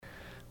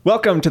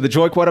Welcome to the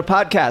Joy Quota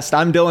Podcast.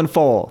 I'm Dylan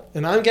Fole.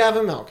 And I'm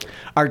Gavin Malcolm.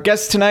 Our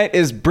guest tonight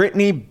is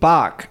Brittany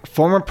Bock,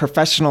 former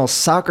professional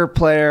soccer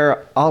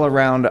player,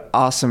 all-around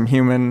awesome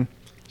human.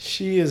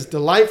 She is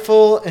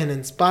delightful and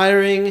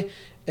inspiring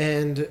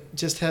and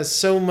just has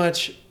so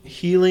much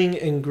healing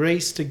and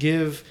grace to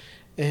give.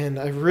 And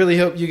I really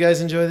hope you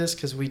guys enjoy this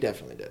because we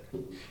definitely did.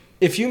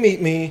 If you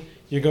meet me,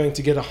 you're going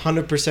to get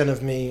 100%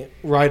 of me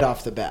right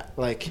off the bat.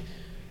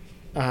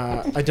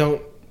 I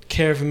don't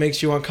care if it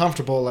makes you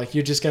uncomfortable.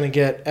 You're just going to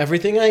get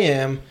everything I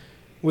am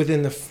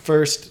within the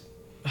first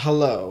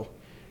hello.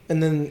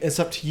 And then it's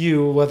up to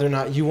you whether or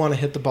not you want to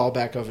hit the ball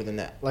back over the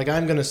net.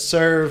 I'm going to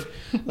serve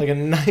a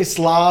nice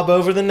lob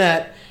over the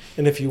net.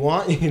 And if you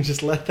want, you can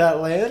just let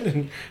that land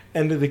and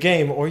end of the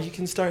game. Or you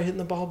can start hitting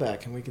the ball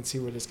back and we can see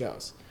where this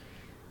goes.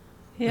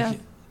 Yeah.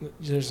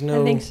 There's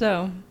no I think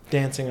so.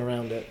 dancing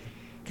around it.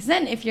 Because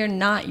then if you're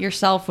not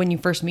yourself when you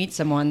first meet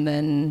someone,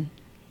 then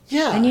you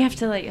have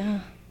to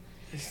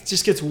It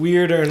just gets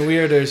weirder and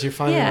weirder as you're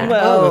finding out,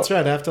 Well, that's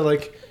right, I have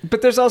to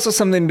But there's also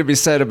something to be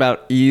said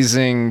about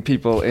easing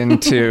people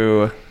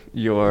into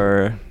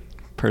your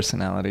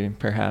personality,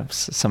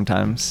 perhaps,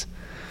 sometimes.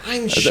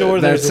 I'm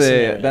sure there's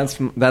a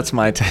that's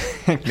my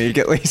technique,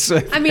 at least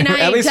with,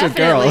 at least with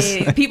girls.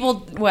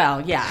 People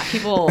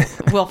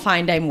will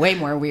find I'm way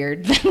more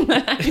weird than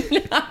what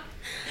I'm not.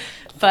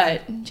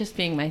 But just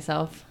being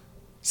myself.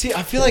 See,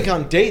 I feel like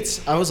on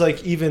dates, I was I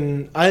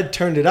had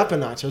turned it up a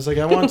notch. I was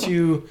I want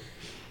you...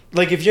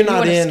 if you're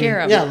not in,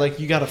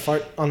 you got to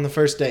fart on the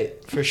first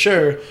date for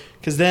sure.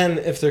 Because then,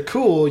 if they're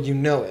cool, you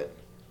know it.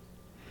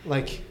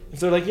 If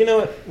they're you know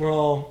what, we're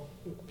all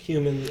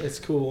human, it's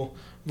cool.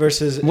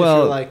 Versus if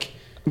you're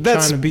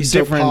that's trying to be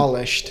different. So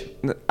polished.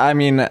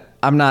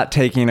 I'm not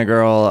taking a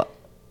girl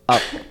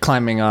up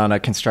climbing on a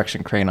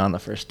construction crane on the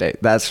first date.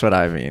 That's what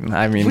I mean.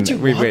 Would you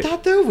want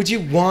that though? Would you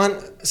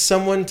want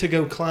someone to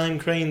go climb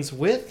cranes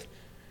with?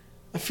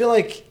 I feel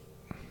like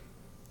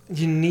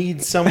you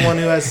need someone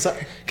who has...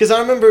 Because I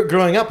remember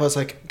growing up, I was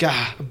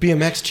God, a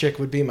BMX chick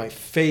would be my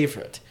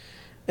favorite.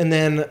 And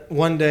then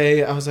one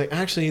day, I was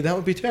actually, that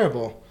would be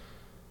terrible.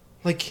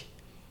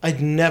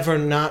 I'd never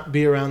not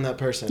be around that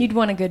person. You'd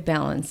want a good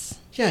balance.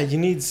 Yeah, you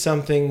need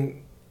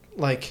something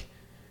But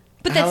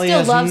that Allie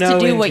still loves no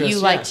to do what interest. you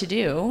like to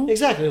do.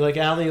 Exactly.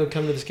 Allie will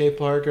come to the skate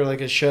park or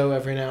a show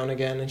every now and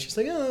again. And she's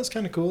oh, that's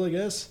kind of cool, I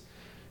guess.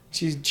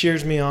 She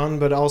cheers me on,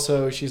 but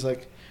also she's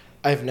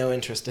I have no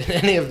interest in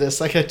any of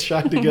this. I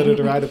tried to get her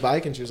to ride a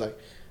bike, and she was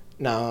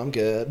no, I'm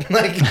good.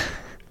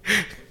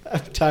 I'm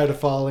tired of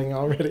falling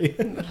already.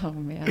 Oh,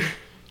 man.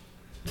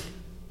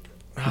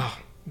 Oh,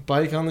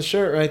 bike on the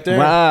shirt right there.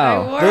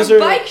 Wow. I wore a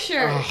bike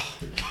shirt.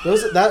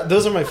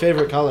 Those are my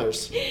favorite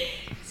colors.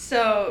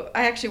 So,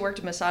 I actually worked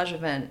a massage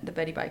event, the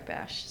Betty Bike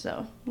Bash.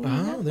 So.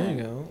 Oh, there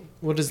you go.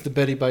 What is the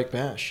Betty Bike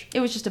Bash?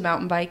 It was just a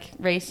mountain bike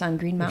race on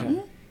Green Mountain.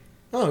 Okay.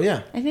 Oh,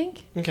 yeah. I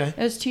think. Okay.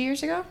 It was 2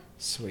 years ago.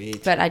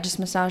 Sweet. But I just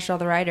massaged all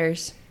the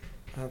riders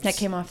that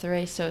came off the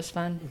race, so it was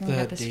fun. We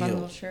got this fun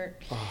little shirt.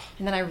 Oh.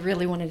 And then I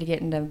really wanted to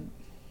get into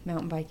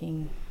mountain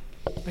biking.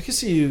 I can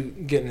see you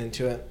getting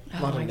into it.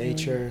 A lot of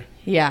nature.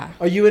 Yeah.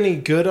 Are you any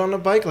good on a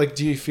bike?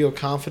 Do you feel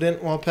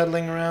confident while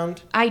pedaling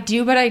around? I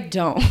do, but I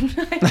don't.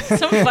 I have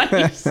some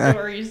funny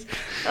stories.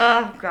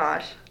 Oh,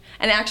 gosh.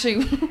 And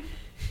actually,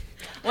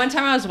 one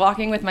time I was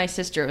walking with my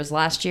sister. It was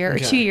last year or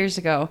 2 years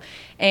ago.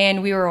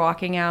 And we were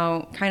walking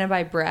out kind of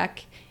by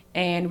Breck.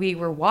 And we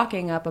were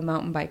walking up a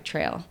mountain bike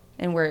trail.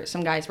 And where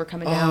some guys were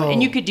coming down.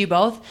 And you could do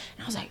both.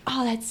 And I was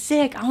oh, that's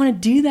sick. I want to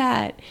do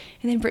that.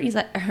 And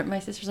then my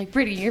sister's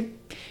Brittany,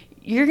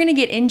 you're going to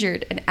get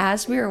injured. And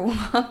as we were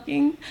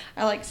walking,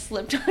 I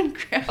slipped on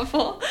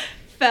gravel,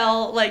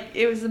 fell.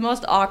 It was the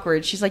most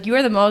awkward. She's you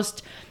are the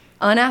most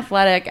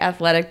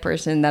athletic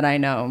person that I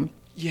know.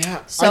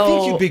 Yeah, so, I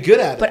think you'd be good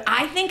at it. But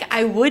I think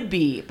I would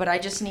be. But I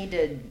just need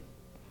to...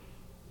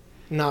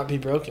 not be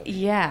broken.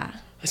 Yeah.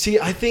 See,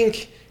 I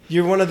think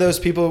you're one of those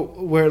people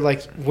where,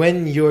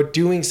 when you're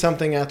doing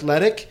something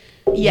athletic,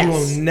 you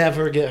will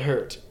never get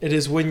hurt. It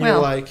is when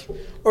you're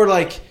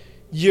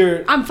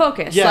you're... I'm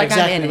focused. Yeah,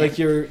 exactly. I'm in it.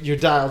 You're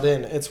dialed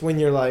in. It's when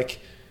you're,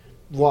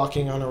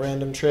 walking on a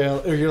random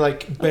trail, or you're,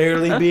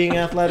 barely being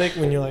athletic,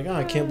 when you're oh,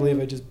 I can't believe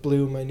I just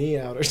blew my knee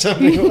out or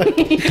something.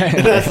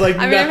 That's, I've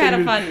had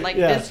a fun,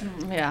 this,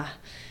 yeah.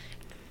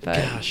 But.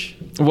 Gosh.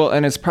 Well,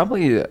 and it's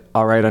probably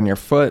all right on your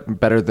foot,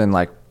 better than,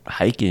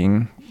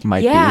 hiking.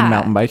 Might be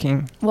mountain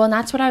biking. Well, and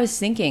that's what I was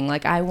thinking.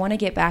 I want to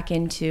get back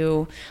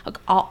into...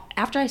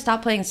 after I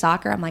stopped playing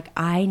soccer, I'm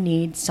I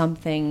need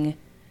something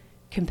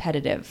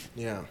competitive.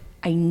 Yeah.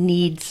 I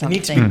need something.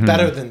 I need to be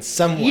better than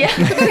someone. Yeah.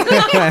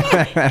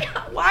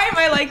 Why am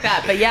I like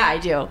that? But yeah, I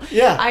do.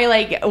 Yeah.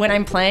 I when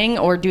I'm playing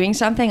or doing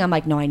something, I'm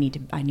no, I need to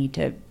beat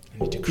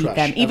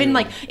them. Even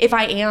if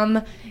I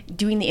am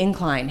doing the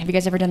incline. Have you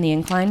guys ever done the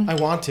incline? I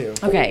want to.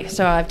 Okay,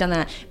 so I've done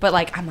that. But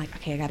I'm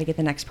okay, I got to get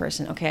the next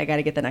person. Okay, I got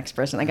to get the next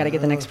person. I got to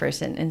get the next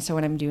person. And so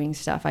when I'm doing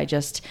stuff,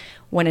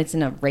 when it's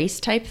in a race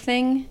type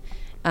thing,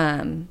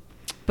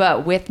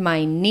 but with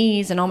my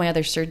knees and all my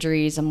other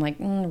surgeries,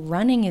 I'm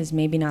running is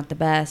maybe not the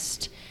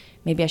best.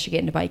 Maybe I should get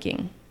into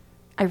biking.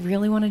 I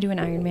really want to do an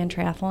Ironman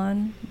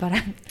triathlon, but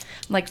I'm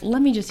like,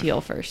 let me just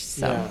heal first.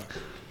 So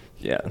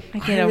Yeah. I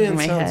get over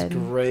my sounds head.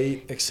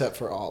 great, except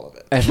for all of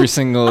it. Every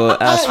single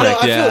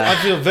aspect, I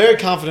feel very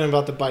confident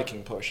about the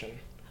biking portion.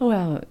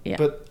 Well, yeah.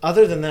 But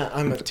other than that,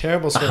 I'm a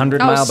terrible swimmer.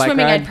 100-mile bike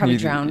swimming, ride? I'd probably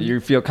drown. You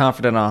feel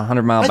confident on a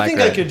 100-mile bike ride? I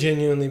think I could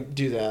genuinely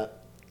do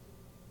that.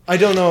 I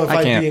don't know if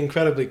I'd can't. be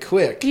incredibly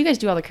quick. You guys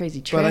do all the crazy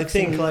tricks But I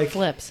think, and like,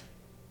 flips.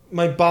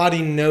 My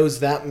body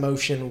knows that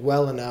motion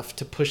well enough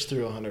to push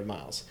through 100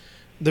 miles.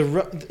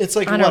 It's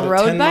like, On what, a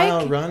road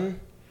 10-mile bike? run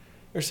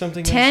or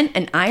something? 10?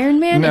 An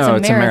Ironman? No,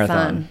 it's a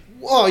marathon.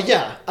 Well,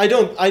 yeah.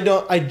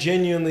 I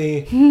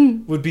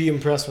genuinely would be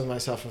impressed with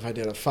myself if I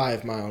did a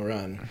 5-mile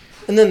run.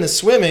 And then the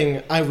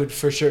swimming, I would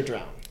for sure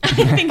drown. I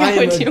think I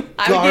would too.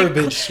 Garbage I would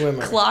get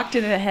swimmer. Clocked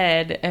in the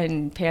head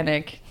and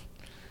panic.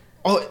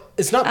 Oh,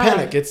 it's not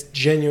panic. It's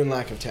genuine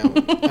lack of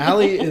talent.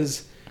 Allie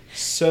is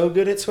so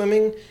good at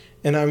swimming.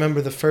 And I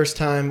remember the first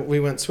time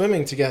we went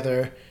swimming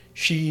together,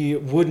 she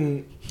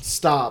wouldn't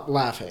stop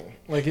laughing.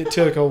 Like, it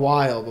took a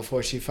while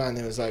before she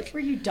finally was like... Were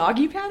you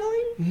doggy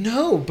paddling?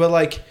 No, but,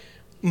 like,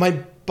 my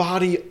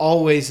body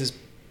always is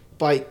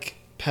bike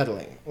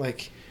pedaling.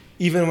 Like,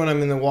 even when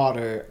I'm in the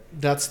water,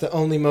 that's the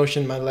only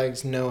motion my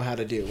legs know how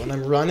to do. When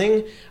I'm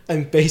running,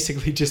 I'm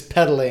basically just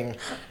pedaling.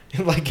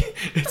 Like,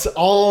 it's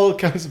all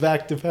comes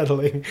back to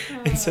pedaling.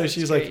 And so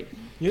she's like,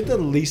 you're the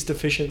least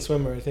efficient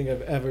swimmer I think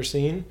I've ever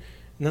seen.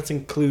 And that's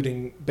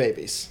including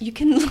babies. You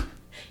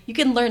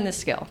can learn this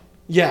skill.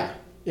 Yeah.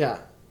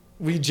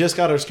 We just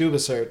got our scuba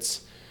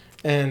certs,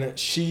 and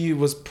she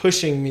was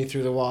pushing me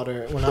through the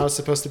water when I was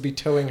supposed to be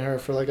towing her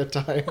for like a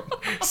time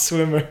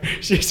swimmer.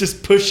 She's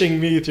just pushing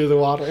me through the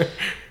water.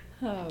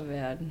 Oh,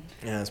 man.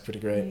 Yeah, that's pretty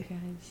great. You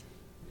guys.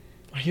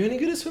 Are you any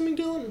good at swimming,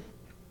 Dylan?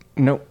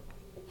 Nope.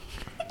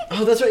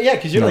 Oh, that's right. Yeah,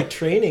 because you're No. like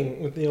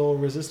training with the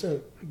old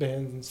resistant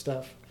bands and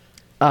stuff.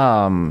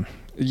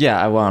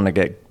 Yeah, I want to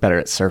get better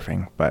at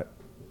surfing, but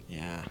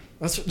Yeah.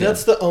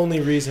 That's the only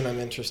reason I'm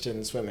interested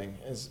in swimming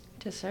is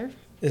To surf?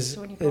 is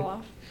So when you fall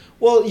off?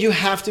 well, you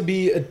have to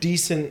be a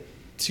decent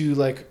to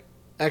like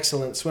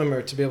excellent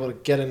swimmer to be able to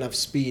get enough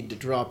speed to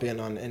drop in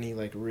on any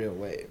like real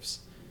waves.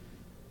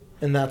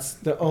 And that's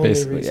the only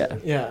Basically,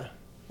 reason. Yeah.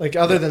 Like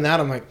other than that,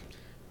 I'm like,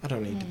 I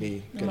don't need to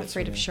be good I'm at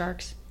afraid of swimming.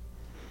 sharks.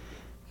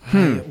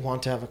 I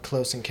want to have a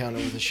close encounter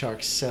with a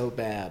shark so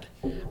bad.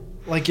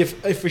 Like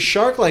if a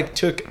shark like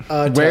took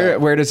a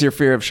where does your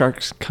fear of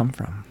sharks come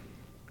from?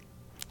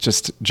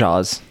 Just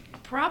Jaws.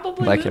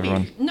 Probably Like movies.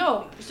 everyone.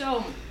 No,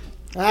 so...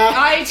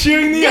 I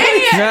chewing the Dang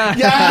ice. it! Yeah.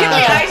 Give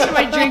me ice in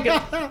my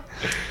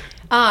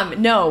drink.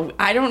 No,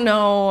 I don't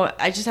know.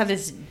 I just have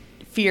this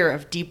fear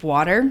of deep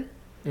water.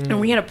 And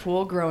we had a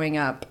pool growing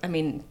up. I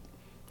mean,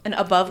 an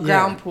above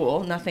ground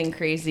pool, nothing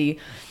crazy.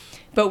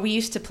 But we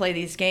used to play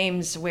these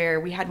games where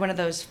we had one of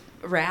those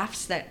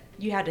rafts that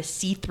you had to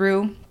see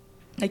through.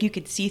 Like you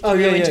could see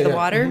through into the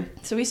water.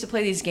 Mm-hmm. So we used to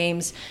play these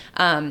games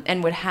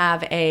and would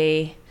have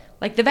the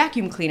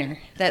vacuum cleaner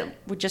that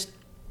would just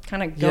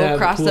kind of go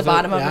across the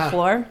bottom of the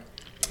floor.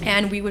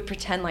 And we would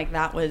pretend like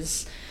that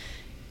was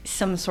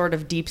some sort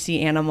of deep sea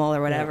animal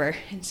or whatever.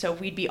 Yeah. And so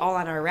we'd be all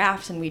on our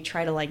rafts and we'd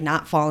try to like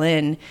not fall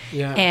in.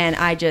 Yeah. And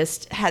I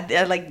just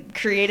had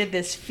created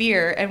this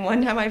fear. And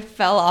one time I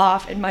fell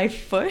off and my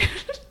foot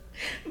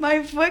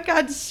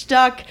got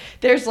stuck.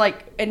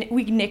 And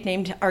we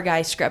nicknamed our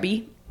guy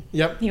Scrubby.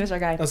 Yep. He was our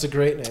guy. That's a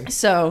great name.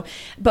 So,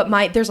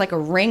 but there's like a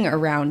ring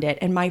around it,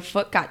 and my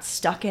foot got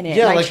stuck in it.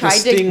 Yeah, and like the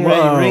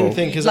stingray ring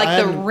thing.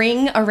 The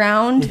ring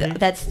around,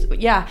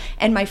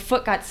 and my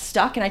foot got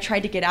stuck, and I tried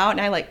to get out, and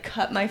I like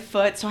cut my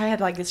foot, so I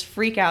had like this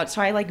freak out. So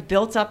I like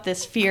built up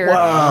this fear,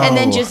 and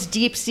then just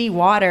deep sea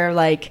water,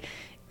 like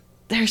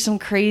there's some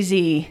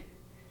crazy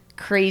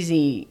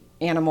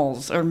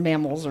animals or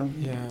mammals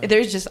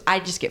I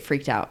just get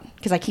freaked out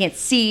because I can't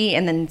see,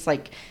 and then it's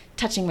like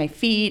touching my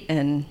feet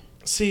and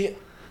see.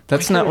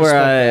 That's not where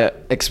I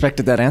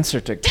expected that answer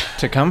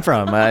to come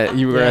from.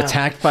 You were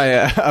attacked by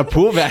a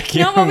pool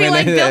vacuum. No, but we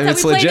built that. We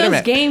played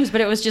those games,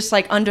 but it was just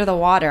like under the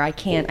water. I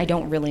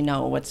don't really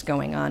know what's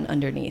going on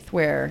underneath.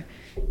 Where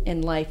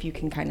in life you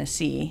can kind of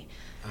see,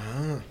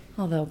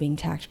 although being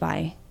attacked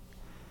by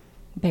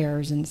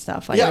bears and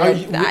stuff like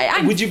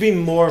that. Would you be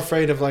more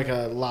afraid of like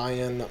a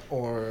lion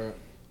or?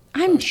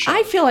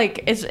 I feel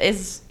like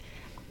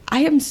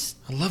I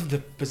love the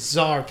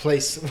bizarre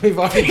place we've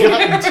already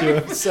gotten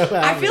to. I'm so happy.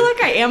 I feel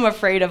like I am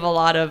afraid of a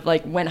lot of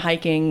like went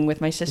hiking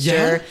with my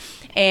sister,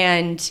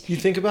 and you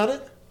think about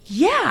it.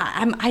 Yeah,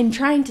 I'm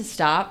trying to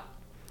stop.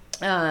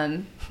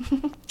 Trying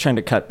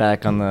to cut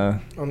back on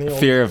the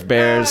fear of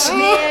bears.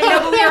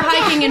 But we were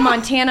hiking in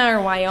Montana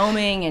or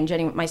Wyoming, and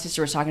Jenny, my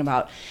sister, was talking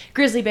about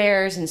grizzly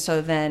bears, and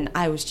so then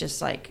I was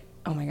just like,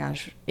 oh my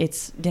gosh,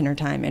 it's dinner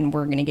time, and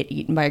we're gonna get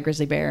eaten by a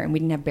grizzly bear, and we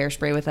didn't have bear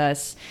spray with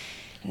us.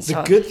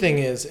 The good thing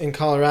is, in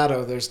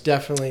Colorado, there's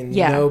definitely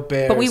no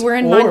bears. But we were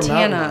in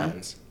Montana.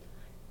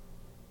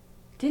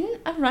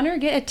 Didn't a runner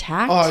get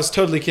attacked? Oh, I was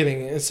totally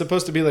kidding. It's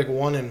supposed to be like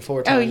 1 in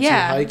 4 times you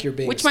hike, you're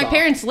being Which stalked. My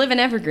parents live in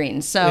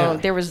Evergreen, so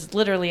there was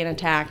literally an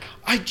attack.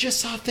 I just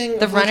saw a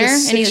thing of runner, like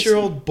a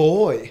 6-year-old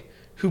boy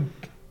who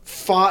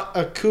fought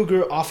a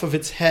cougar off of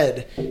its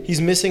head. He's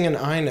missing an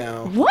eye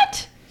now.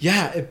 What?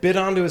 Yeah, it bit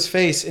onto his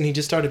face, and he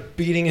just started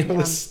beating it with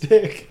a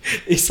stick.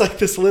 He's like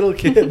this little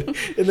kid,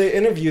 and they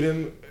interviewed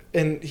him,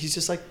 and he's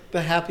just like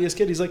the happiest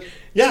kid. He's like,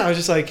 yeah, I was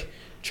just like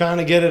trying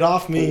to get it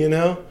off me, you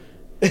know?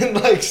 And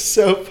like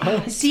so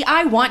pumped. See,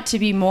 I want to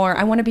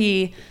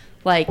be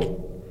like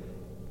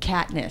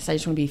Katniss. I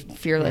just want to be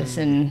fearless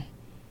and...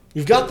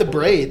 You've got the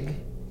braid,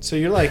 so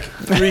you're like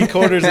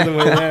 3/4 of the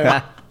way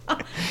there.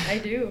 I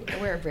do.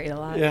 I wear a braid a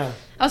lot. Yeah.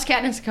 I was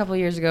Katniss a couple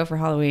years ago for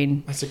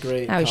Halloween. That's a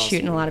great I was costume.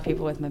 shooting a lot of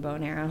people with my bow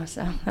and arrow.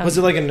 So was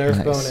it like a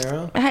Nerf bow and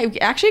arrow? I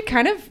actually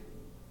kind of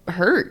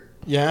hurt.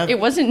 Yeah. It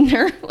wasn't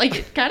Nerf. Like,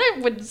 it kind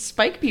of would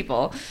spike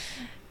people.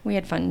 We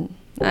had fun.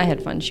 I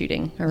had fun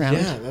shooting around.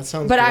 Yeah, that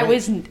sounds But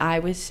great. I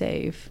was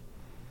safe.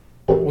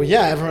 Well,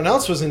 yeah, everyone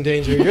else was in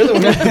danger. You're the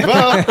one with the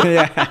bow.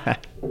 Yeah.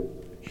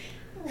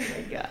 Oh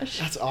my gosh.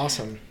 That's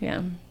awesome.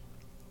 Yeah.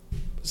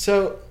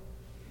 So,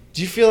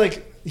 do you feel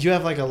like you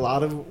have like a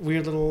lot of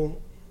weird little...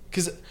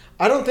 Because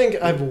I don't think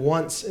I've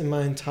once in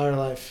my entire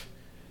life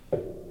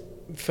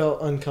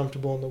felt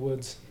uncomfortable in the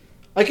woods.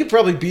 I could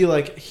probably be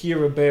like,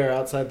 hear a bear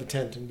outside the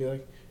tent and be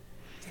like,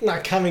 it's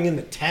not coming in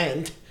the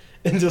tent.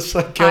 And just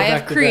like go I back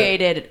have to bed.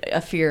 created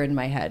a fear in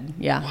my head.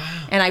 Yeah.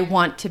 Wow. And I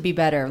want to be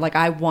better. Like,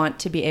 I want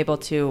to be able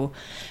to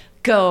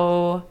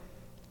go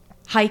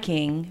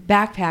hiking,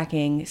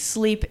 backpacking,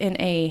 sleep in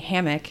a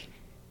hammock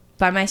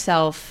by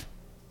myself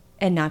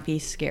and not be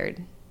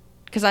scared.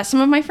 Because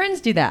some of my friends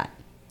do that.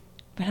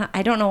 But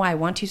I don't know why I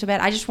want to so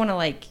bad. I just want to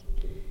I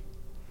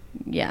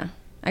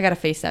got to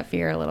face that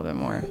fear a little bit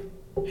more.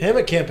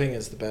 Hammock camping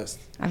is the best.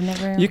 I've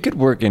never... You could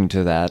work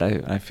into that,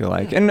 I feel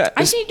like. And I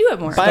just need to do it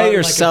more. by Start in, like, a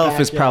yourself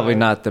is probably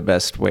backyard. not the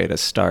best way to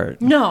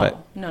start. No.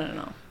 But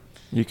No.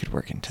 you could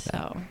work into that.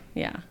 So,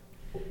 yeah.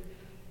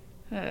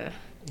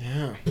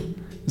 Yeah.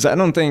 'Cause I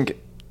don't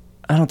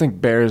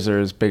think bears are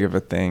as big of a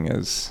thing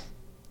as...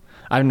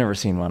 I've never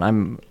seen one.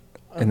 I'm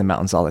in the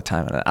mountains all the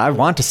time, and I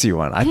want to see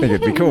one. I think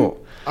it'd be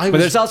cool. But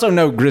there's also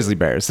no grizzly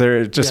bears.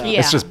 They're just Yeah.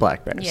 it's just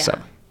black bears. Yeah. So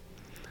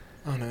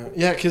Oh no.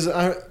 Yeah, because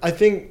I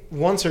think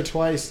once or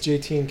twice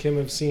JT and Kim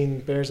have seen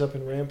bears up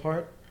in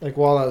Rampart. Like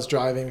while I was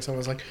driving, someone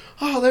was like,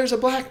 "Oh, there's a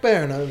black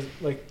bear," and I was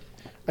like,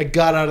 I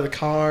got out of the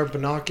car,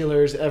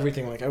 binoculars,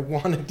 everything. Like I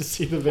wanted to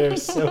see the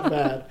bears so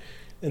bad,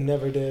 and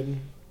never did.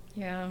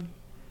 Yeah.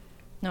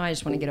 No, I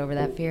just want to get over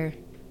that fear.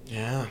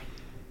 Yeah.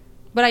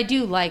 But I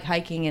do like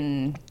hiking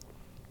and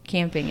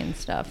camping and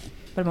stuff.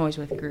 But I'm always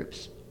with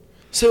groups.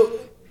 So,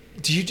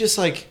 do you just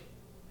like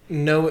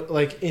know it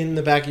like in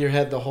the back of your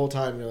head the whole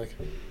time? You're like,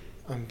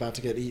 I'm about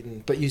to get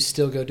eaten, but you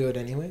still go do it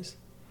anyways?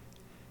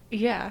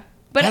 Yeah.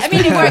 But That's I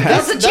mean,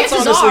 that's- the that's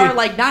chances honestly- are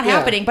like not yeah.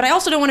 happening. But I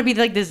also don't want to be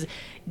like this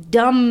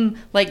dumb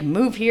like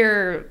move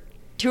here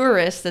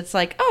tourist that's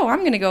like, oh,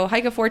 I'm gonna go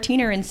hike a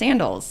 14er in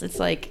sandals. It's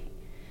like,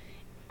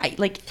 I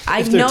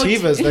If they're know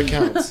Tevas, that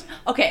counts.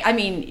 Okay, I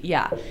mean,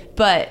 yeah,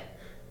 but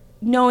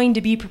knowing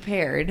to be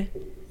prepared.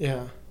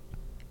 Yeah.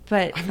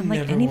 But I've I'm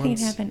like, never anything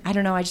once- happen? I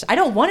don't know. I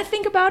don't want to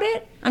think about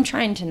it. I'm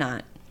trying to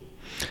not.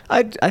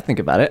 I think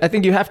about it. I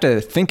think you have to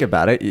think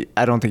about it.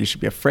 I don't think you should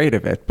be afraid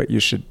of it, but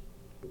you should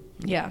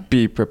Yeah.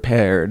 be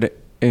prepared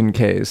in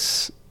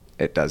case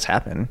it does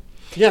happen.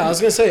 Yeah, I was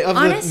gonna say of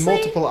Honestly- the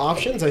multiple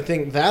options, I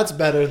think that's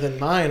better than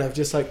mine of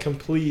just like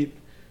complete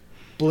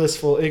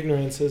blissful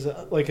ignorance. Is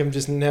like I'm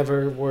just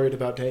never worried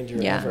about danger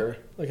Yeah. ever.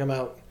 Like I'm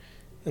out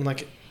and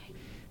like.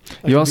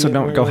 I You could also be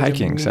don't wearing, go like, a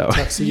hiking, mini so-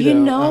 tuxedo You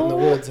know- out in the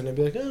woods, and I'd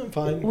be like, oh, I'm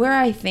fine. Where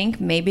I think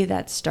maybe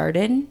that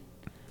started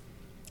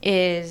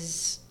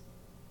is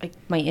like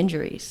my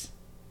injuries.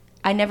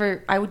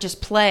 I would just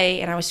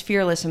play and I was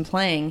fearless in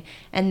playing,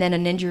 and then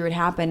an injury would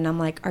happen and I'm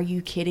like, are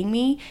you kidding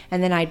me?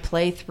 And then I'd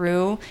play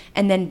through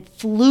and then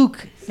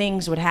fluke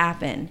things would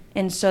happen.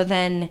 And so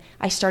then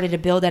I started to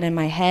build that in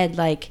my head,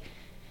 like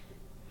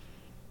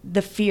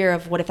the fear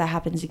of what if that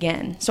happens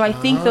again. So I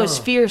think those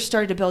fears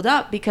started to build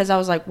up because I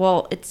was like,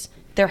 well,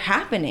 they're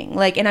happening.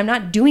 Like, and I'm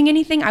not doing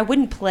anything. I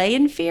wouldn't play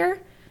in fear,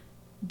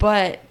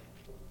 but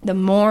the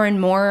more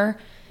and more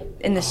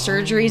in the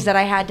surgeries that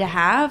I had to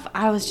have,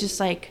 I was just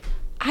like,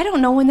 I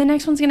don't know when the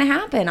next one's going to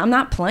happen. I'm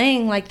not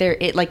playing like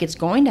it's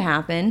going to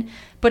happen,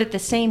 but at the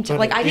same time,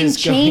 But like I it didn't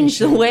is going change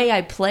the to. way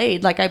I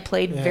played. Like I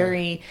played Yeah.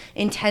 very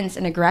intense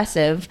and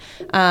aggressive.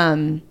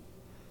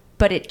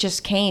 But it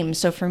just came.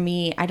 So for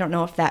me, I don't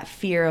know if that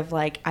fear of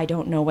like, I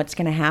don't know what's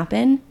going to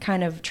happen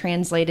kind of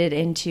translated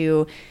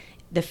into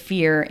the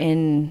fear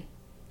in,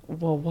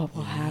 well, what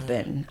will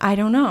happen? I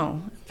don't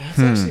know. That's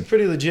actually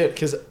pretty legit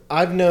because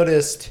I've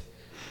noticed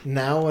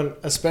now,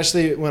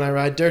 especially when I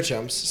ride dirt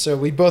jumps. So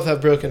we both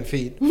have broken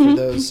feet for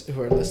those who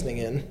are listening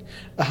in.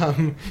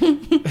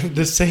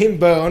 The same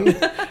bone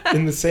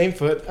in the same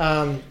foot.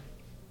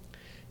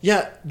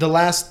 Yeah, the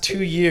last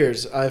 2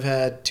 years I've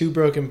had 2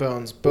 broken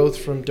bones, both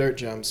from dirt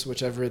jumps,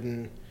 which I've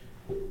ridden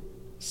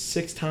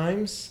 7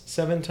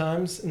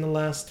 times in the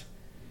last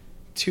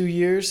 2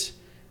 years.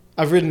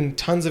 I've ridden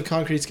tons of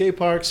concrete skate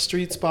parks,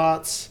 street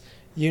spots,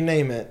 you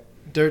name it.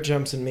 dirt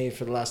jumps and me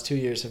for the last 2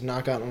 years have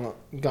not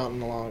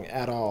gotten along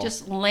at all.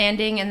 Just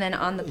landing and then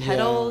on the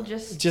pedal,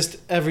 just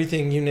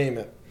everything, you name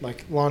it.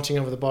 Like launching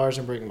over the bars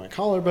and breaking my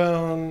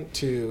collarbone,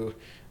 to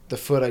the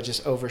foot I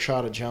just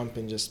overshot a jump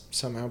and just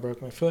somehow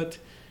broke my foot.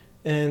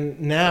 And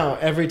now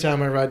every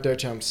time I ride dirt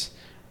jumps,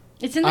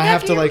 I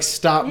have to like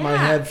stop my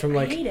head from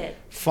like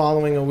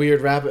following a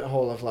weird rabbit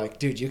hole of like,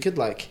 dude, you could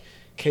like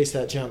case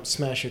that jump,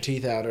 smash your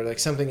teeth out, or like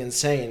something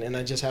insane, and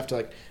I just have to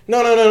like,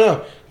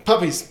 no,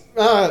 puppies,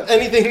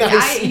 anything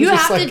nice. You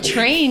have to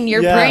train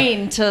your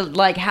brain to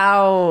like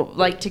how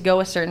like to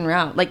go a certain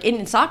route. Like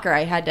in soccer,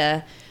 I had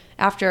to,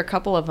 after a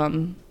couple of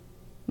them,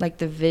 like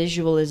the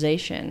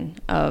visualization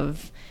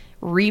of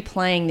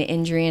replaying the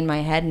injury in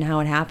my head and how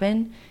it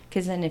happened.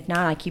 Because then if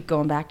not, I keep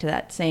going back to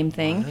that same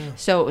thing. Wow.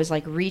 So it was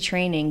like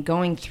retraining,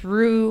 going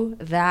through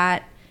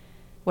that,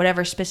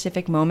 whatever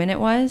specific moment it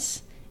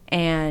was,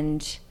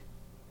 and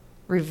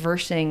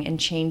reversing and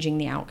changing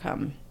the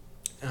outcome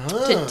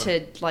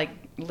to like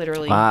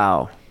literally.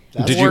 Wow.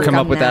 Did you come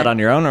up with that on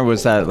your own, or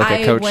was that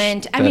like a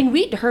coach? I mean,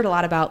 we'd heard a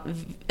lot about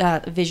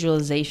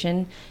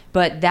visualization,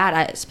 but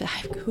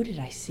who did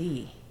I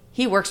see?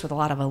 He works with a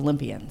lot of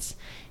Olympians.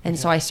 And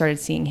so I started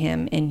seeing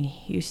him in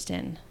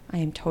Houston. I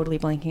am totally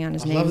blanking on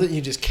his name. I love that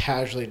you just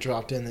casually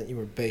dropped in that you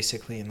were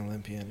basically an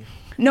Olympian.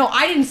 No,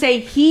 I didn't say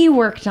he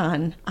worked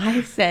on.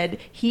 I said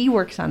he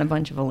works on a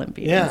bunch of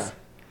Olympians. Yeah.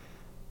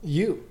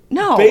 You.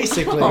 No.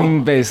 Basically.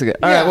 Basically.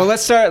 All right, well,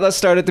 let's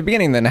start at the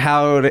beginning then.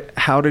 How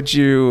did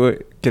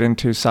you get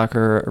into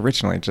soccer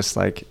originally? Just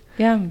like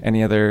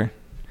any other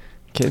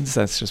kids?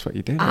 That's just what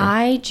you did? Or?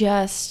 I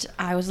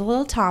was a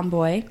little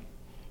tomboy,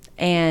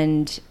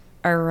 and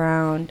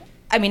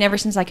ever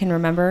since I can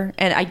remember,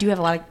 and I do have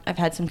I've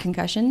had some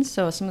concussions,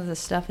 so some of the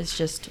stuff is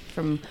just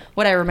from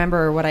what I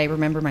remember or what I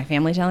remember my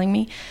family telling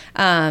me.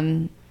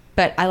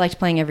 But I liked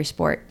playing every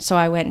sport, so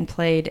I went and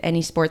played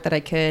any sport that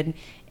I could,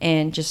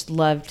 and just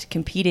loved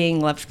competing,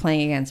 loved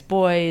playing against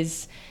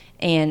boys,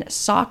 and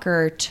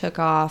soccer took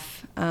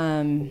off.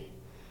 When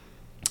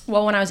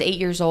I was 8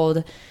 years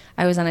old,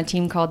 I was on a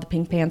team called the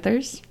Pink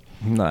Panthers.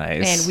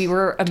 Nice. And we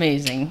were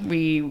amazing.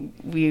 We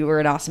were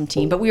an awesome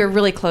team, but we were a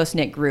really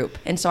close-knit group.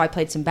 And so I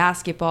played some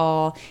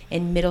basketball.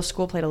 In middle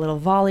school, played a little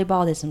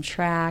volleyball, did some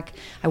track.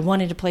 I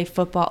wanted to play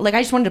football. Like,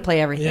 I just wanted to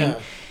play everything. Yeah.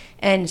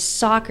 And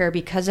soccer,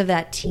 because of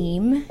that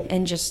team,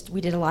 and just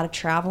we did a lot of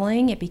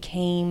traveling, it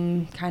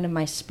became kind of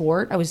my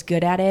sport. I was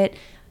good at it,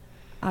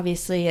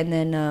 obviously. And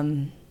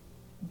then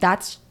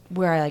that's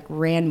where I like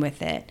ran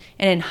with it.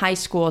 And in high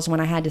school is when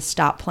I had to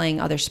stop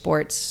playing other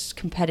sports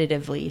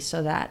competitively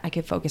so that I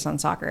could focus on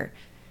soccer.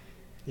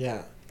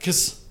 Yeah,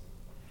 because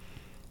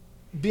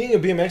being a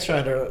BMX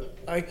rider,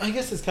 I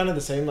guess it's kind of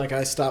the same. Like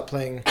I stopped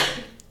playing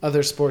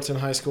other sports in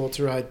high school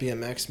to ride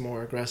BMX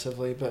more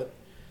aggressively, but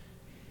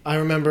I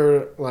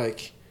remember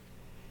like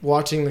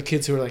watching the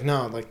kids who were like,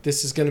 no, like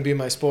this is going to be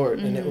my sport.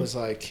 Mm-hmm. And it was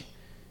like,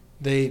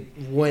 they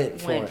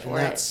went for it. And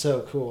that's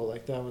so cool.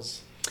 Like that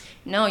was.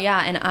 No,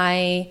 yeah. And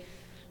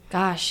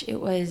it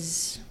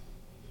was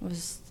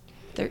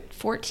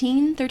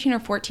 13 or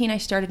 14. I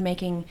started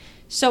making,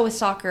 so with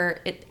soccer,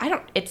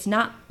 it's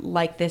not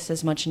like this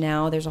as much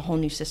now. There's a whole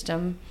new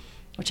system,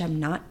 which I'm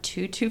not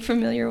too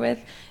familiar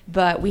with,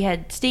 but we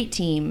had state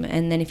team.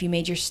 And then if you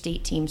made your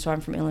state team, so I'm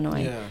from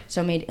Illinois,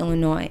 so I made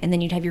Illinois, and then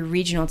you'd have your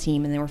regional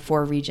team, and there were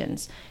 4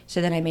 regions.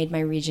 So then I made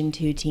my region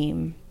 2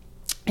 team.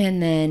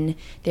 And then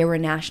there were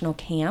national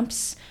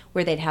camps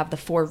where they'd have the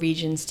 4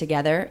 regions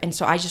together. And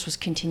so I just was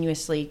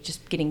continuously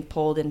just getting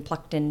pulled and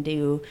plucked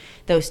into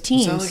those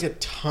teams. It sounds like a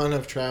ton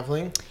of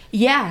traveling.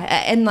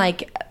 Yeah. And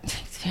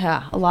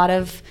a lot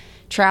of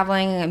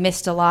traveling. I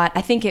missed a lot.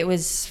 I think it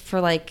was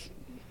for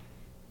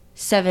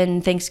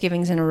 7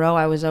 Thanksgivings in a row.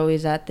 I was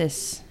always at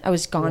this. I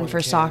was gone for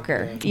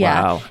soccer.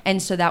 Yeah. Wow.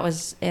 And so that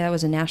was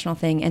a national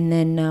thing. And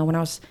then when I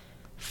was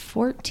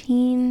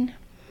 14,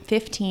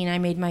 15, I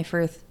made my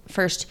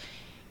first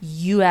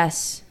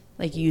U.S.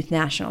 youth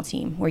national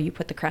team where you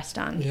put the crest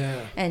on. Yeah.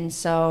 And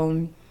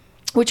so,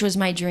 which was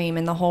my dream.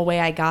 And the whole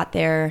way I got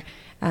there,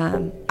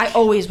 I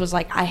always was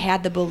I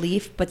had the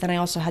belief, but then I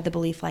also had the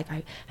belief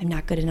I'm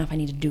not good enough. I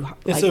need to do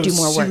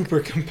more work.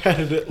 Super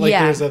competitive.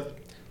 There's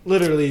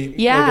literally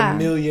a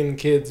million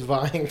kids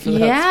vying for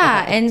that.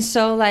 Yeah. And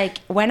so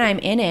when I'm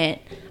in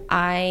it,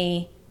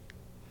 I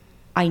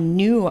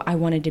knew I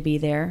wanted to be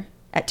there.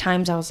 At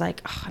times I was I'm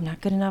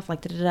not good enough, I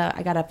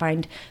gotta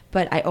find,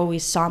 but I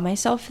always saw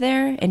myself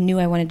there and knew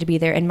I wanted to be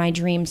there. And my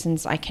dream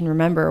since I can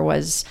remember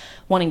was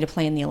wanting to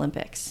play in the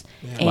Olympics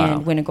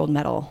and win a gold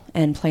medal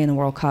and play in the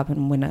World Cup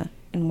and win a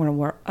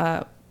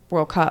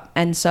World Cup.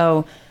 And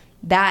so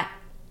that,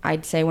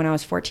 I'd say when I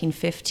was 14,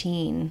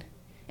 15,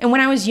 and when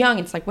I was young,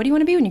 it's what do you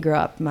want to be when you grow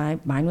up?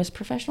 Mine was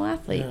professional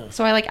athlete. Yeah.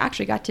 So I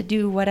actually got to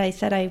do what I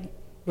said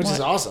which is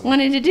awesome.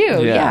 Wanted to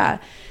do. Yeah.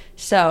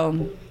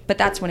 So, but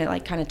that's when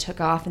it kind of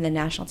took off in the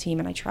national team,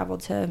 and I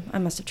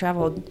must have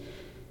traveled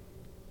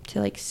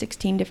to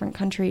 16 different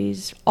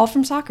countries, all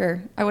from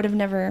soccer. I would have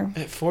never.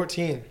 At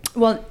 14.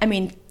 Well, I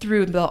mean,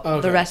 through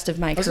the rest of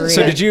my career.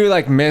 So did you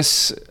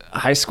miss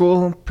high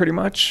school pretty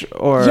much,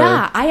 or?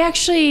 Yeah, I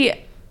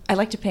I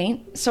like to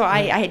paint. So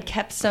I had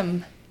kept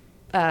some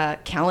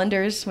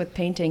calendars with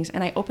paintings,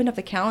 and I opened up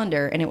the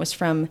calendar, and it was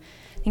from,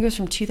 I think it was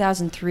from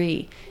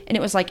 2003, and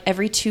it was like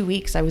every 2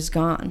 weeks I was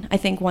gone. I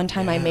think one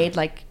time I made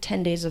like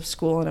 10 days of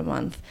school in a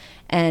month,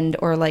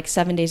 or like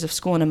 7 days of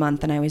school in a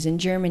month, and I was in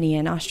Germany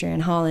and Austria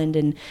and Holland,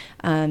 and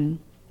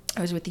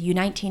I was with the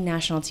U19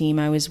 national team.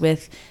 I was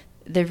with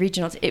the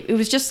regional. It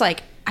was just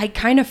like I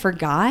kind of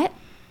forgot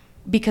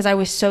because I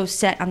was so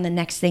set on the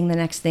next thing,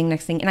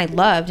 and I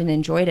loved and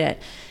enjoyed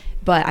it.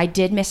 But I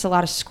did miss a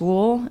lot of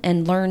school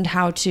and learned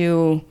how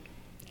to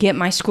get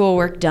my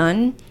schoolwork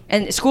done.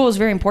 And school was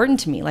very important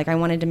to me. Like, I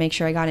wanted to make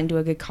sure I got into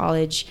a good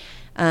college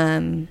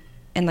and,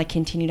 like,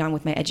 continued on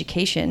with my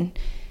education.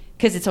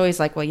 Because it's always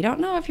like, well, you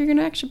don't know if you're going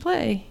to actually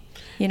play,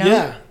 you know?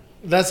 Yeah.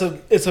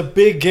 It's a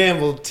big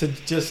gamble to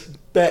just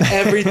bet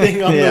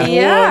everything on the one.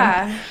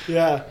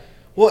 Yeah.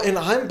 Well, and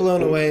I'm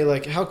blown away.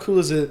 Like, how cool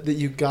is it that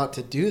you got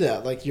to do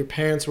that? Like, your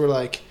parents were,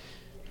 like,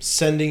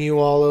 sending you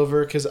all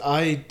over, because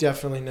I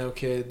definitely know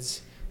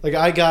kids. Like,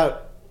 I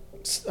got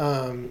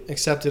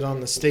accepted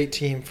on the state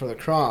team for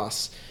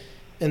lacrosse,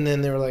 and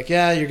then they were like,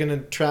 yeah, you're going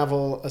to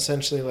travel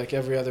essentially like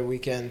every other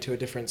weekend to a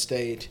different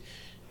state,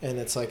 and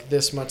it's like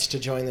this much to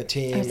join the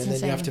team, and then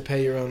you have to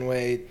pay your own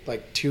way,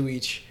 like, to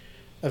each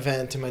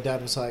event. And my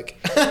dad was like,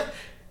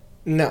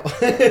 no.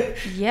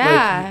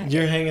 Yeah. Like,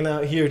 you're hanging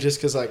out here just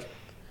because, like,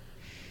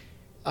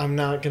 I'm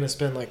not going to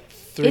spend like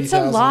 $3,000. It's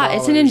a lot.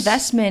 It's an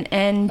investment,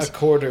 and a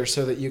quarter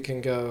so that you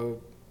can go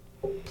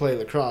play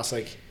lacrosse.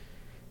 Like,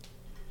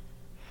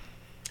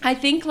 I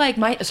think like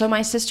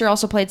my sister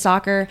also played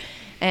soccer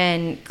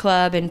and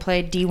club and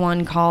played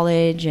D1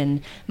 college,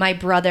 and my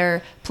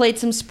brother played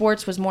some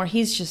sports.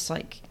 He's just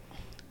like,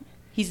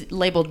 he's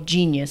labeled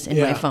genius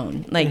in my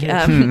phone. Like,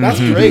 that's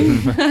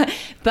great.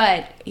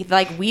 But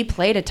like, we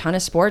played a ton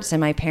of sports, and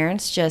my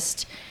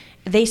parents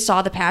they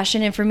saw the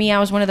passion. And for me, I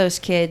was one of those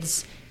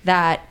kids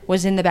that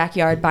was in the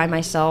backyard by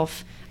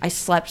myself. I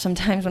slept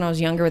sometimes when I was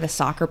younger with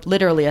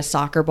literally a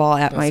soccer ball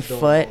at my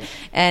foot,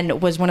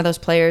 and was one of those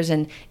players.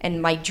 And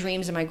my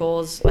dreams and my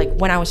goals, like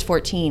when I was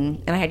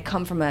 14, and I had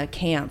come from a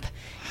camp,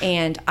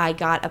 and I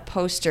got a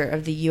poster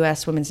of the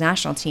U.S. women's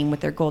national team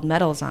with their gold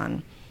medals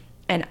on,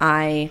 and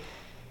I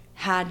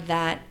had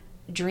that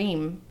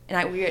dream,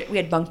 and we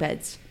had bunk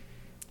beds.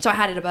 So I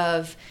had it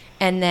above,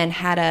 and then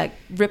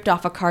ripped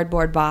off a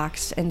cardboard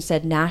box and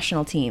said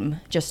national team,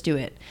 just do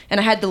it. And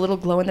I had the little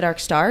glow in the dark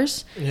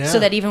stars, so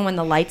that even when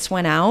the lights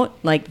went out,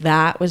 like,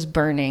 that was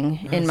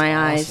burning in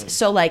my eyes.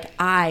 So like,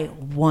 I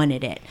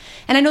wanted it.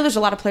 And I know there's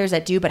a lot of players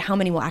that do, but how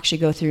many will actually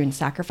go through and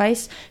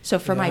sacrifice? So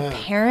for my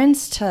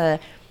parents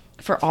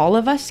for all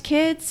of us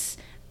kids,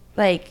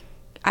 like,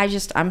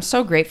 I'm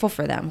so grateful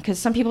for them, because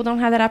some people don't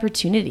have that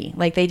opportunity.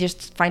 Like, they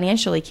just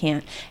financially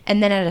can't.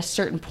 And then at a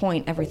certain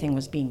point, everything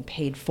was being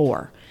paid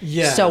for.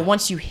 Yeah. So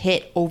once you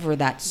hit over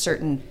that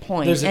certain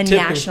point, there's a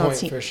tipping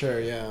point for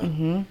sure. Yeah.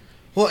 Mm-hmm.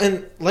 Well,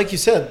 and like you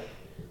said,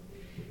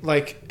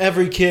 like,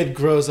 every kid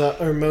grows up,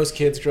 or most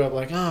kids grow up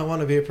like, oh, I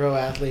want to be a pro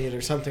athlete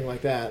or something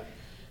like that.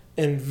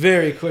 And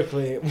very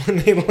quickly, when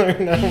they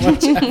learn how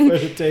much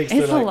effort it takes,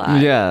 it's they're like, lot.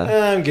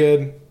 Yeah, I'm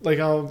good. Like,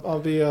 I'll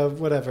be a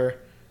whatever.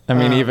 I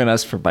mean, even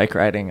us for bike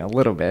riding a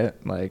little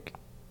bit, like...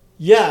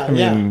 Yeah,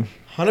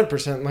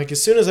 100%. Like,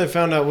 as soon as I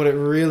found out what it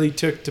really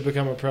took to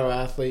become a pro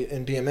athlete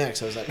in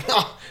BMX, I was like,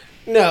 oh,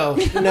 no.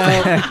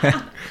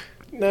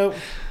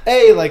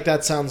 A, like,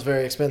 that sounds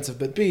very expensive,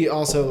 but B,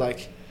 also,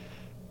 like...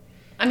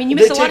 I mean, you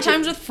miss a lot of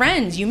times with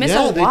friends. You miss a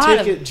lot of... Yeah,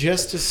 they take it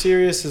just as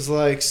serious as,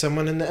 like,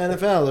 someone in the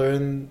NFL or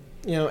in,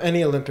 you know,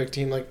 any Olympic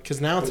team, like,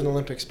 because now it's an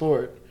Olympic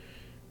sport.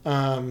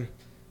 And,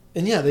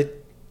 yeah, they,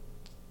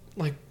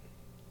 like...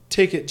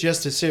 take it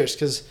just as serious,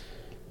 because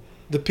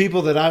the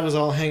people that I was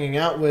all hanging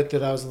out with,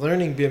 that I was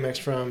learning BMX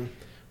from,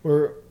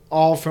 were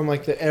all from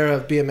like the era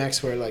of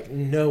BMX where like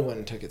no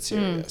one took it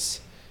serious.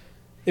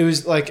 It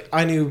was like,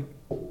 I knew,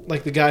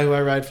 like, the guy who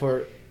I ride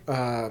for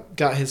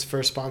got his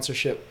first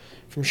sponsorship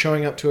from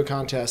showing up to a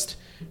contest,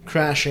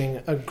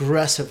 crashing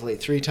aggressively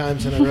 3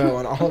 times in a row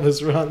on all of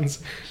his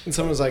runs, and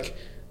someone was like,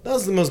 that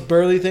was the most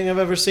burly thing I've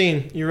ever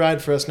seen, you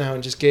ride for us now,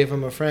 and just gave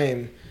him a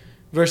frame.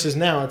 Versus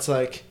now it's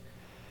like,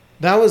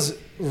 that was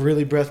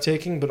really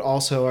breathtaking, but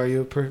also, are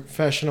you a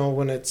professional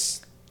when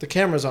it's the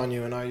camera's on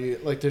you, and are you,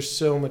 like, there's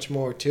so much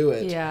more to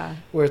it. Yeah.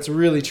 Where it's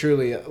really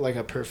truly like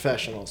a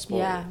professional sport.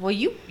 Yeah. Well,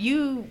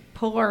 you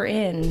pour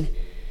in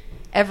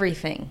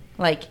everything,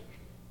 like,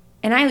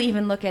 and I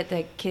even look at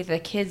the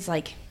kids,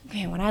 like,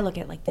 man, when I look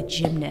at like the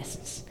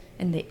gymnasts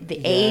and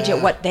the age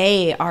at what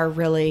they are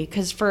really,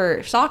 because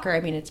for soccer,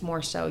 I mean, it's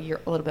more so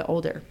you're a little bit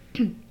older.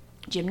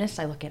 Gymnasts,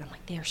 I look at them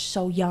like, they are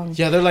so young.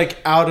 Yeah, they're like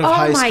out of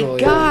high school. Oh my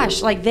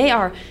gosh, like, they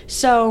are.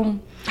 So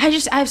I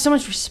have so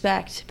much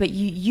respect, but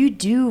you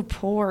do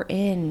pour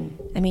in.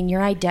 I mean,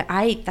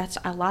 that's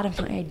a lot of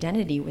my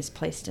identity was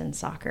placed in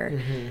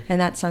soccer,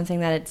 and that's something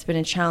that it's been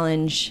a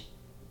challenge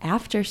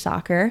after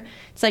soccer.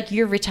 It's like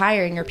you're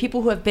retiring, or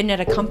people who have been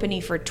at a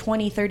company for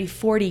 20, 30,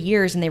 40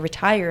 years, and they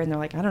retire and they're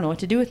like, I don't know what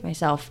to do with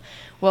myself.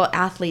 Well,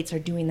 athletes are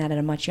doing that at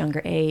a much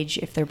younger age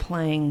if they're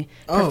playing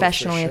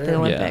professionally at the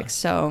Olympics.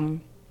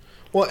 So.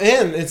 Well,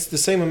 and it's the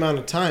same amount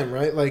of time,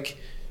 right? Like,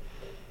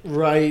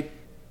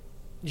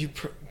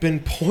 you've been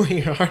pouring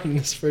your heart in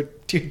this for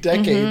 2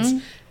 decades,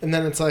 and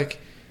then it's like,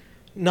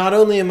 not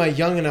only am I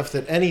young enough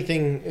that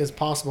anything is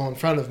possible in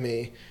front of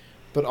me,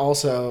 but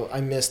also I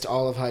missed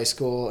all of high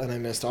school and I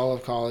missed all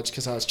of college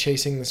because I was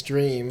chasing this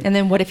dream. And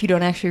then what if you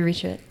don't actually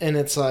reach it? And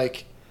it's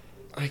like,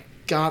 I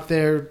got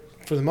there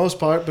for the most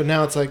part, but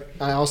now it's like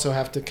I also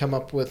have to come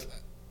up with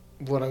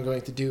what I'm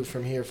going to do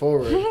from here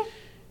forward.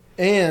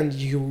 And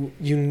you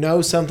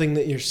know something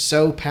that you're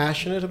so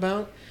passionate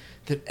about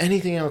that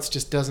anything else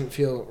just doesn't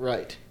feel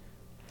right.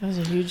 That was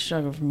a huge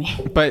struggle for me.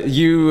 But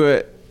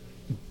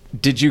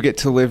did you get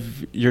to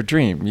live your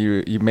dream?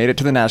 You made it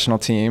to the national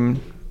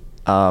team.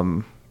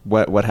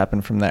 What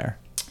happened from there?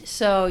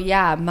 So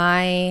yeah,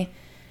 I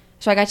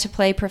got to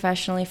play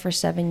professionally for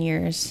 7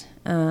 years.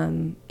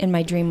 And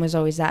my dream was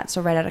always that.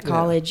 So right out of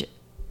college,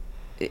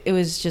 it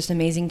was just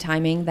amazing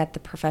timing that the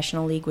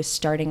professional league was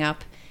starting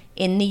up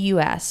in the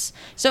U.S.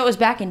 So it was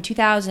back in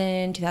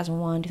 2000,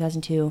 2001,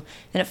 2002.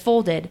 Then it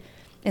folded.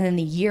 And then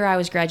the year I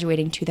was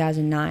graduating,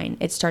 2009,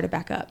 it started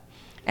back up.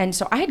 And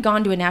so I had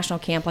gone to a national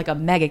camp, like a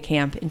mega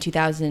camp in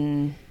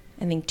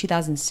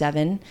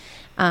 2007.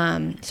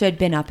 So I'd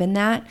been up in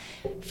that.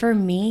 For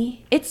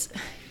me, it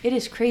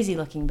is crazy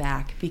looking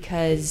back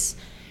because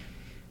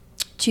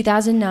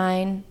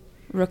 2009,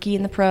 rookie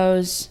in the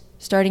pros,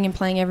 starting and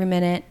playing every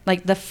minute.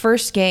 Like the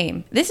first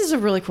game. This is a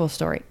really cool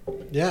story.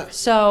 Yeah.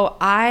 So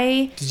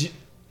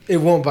it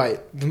won't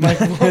bite. The mic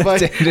won't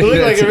bite. It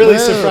looked like it really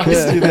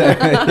surprised you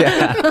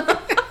there.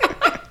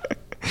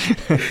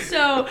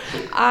 So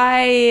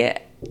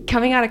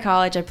coming out of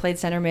college, I played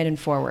center, mid, and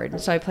forward.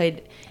 So I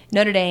played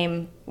Notre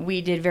Dame.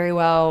 We did very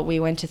well. We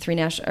went to 3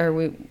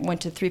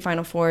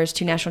 Final Fours,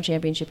 2 national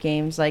championship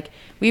games. Like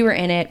we were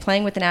in it,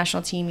 playing with the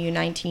national team,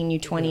 U19,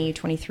 U20,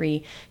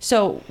 U23.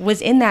 So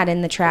was in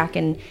the track,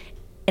 and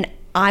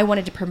I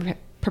wanted to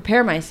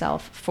prepare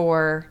myself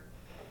for.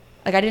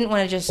 Like I didn't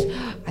want to just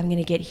I'm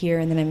gonna get here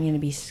and then I'm gonna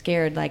be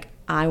scared. Like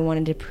I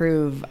wanted to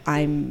prove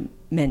I'm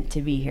meant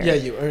to be here. Yeah,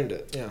 you earned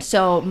it. Yeah.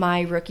 So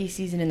my rookie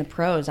season in the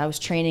pros, I was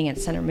training at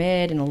center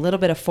mid and a little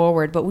bit of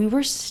forward, but we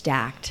were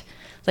stacked.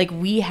 Like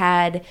we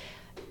had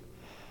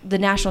the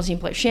national team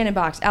players, Shannon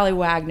Box, Allie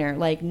Wagner,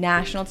 like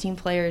national team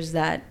players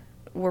that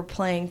were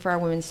playing for our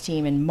women's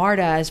team, and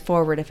Marta as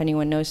forward, if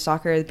anyone knows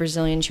soccer, the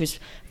Brazilian, she was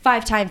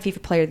 5-time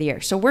FIFA Player of the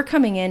Year. So we're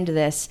coming into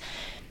this,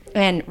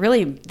 and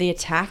really the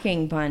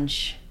attacking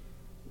bunch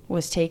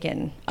was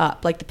taken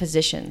up, like the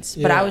positions.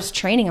 Yeah. But I was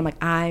training. I'm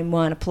like, I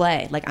want to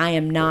play. Like I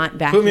am not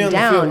backing down. Put me on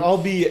the field. I'll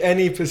be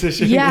any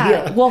position.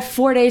 Yeah. Well,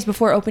 4 days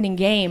before opening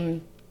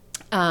game,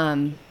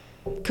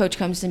 coach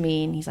comes to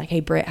me and he's like,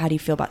 "Hey, Britt, how do you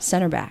feel about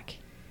center back?"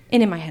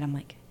 And in my head, I'm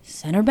like,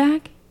 center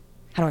back?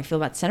 How do I feel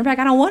about center back?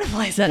 I don't want to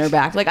play center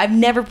back. Like I've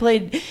never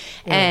played.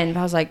 Yeah. And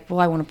I was like, well,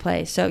 I want to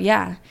play. So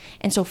yeah.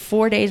 And so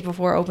 4 days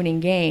before opening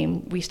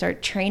game, we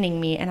start training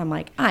me and I'm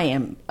like, I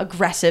am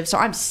aggressive. So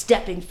I'm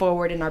stepping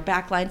forward and our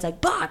back line's like,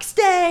 Box,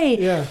 stay.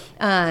 Yeah.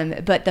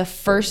 But the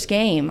first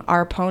game,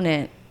 our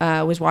opponent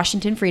was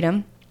Washington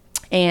Freedom,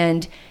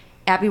 and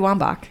Abby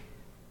Wambach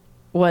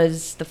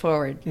was the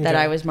forward that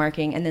I was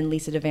marking, and then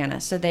Lisa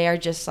Devanna. So they are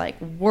just like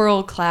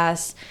world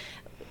class.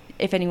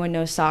 If anyone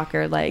knows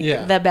soccer, like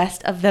the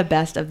best of the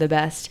best of the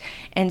best.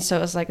 And so it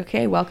was like,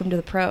 okay, welcome to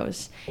the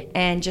pros.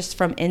 And just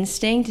from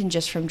instinct and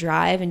just from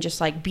drive and just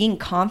like being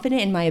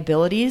confident in my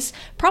abilities,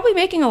 probably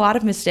making a lot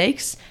of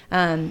mistakes,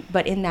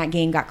 but in that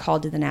game got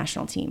called to the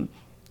national team.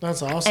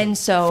 That's awesome. And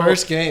so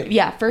first game.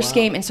 Yeah, first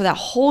game. And so that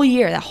whole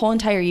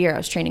entire year I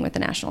was training with the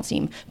national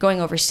team, going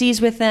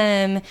overseas with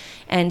them,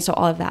 and so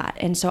all of that.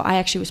 And so I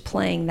actually was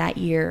playing that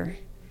year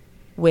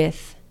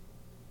with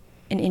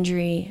an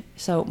injury.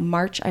 So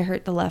March I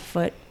hurt the left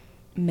foot,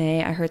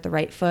 May I hurt the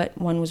right foot.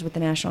 One was with the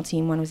national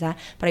team, one was that.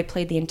 But I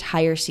played the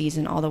entire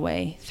season all the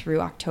way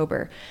through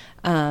October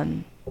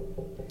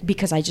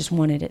because I just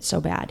wanted it so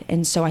bad.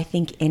 And so I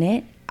think in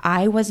it,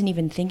 I wasn't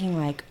even thinking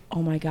like,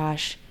 oh my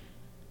gosh,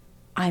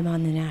 I'm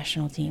on the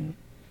national team.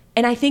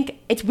 And I think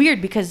it's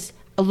weird because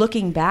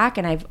looking back,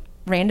 and I've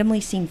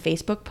randomly seen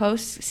Facebook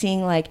posts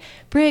seeing like,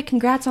 Britt,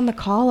 congrats on the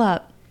call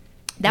up.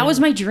 That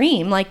was my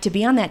dream, like to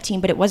be on that team,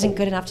 but it wasn't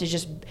good enough to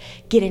just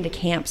get into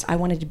camps. I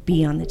wanted to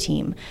be on the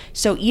team.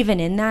 So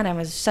even in that, I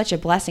was such a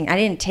blessing. I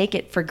didn't take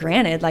it for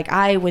granted. Like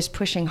I was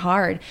pushing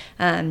hard,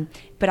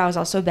 but I was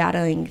also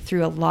battling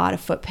through a lot of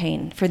foot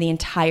pain for the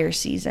entire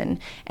season.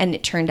 And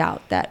it turned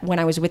out that when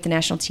I was with the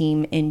national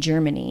team in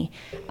Germany,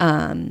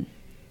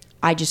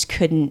 I just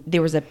couldn't.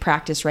 There was a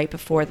practice right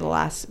before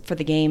for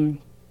the game,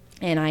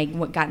 and I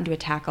got into a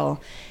tackle.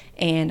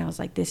 And I was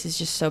like, this is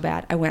just so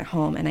bad. I went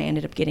home and I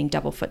ended up getting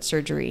double foot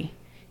surgery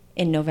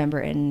in November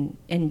and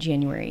in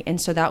January. And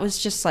so that was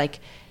just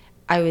like,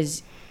 I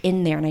was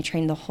in there and I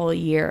trained the whole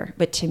year.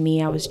 But to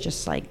me, I was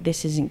just like,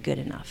 this isn't good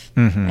enough.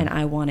 Mm-hmm. And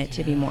I want it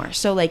to be more.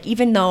 So like,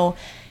 even though,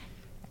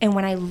 and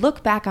when I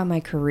look back on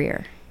my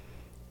career,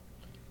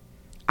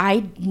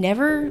 I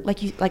never,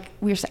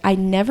 I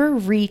never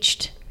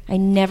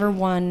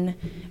won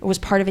or was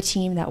part of a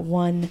team that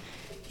won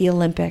the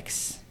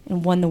Olympics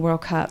and won the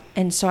World Cup.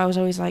 And so I was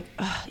always like,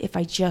 if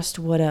I just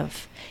would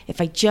have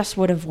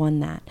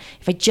won that,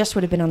 if I just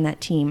would have been on that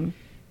team.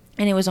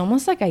 And it was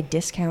almost like I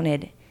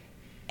discounted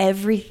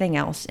everything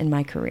else in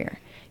my career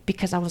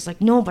because I was like,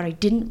 no, but I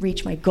didn't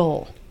reach my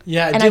goal.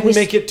 Yeah, I didn't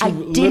make it to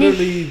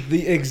literally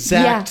the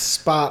exact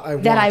spot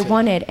I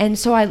wanted. And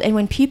so and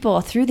when people,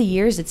 through the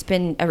years, it's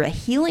been a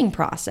healing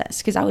process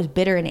because I was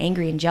bitter and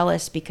angry and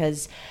jealous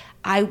because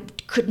I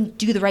couldn't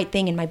do the right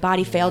thing and my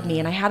body failed me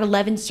and I had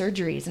 11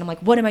 surgeries and I'm like,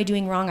 what am I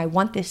doing wrong? I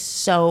want this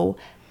so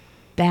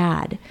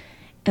bad.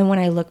 And when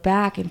I look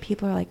back and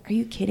people are like, are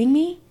you kidding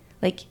me?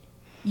 Like,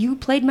 you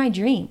played my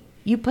dream.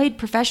 You played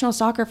professional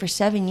soccer for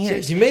 7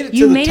 years. You made it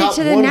to the top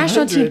 100,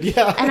 national team.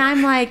 Yeah. And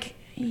I'm like,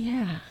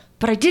 yeah,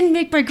 but I didn't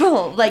make my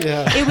goal. Like,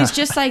 it was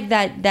just like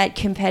that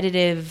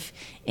competitive,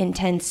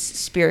 intense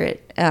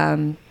spirit.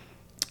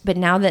 But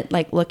now that,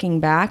 like, looking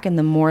back and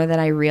the more that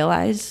I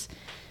realize,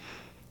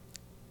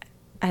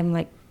 I'm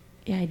like,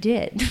 yeah, I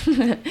did.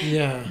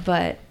 Yeah.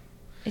 But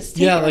it's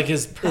like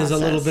is a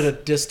little bit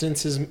of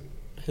distance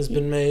has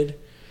been made.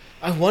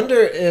 I wonder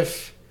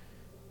if,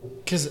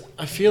 because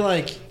I feel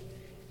like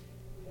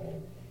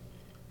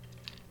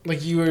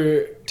you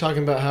were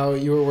talking about how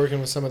you were working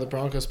with some of the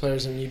Broncos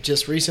players and you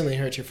just recently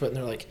hurt your foot and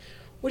they're like,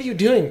 what are you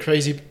doing,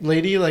 crazy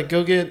lady? Like,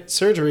 go get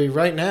surgery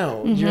right now.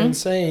 Mm-hmm. You're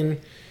insane.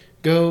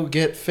 Go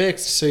get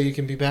fixed so you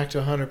can be back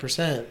to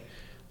 100%.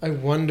 I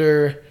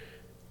wonder,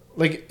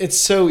 like, it's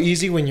so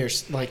easy when you're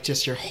like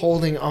you're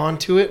holding on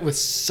to it with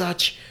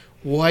such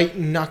white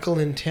knuckle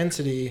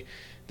intensity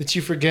that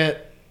you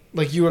forget,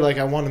 like you were like,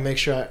 I want to make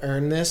sure I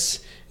earn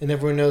this and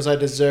everyone knows I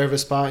deserve a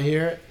spot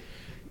here.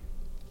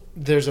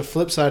 There's a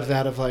flip side of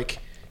that of like,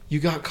 you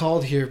got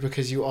called here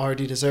because you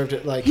already deserved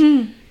it. Like,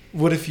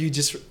 what if you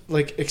just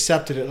like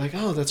accepted it? Like,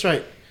 oh, that's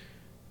right.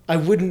 I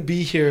wouldn't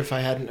be here if I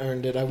hadn't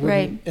earned it. I wouldn't,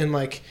 right. And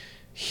like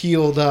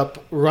healed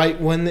up right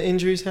when the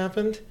injuries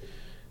happened.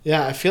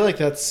 Yeah, I feel like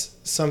that's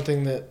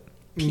something that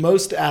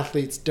most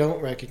athletes don't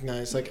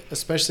recognize. Like,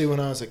 especially when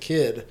I was a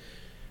kid,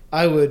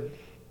 I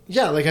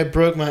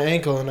broke my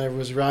ankle and I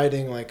was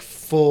riding like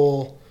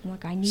full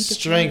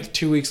strength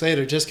 2 weeks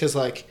later just because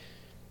like,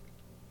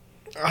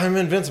 I'm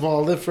invincible.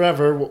 I'll live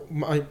forever.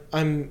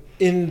 I'm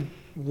in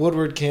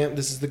Woodward camp.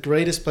 This is the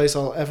greatest place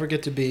I'll ever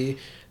get to be.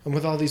 I'm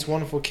with all these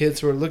wonderful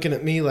kids who are looking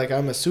at me like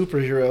I'm a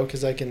superhero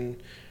because I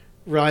can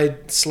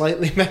ride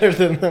slightly better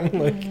than them.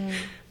 Like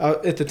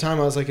at the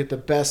time, I was like at the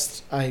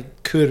best I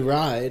could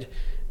ride,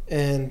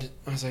 and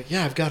I was like,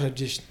 yeah, I've got to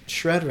just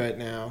shred right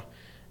now.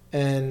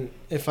 And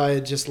if I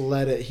had just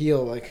let it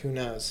heal, like, who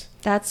knows?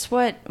 That's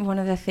what one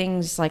of the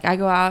things, like, I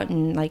go out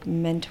and, like,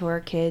 mentor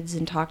kids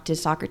and talk to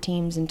soccer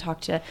teams and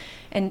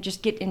and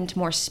just get into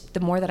the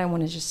more that I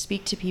want to just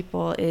speak to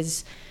people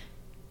is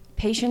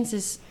patience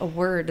is a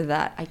word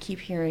that I keep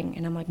hearing.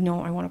 And I'm like,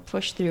 no, I want to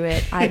push through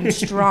it. I'm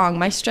strong.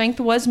 My strength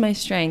was my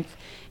strength.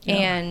 Yeah.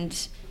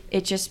 And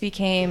it just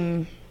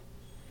became,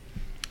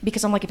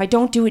 because I'm like, if I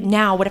don't do it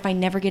now, what if I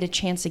never get a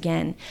chance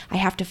again? I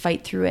have to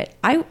fight through it.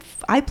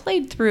 I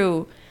played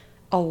through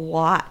a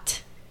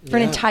lot for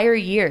an entire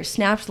year,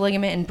 snapped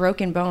ligament and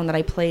broken bone that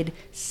I played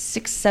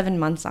 6-7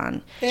 months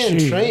on. And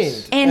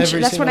trained. And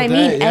that's what I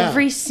mean.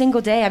 Every single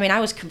day. I mean, I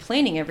was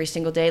complaining every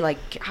single day, like,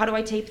 how do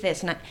I tape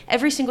this? And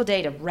every single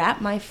day to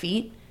wrap my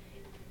feet.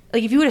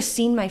 Like, if you would have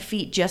seen my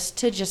feet just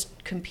to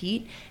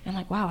compete, I'm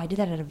like, wow, I did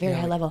that at a very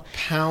high level.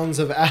 Pounds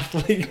of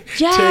athlete tape.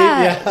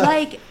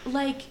 Yeah.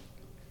 Like,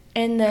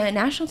 and the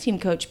national team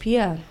coach,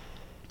 Pia,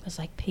 was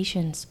like,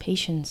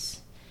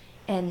 patience.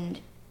 And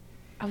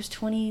I was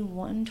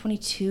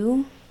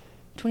 22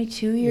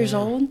 years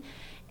old.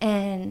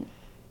 And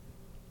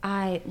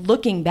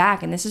looking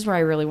back, and this is where I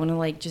really want to,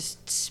 like,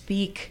 just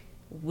speak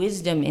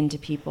wisdom into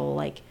people,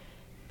 like,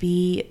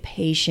 be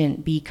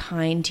patient, be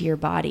kind to your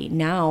body.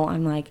 Now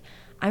I'm like,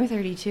 I'm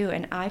 32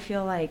 and I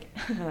feel like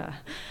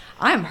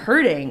I'm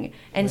hurting.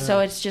 And so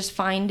it's just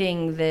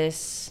finding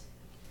this,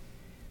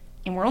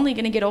 and we're only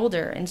going to get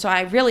older. And so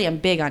I really am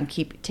big on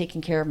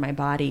taking care of my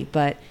body,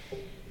 but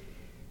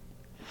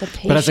the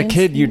patience. But as a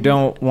kid, you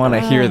don't want to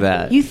hear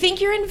that. You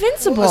think you're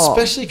invincible. Well,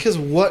 especially because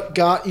what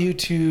got you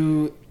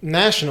to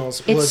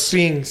nationals was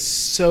being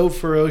so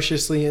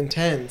ferociously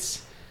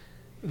intense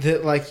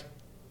that, like,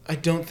 I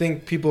don't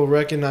think people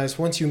recognize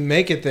once you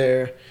make it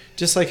there,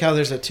 just like how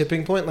there's a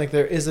tipping point, like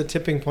there is a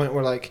tipping point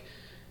where, like,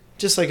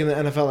 just like in the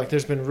NFL, like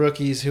there's been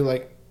rookies who,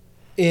 like,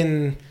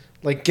 in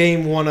like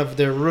game one of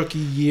their rookie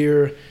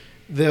year,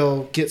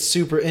 they'll get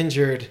super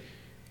injured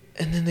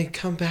and then they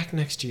come back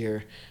next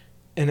year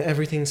and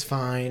everything's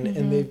fine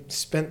and they've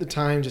spent the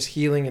time just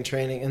healing and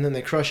training and then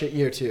they crush it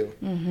year two.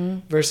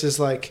 Versus,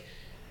 like,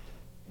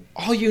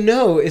 all you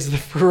know is the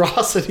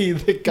ferocity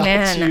that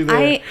got you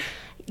there.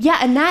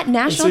 And that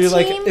national team. So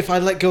you're like, if I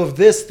let go of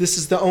this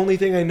is the only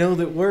thing I know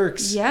that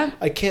works. Yeah.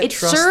 I can't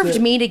trust it. It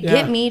served me to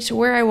get me to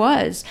where I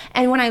was.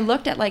 And when I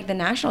looked at, like, the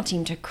national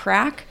team to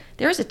crack,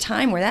 there was a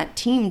time where that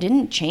team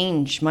didn't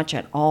change much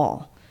at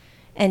all.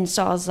 And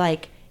so I was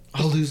like,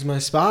 I'll lose my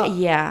spot.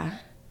 Yeah.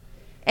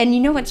 And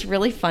you know what's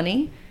really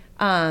funny?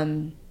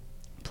 Playing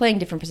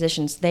different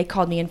positions, they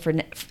called me in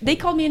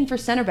for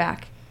center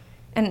back.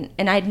 And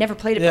I'd never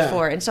played it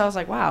before. And so I was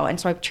like, wow. And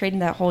so I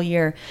trained that whole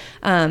year.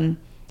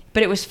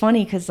 But it was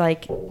funny because,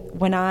 like,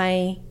 when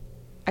I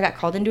got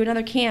called into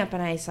another camp,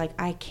 and I was like,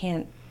 I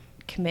can't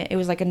commit. It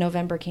was like a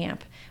November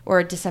camp or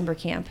a December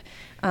camp.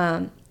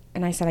 And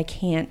I said, I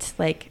can't.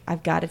 Like,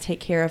 I've got to take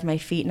care of my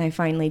feet. And I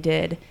finally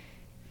did.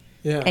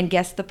 Yeah. And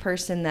guess the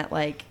person that,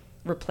 like,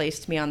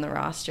 replaced me on the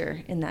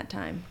roster in that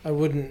time? I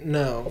wouldn't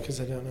know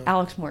because I don't know.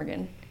 Alex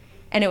Morgan.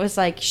 And it was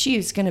like,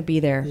 she's going to be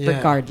there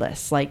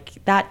regardless.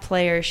 Like, that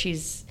player,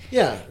 she's,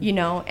 you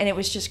know, and it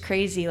was just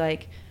crazy.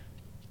 Like,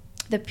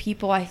 the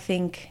people, I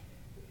think,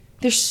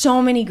 there's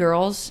so many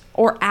girls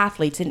or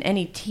athletes in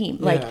any team,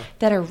 like,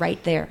 that are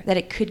right there, that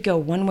it could go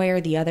one way or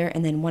the other,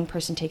 and then one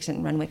person takes it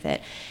and run with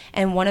it.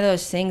 And one of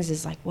those things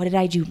is like, what did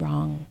I do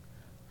wrong?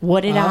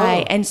 What did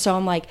I? And so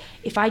I'm like,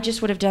 if I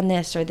just would have done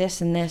this or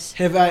this and this.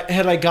 Had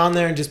I gone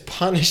there and just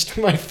punished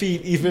my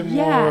feet even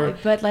more? Yeah,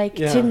 but, like,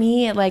 to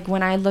me, like,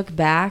 when I look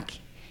back,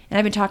 and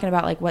I've been talking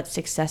about, like, what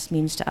success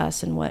means to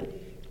us and what,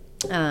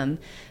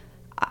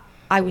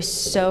 I was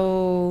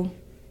so,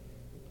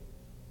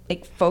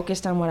 like,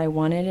 focused on what I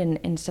wanted, and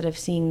instead of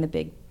seeing the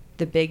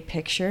big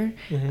picture,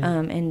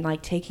 and,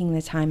 like, taking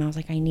the time, I was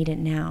like, I need it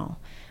now.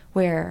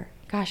 Where,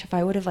 gosh, if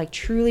I would have, like,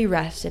 truly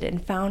rested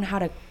and found how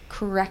to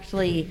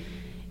correctly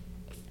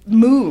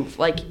move,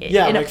 like,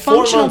 in a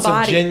functional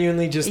body, of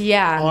genuinely just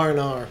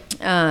R&R,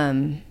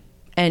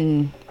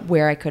 and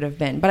where I could have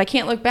been, but I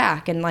can't look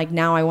back. And, like,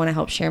 now I want to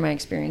help share my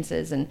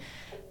experiences,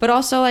 but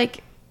also,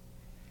 like,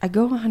 I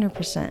go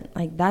 100%.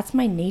 Like, that's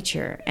my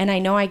nature, and I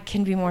know I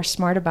can be more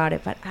smart about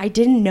it, but I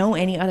didn't know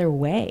any other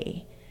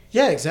way.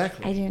 Yeah,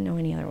 exactly. I didn't know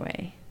any other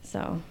way.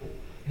 So,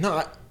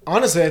 no,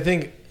 honestly, I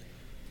think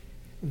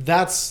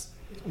that's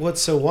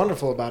what's so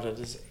wonderful about it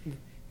is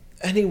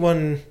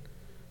anyone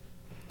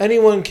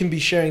can be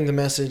sharing the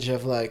message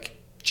of, like,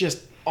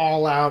 just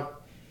all out.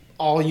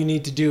 All you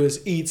need to do is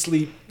eat,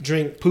 sleep,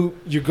 drink, poop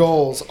your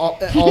goals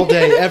all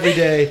day, every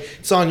day.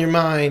 It's on your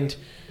mind.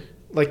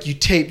 Like, you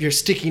tape your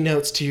sticky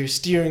notes to your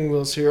steering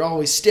wheel, so you're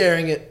always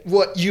staring at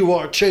what you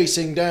are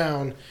chasing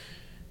down.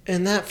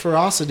 And that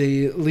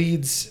ferocity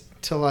leads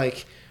to,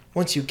 like,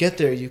 once you get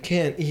there, you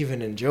can't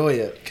even enjoy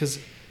it because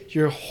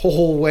your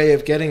whole way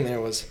of getting there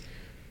was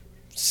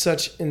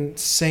such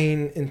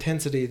insane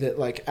intensity that,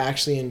 like,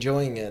 actually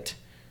enjoying it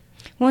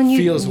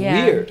feels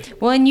weird.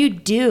 Well, and you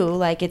do,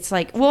 like, it's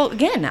like, well,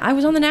 again, I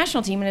was on the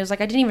national team, and it was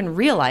like I didn't even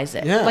realize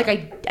it. Yeah. Like,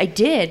 I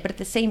did, but at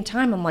the same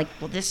time, I'm like,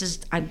 well, this is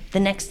the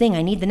next thing.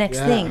 I need the next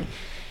thing.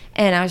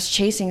 And I was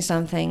chasing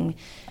something.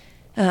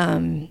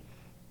 Had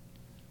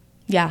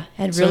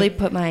really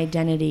put my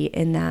identity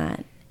in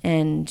that.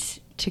 And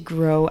to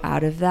grow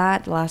out of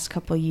that the last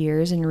couple of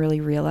years and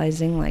really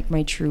realizing, like,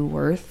 my true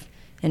worth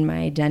and my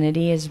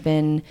identity has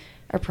been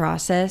a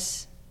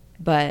process,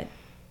 but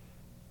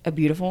a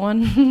beautiful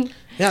one.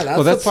 Yeah,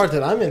 that's the part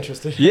that I'm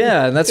interested in.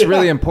 Yeah, and that's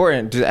really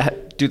important.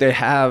 Do they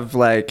have,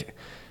 like,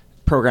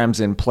 programs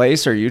in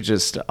place, or are you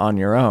just on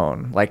your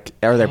own? Like,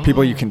 are there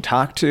people you can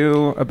talk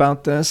to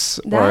about this?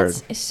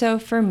 So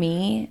for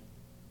me,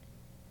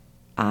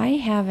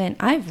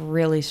 I've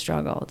really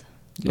struggled.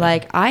 Yeah.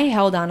 Like, I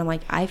held on. I'm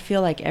like, I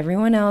feel like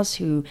everyone else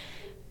who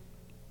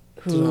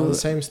doing all the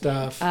same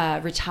stuff,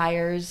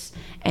 retires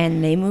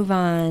and they move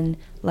on,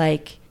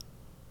 like,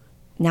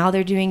 now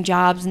they're doing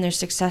jobs and they're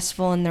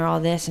successful and they're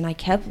all this. And I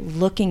kept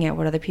looking at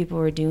what other people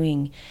were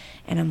doing,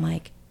 and I'm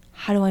like,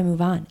 how do I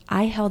move on?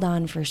 I held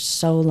on for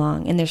so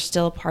long, and there's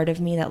still a part of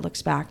me that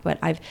looks back, but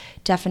I've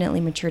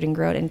definitely matured and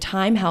grown, and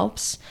time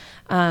helps,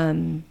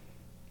 and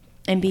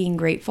being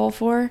grateful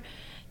for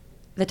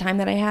the time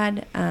that I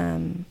had.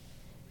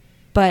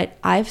 But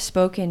I've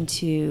spoken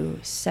to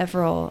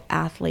several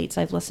athletes.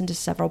 I've listened to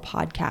several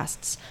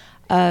podcasts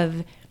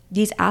of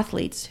these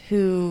athletes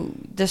who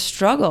the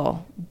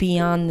struggle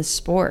beyond the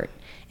sport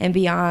and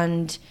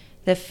beyond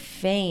the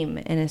fame,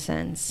 in a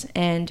sense.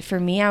 And for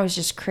me, I was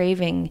just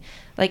craving,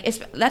 like,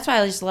 that's why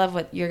I just love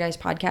what your guys'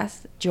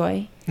 podcast,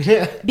 Joy.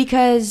 Yeah.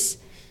 Because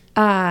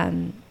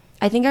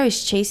I think I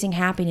was chasing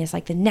happiness,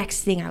 like the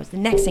next thing,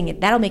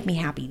 that'll make me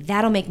happy.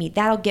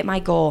 That'll get my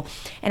goal.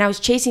 And I was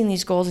chasing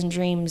these goals and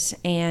dreams.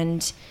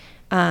 And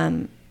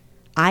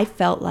I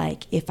felt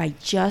like if I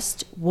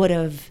just would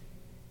have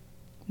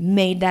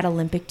made that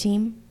Olympic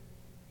team,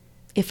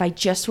 if I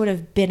just would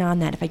have been on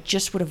that, if I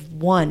just would have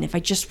won, if I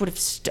just would have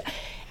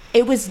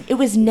it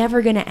was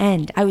never going to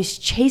end. I was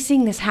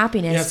chasing this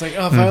happiness. Yeah, it's like,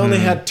 if I only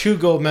had 2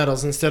 gold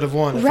medals instead of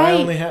 1. And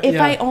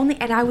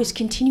I was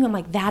continuing,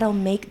 like,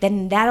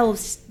 then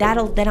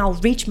I'll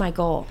reach my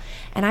goal.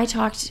 And I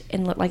talked,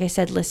 and like I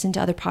said, listened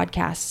to other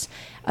podcasts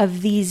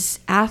of these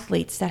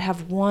athletes that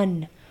have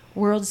won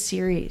World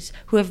Series,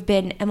 who have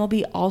been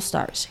MLB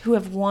All-Stars, who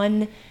have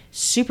won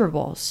Super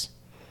Bowls.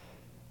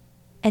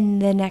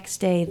 And the next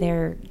day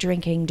they're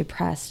drinking,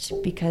 depressed,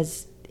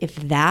 because if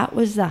that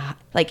was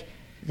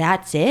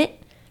that's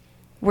it,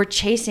 we're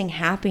chasing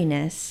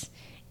happiness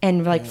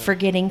and, like,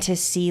 forgetting to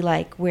see,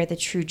 like, where the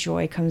true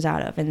joy comes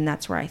out of. And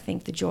that's where I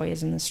think the joy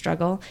is in the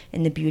struggle,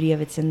 and the beauty of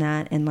it's in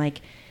that. And,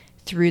 like,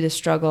 through the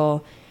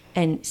struggle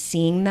and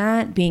seeing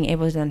that, being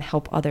able to then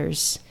help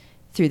others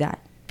through that,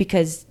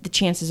 because the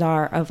chances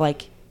are of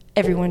like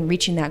everyone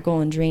reaching that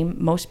goal and dream,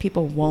 most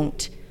people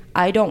won't.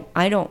 I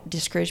don't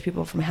discourage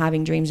people from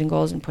having dreams and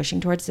goals and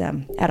pushing towards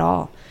them at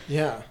all.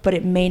 Yeah. But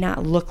it may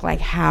not look like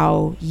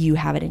how you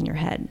have it in your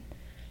head.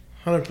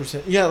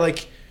 100%. Yeah,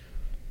 like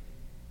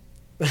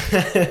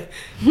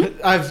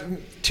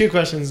I've two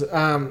questions,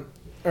 or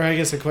I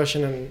guess a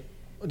question and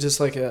just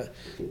like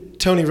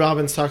Tony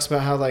Robbins talks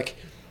about how like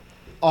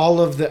all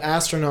of the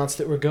astronauts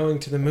that were going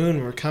to the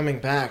moon were coming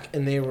back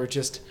and they were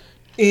just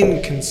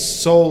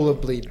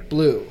inconsolably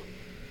blue.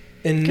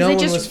 And no one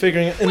was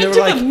figuring it. And they were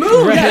like, the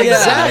moon. Right,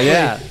 exactly.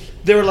 Yeah.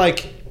 They were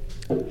like,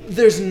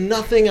 there's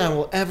nothing I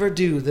will ever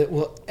do that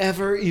will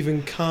ever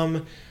even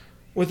come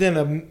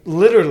within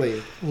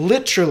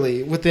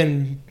literally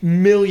within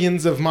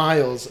millions of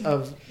miles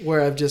of where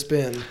I've just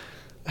been.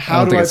 I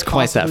don't think it's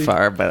quite that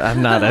far, but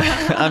I'm not an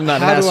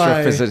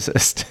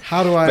astrophysicist.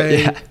 How do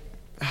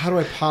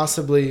I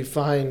possibly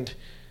find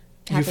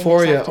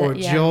euphoria or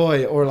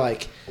joy or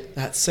like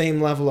that same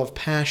level of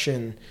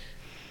passion?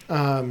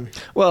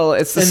 Well,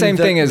 it's the same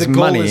thing as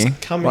money. The goal is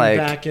coming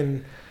back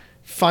and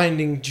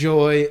finding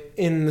joy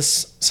in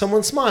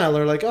someone's smile,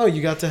 or like, oh,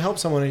 you got to help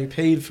someone, or you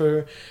paid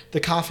for the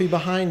coffee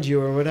behind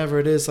you, or whatever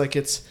it is. Like,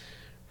 it's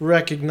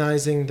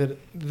recognizing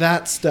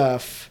that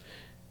stuff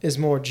is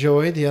more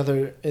joy, the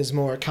other is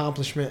more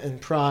accomplishment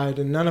and pride,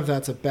 and none of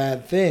that's a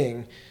bad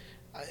thing.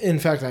 In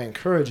fact, I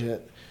encourage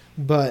it.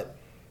 But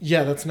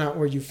yeah, that's not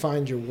where you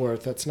find your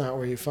worth. That's not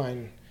where you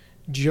find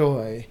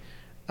joy.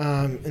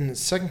 And the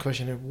second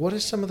question is, what are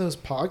some of those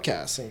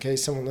podcasts, in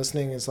case someone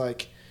listening is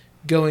like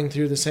going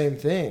through the same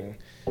thing?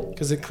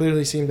 Because it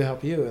clearly seemed to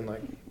help you. And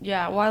like,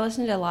 yeah, well, I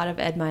listened to a lot of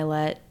Ed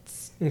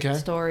Milet's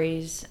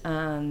stories,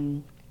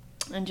 and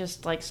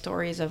just like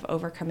stories of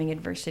overcoming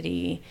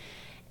adversity.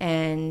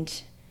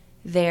 And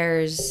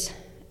there's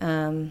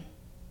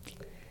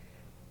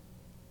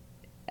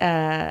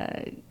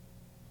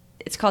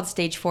it's called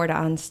Stage 4 to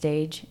On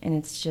Stage, and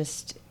it's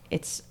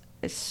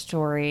a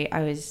story.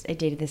 I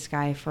dated this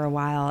guy for a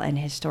while, and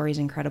his story is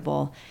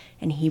incredible,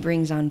 and he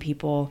brings on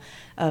people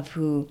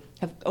who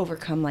have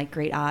overcome like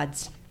great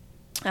odds,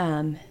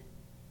 and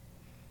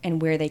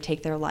where they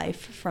take their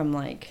life from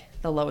like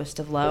the lowest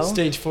of low.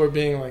 Stage 4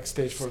 being like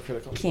stage 4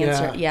 critical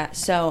cancer. Yeah.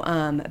 So,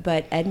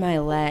 but Ed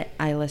Milet,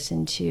 I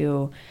listened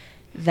to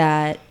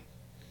that.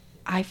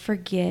 I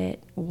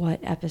forget what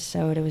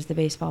episode. It was the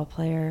baseball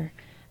player.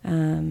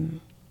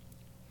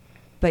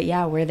 But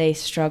yeah, where they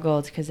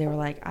struggled because they were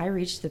like, I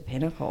reached the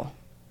pinnacle.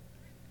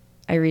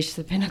 I reached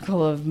the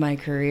pinnacle of my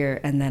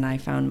career, and then I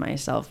found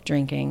myself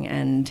drinking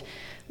and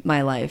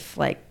my life,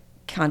 like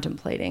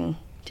contemplating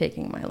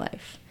taking my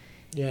life.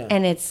 Yeah.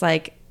 And it's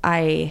like,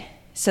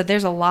 so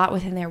there's a lot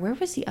within there. Where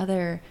was the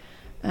other,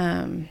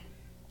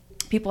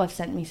 people have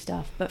sent me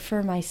stuff, but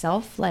for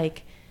myself,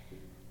 like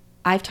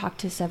I've talked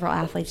to several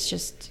athletes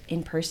just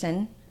in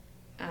person,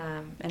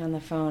 and on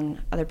the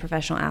phone, other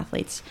professional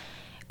athletes,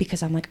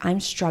 because I'm like, I'm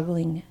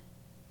struggling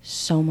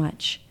so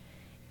much.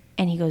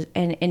 And he goes,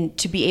 and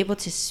to be able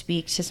to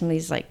speak to some of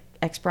these like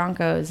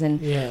ex-Broncos, and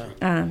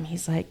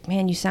he's like,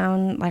 man, you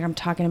sound like I'm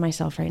talking to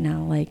myself right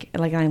now. Like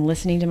I'm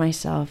listening to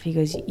myself. He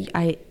goes,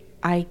 I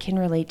can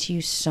relate to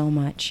you so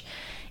much.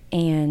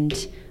 And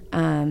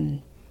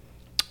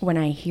when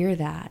I hear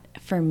that,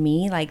 for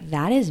me, like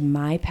that is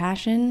my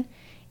passion,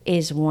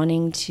 is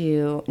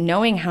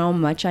knowing how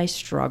much I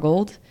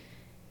struggled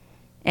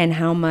and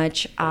how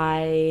much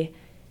I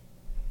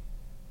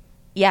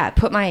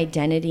put my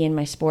identity in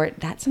my sport.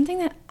 That's something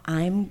that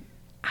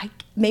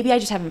maybe I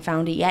just haven't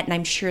found it yet, and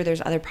I'm sure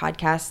there's other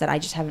podcasts that I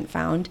just haven't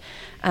found.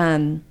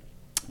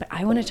 But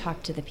I want to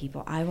talk to the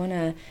people. I want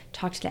to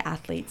talk to the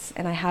athletes,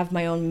 and I have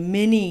my own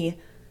mini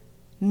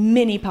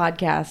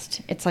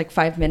podcast. It's like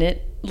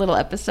 5-minute little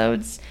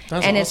episodes.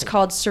 That's and awesome. It's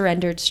called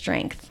Surrendered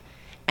Strength.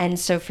 And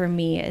so for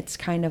me, it's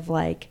kind of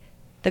like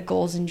the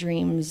goals and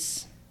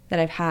dreams that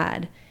I've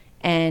had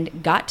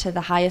and got to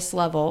the highest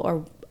level,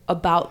 or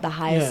about the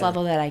highest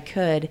level that I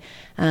could,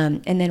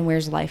 and then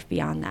where's life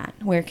beyond that?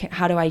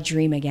 How do I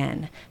dream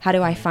again? How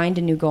do I find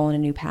a new goal and a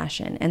new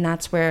passion? And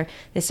that's where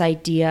this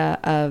idea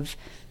of,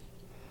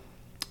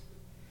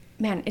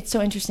 man, it's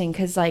so interesting,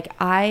 because like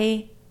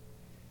I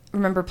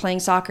remember playing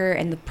soccer,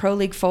 and the pro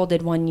league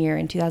folded one year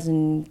in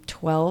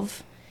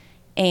 2012,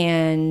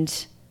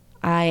 and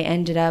I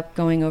ended up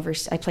going over.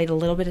 I played a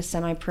little bit of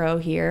semi-pro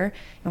here.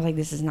 I was like,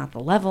 this is not the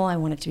level. I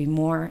want it to be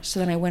more. So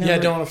then I went over. Yeah,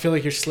 I don't want to feel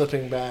like you're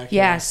slipping back.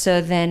 Yeah, so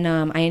then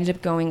I ended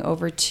up going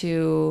over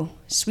to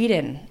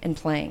Sweden and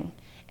playing.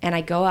 And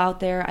I go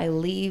out there. I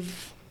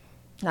leave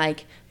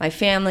like my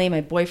family, my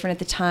boyfriend at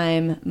the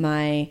time,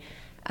 my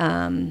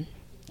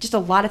just a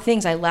lot of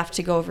things I left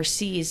to go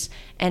overseas.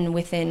 And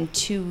within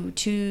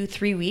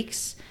 3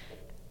 weeks,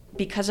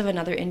 because of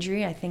another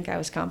injury, I think I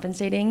was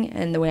compensating,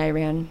 and the way I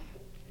ran,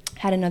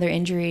 had another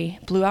injury,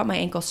 blew out my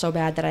ankle so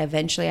bad that I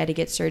eventually had to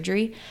get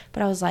surgery.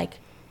 But I was like,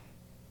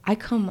 I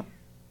come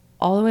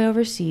all the way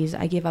overseas.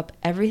 I give up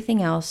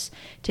everything else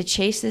to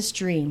chase this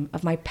dream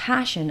of my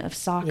passion of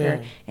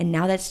soccer. And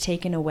now that's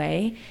taken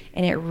away.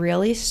 And it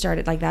really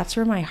started, like, that's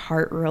where my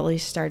heart really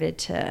started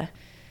to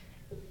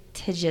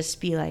to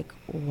just be like,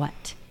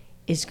 what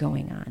is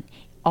going on?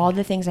 All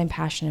the things I'm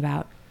passionate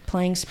about,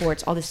 playing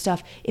sports, all this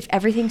stuff, if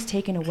everything's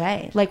taken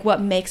away, like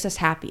what makes us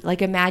happy?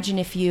 Like imagine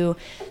if you,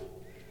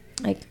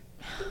 like,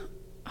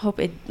 hope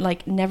it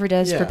like never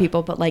does for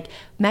people, but like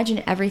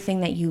imagine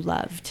everything that you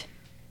loved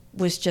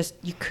was just,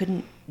 you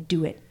couldn't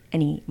do it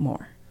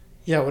anymore.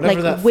 Yeah, whatever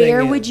like, that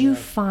where thing would is, you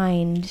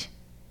find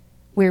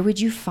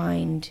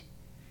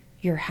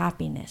your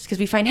happiness? Because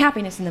we find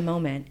happiness in the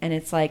moment, and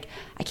it's like,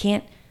 I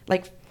can't,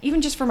 like,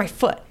 even just for my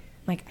foot,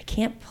 like, I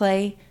can't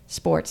play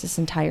sports this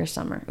entire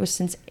summer. It was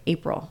since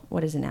April.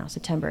 What is it now?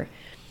 September.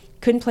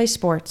 Couldn't play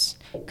sports.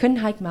 Couldn't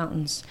hike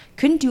mountains.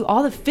 Couldn't do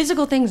all the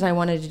physical things I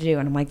wanted to do.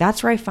 And I'm like,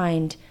 that's where I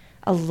find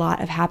a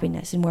lot of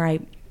happiness and where I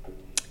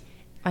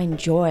find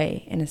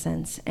joy, in a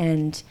sense.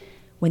 And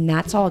when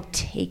that's all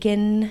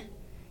taken,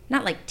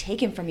 not like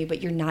taken from you,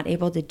 but you're not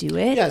able to do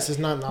it. Yes, it's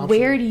not an option.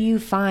 Where do you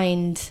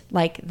find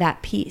like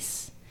that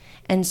peace?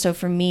 And so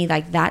for me,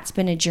 like that's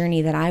been a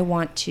journey that I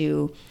want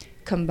to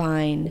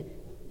combine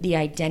the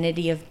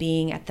identity of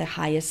being at the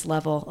highest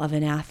level of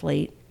an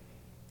athlete,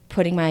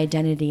 putting my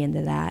identity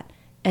into that.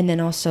 And then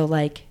also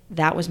like,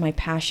 that was my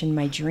passion,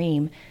 my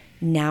dream.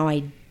 Now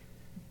I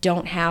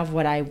don't have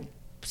what I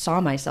saw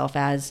myself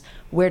as.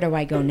 Where do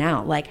I go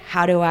now? Like,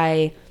 how do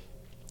I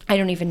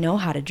don't even know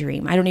how to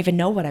dream. I don't even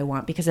know what I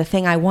want because the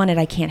thing I wanted,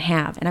 I can't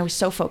have. And I was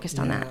so focused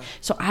on that.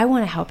 So I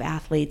want to help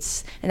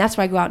athletes. And that's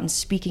why I go out and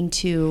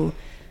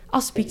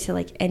I'll speak to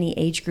like any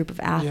age group of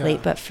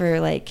athlete, but for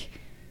like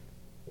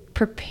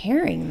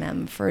preparing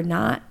them for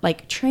not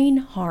like train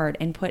hard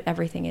and put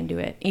everything into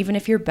it. Even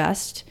if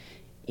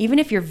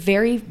your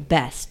very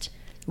best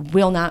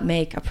will not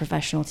make a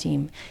professional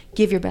team,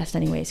 give your best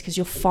anyways, because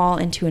you'll fall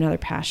into another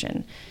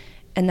passion.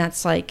 And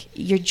that's like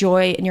your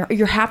joy and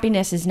your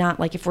happiness is not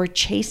like, if we're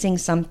chasing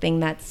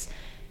something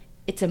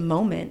it's a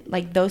moment,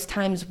 like those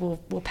times will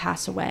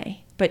pass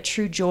away. But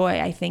true joy,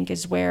 I think,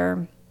 is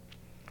where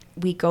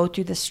we go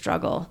through the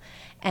struggle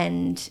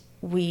and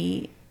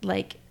we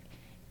like,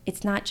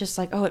 it's not just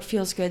like, oh, it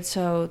feels good,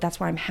 so that's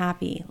why I'm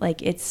happy.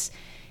 Like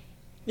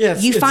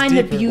you find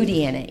the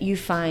beauty in it. You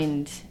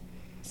find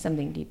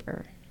something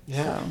deeper.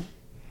 Yeah. So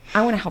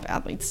I want to help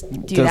athletes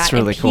do That's that,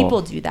 really and cool.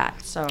 people do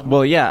that. So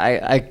well, yeah,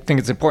 I think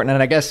it's important,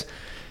 and I guess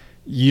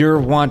you're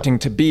wanting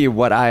to be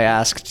what I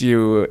asked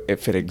you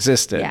if it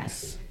existed.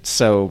 Yes.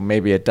 So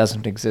maybe it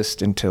doesn't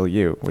exist until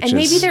you, which and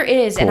maybe there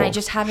is, cool. and I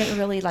just haven't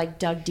really like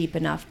dug deep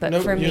enough. But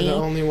for me, you're the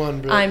only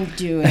one, bro. I'm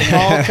doing it.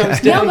 All comes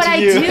down but to I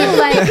you. do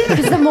like,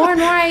 because the more and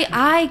more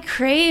I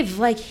crave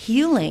like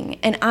healing,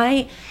 and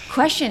I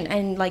question,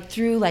 and like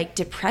through like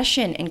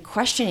depression and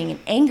questioning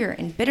and anger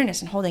and bitterness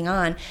and holding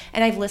on,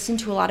 and I've listened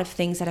to a lot of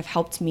things that have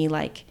helped me,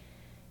 like,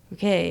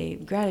 okay,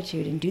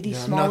 gratitude, and do these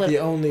small. I'm not the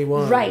only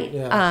one, right?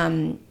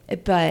 Yeah.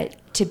 But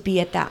to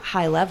be at that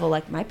high level,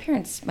 like my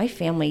parents, my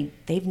family,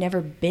 they've never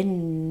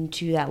been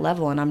to that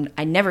level, and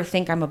I never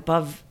think I'm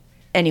above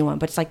anyone,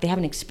 but it's like they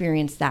haven't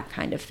experienced that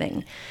kind of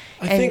thing.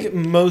 I think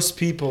most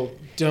people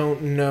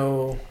don't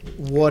know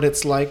what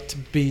it's like to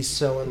be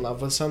so in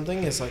love with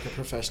something as like a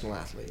professional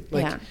athlete.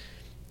 Like,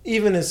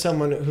 even as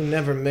someone who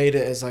never made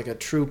it as like a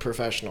true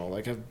professional,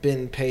 like I've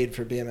been paid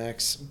for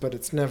BMX, but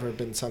it's never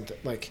been something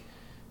like,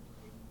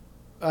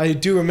 I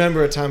do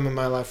remember a time in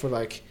my life where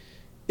like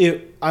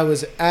I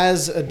was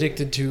as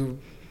addicted to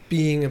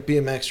being a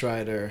BMX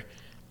rider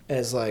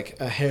as like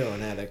a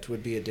heroin addict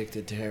would be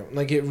addicted to heroin.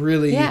 Like it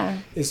really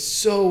is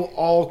so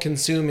all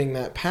consuming,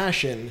 that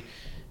passion.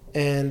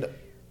 And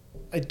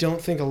I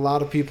don't think a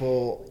lot of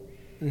people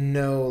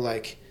know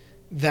like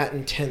that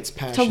intense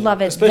passion. To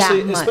love it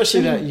especially, that much.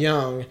 Especially that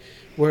young,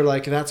 where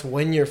like that's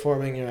when you're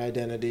forming your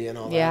identity and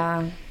all that.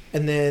 Yeah.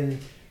 And then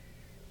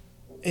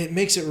it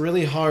makes it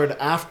really hard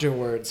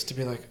afterwards to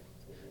be like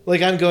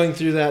I'm going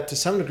through that to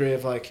some degree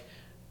of like,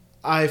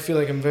 I feel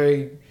like I'm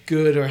very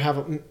good or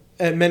have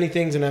many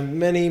things and have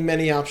many,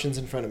 many options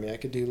in front of me. I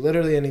could do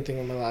literally anything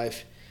in my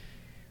life,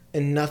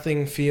 and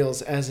nothing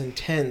feels as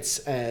intense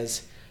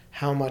as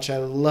how much I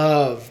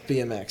love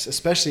BMX,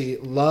 especially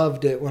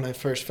loved it when I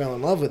first fell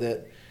in love with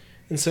it.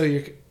 And so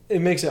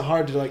it makes it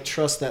hard to like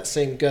trust that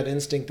same gut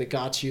instinct that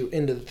got you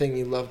into the thing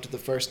you loved the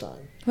first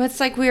time. Well, it's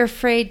like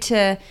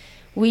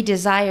we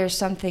desire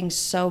something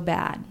so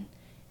bad,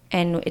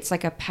 and it's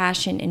like a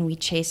passion, and we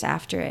chase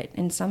after it.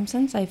 In some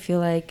sense, I feel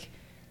like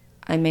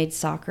I made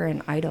soccer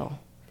an idol.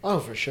 Oh,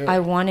 for sure. I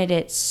wanted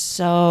it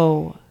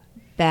so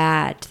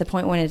bad to the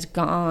point when it's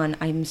gone,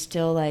 I'm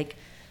still like,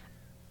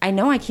 I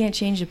know I can't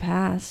change the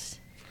past,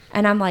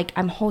 and I'm like,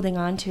 I'm holding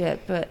on to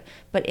it.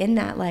 But in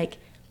that, like,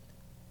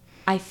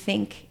 I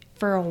think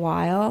for a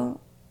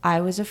while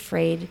I was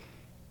afraid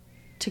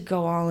to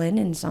go all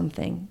in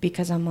something,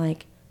 because I'm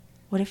like,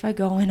 what if I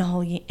go in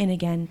all in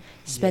again,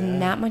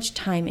 spend that much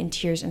time in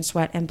tears and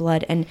sweat and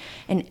blood and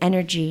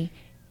energy,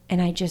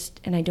 and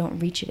I don't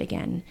reach it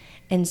again.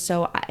 And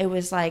so it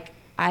was like,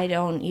 I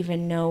don't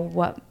even know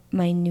what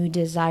my new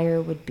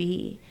desire would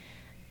be,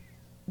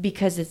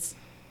 because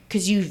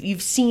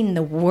you've seen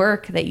the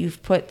work that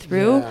you've put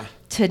through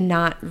to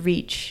not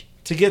reach,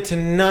 to get to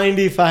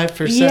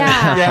 95%.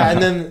 Yeah.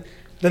 And then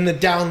then the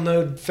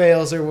download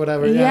fails or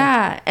whatever.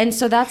 Yeah. And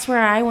so that's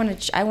where I want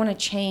to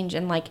change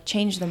and like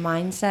change the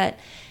mindset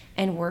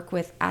and work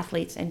with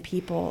athletes and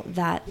people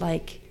that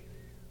like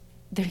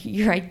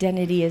your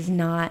identity is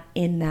not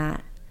in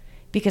that.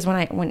 Because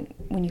when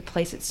you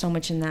place it so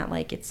much in that,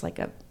 like it's like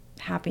a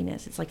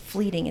happiness, it's like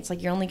fleeting, it's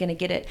like you're only going to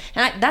get it.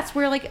 And that's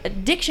where like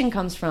addiction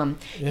comes from.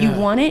 You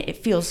want it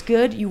feels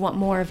good, you want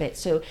more of it.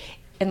 So,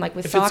 and like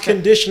with soccer, if it's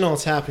conditional,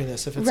 it's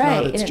happiness. If it's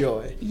not, it's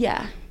joy.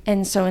 Yeah.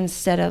 And so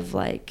instead of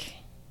like,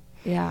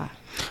 yeah.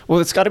 Well,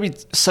 it's got to be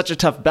such a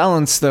tough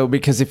balance though,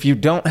 because if you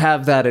don't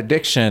have that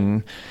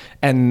addiction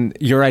and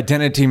your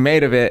identity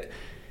made of it,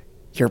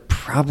 you're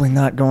probably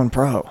not going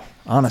pro,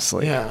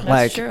 honestly. Yeah. That's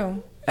like,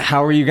 true.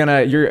 How are you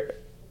gonna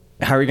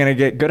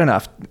get good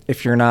enough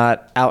if you're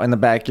not out in the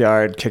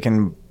backyard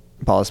kicking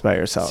balls by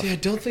yourself? See, I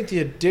don't think the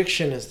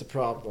addiction is the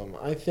problem.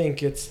 I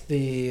think it's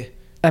the.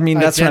 I mean,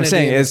 that's what I'm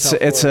saying.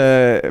 It's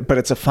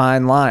a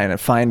fine line of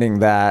finding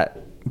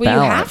that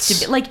balance. You have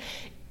to be, like,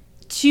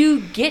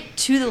 to get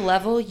to the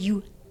level,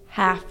 you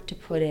have to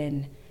put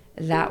in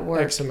that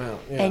work. X amount,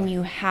 yeah. And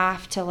you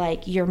have to,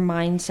 like, your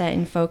mindset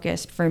and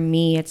focus. For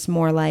me, it's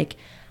more like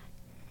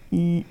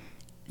the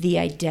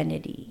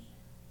identity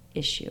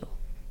issue.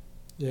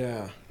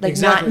 Yeah. Like,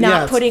 exactly.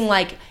 not putting,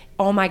 like,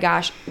 oh my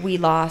gosh, we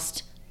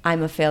lost,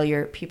 I'm a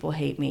failure, people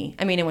hate me.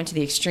 I mean, it went to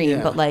the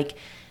extreme, but, like,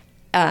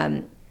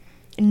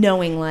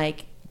 knowing,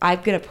 like,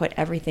 I've got to put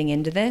everything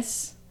into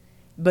this,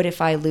 but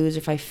if I lose,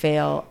 if I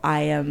fail,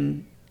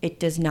 it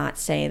does not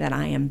say that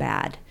I am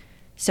bad.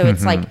 So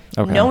it's like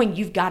knowing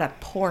you've got to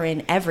pour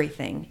in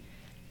everything,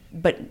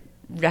 but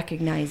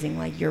recognizing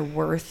like your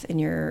worth and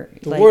the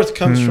worth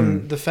comes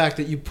from the fact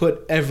that you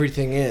put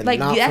everything in. Like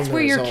not that's from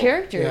where the your result.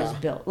 character is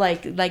built.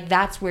 Like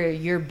that's where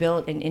you're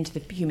built and into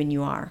the human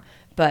you are.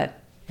 But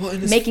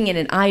making it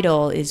an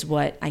idol is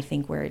what I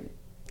think where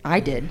I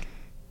did.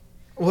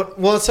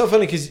 Well, it's so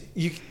funny because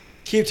you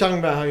keep talking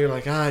about how you're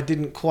like, I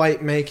didn't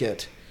quite make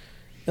it.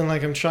 And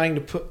like I'm trying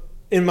to put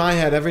in my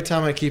head every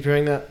time I keep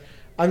hearing that,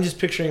 I'm just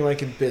picturing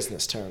like in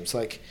business terms,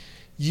 like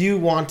you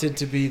wanted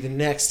to be the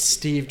next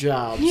Steve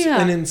Jobs,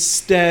 and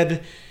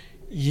instead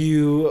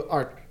you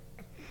are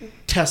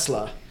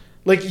Tesla.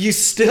 Like you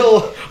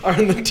still are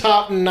in the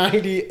top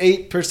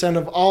 98%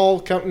 of all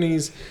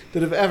companies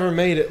that have ever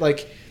made it.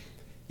 Like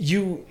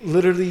you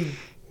literally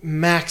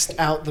maxed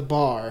out the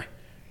bar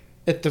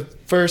at the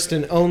first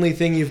and only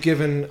thing you've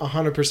given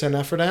 100%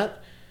 effort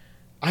at.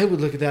 I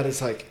would look at that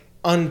as like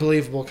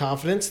unbelievable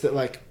confidence that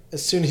like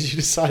as soon as you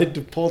decide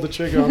to pull the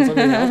trigger on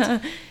something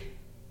else,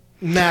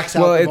 max out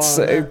the bar. Well,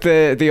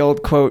 it's the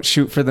old quote,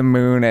 shoot for the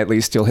moon, at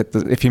least you'll hit the,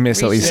 if you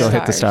miss, at least you'll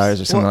hit the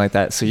stars or something like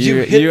that. So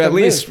you at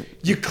least...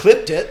 You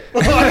clipped it.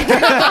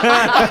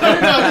 I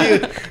don't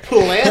know if you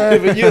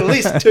landed, but you at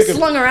least took it.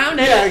 Slung around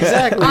it. Yeah,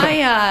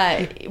 exactly.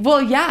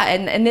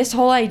 And this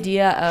whole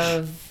idea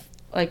of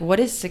like, what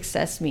does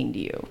success mean to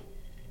you?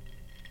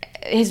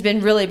 Has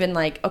really been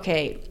like,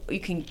 okay, you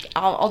can,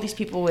 all these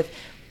people with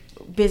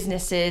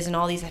businesses and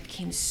all these that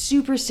became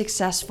super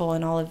successful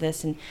and all of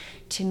this, and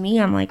to me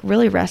I'm like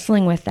really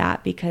wrestling with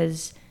that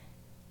because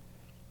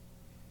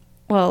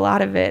a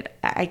lot of it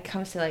I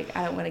comes to like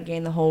I don't want to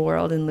gain the whole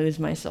world and lose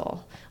my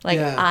soul. Like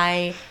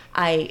I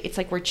it's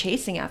like we're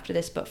chasing after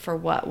this, but for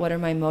what are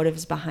my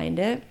motives behind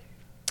it?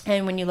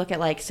 And when you look at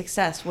like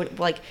success, what,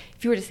 like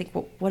if you were to think,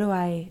 well,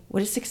 what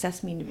does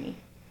success mean to me?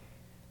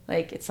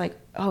 Like it's like,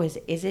 oh, is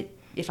it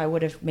if I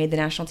would have made the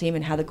national team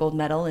and had the gold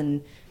medal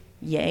and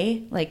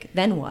yay, like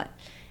then what?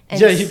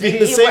 And you'd be in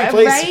the same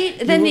place, right?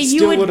 Then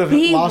you would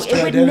be.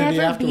 It would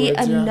never be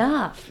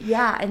enough.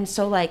 Yeah, and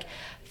so like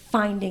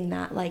finding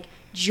that like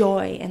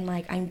joy and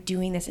like I'm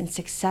doing this, and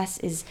success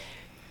is,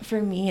 for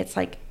me, it's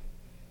like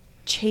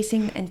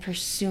chasing and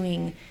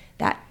pursuing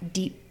that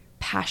deep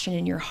passion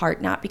in your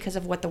heart, not because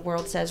of what the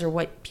world says or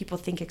what people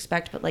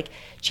expect, but like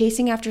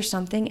chasing after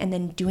something and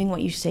then doing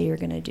what you say you're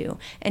gonna do,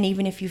 and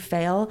even if you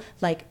fail,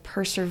 like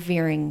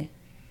persevering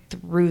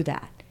through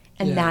that.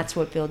 And that's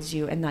what builds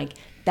you. And like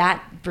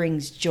that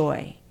brings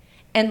joy.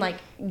 And like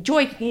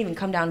joy can even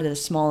come down to the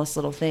smallest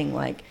little thing.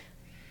 Like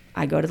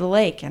I go to the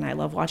lake and I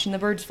love watching the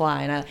birds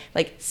fly, and I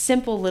like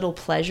simple little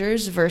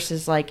pleasures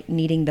versus like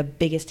needing the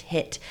biggest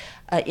hit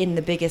in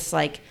the biggest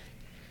like.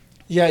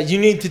 Yeah, you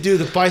need to do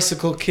the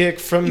bicycle kick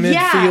from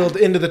midfield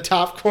into the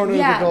top corner of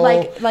the goal,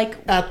 like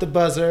at the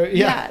buzzer.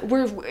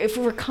 If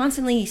we're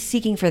constantly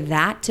seeking for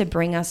that to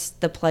bring us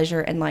the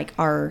pleasure and like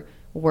our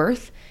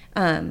worth,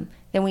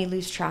 then we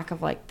lose track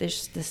of like the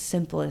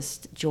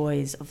simplest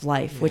joys of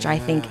life, which I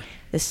think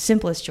the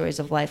simplest joys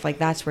of life, like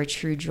that's where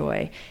true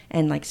joy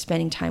and like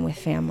spending time with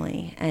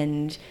family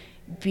and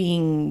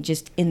being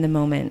just in the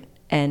moment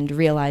and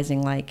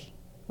realizing like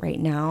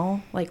right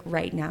now, like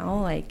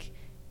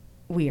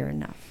we are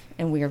enough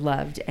and we are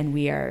loved and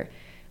we are,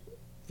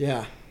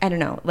 I don't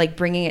know, like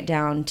bringing it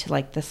down to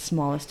like the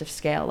smallest of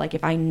scale. Like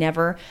if I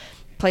never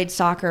played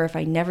soccer, if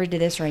I never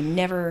did this, or I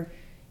never,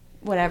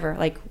 whatever,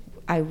 like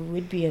I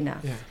would be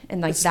enough.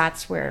 And like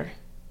that's where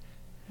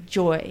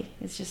joy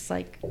is just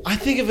like. I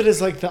think of it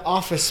as like the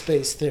Office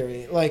Space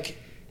theory. Like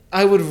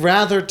I would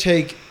rather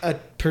take a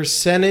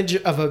percentage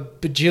of a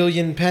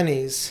bajillion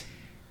pennies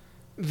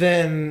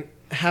than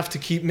have to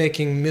keep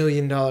making $1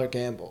 million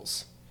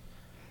gambles.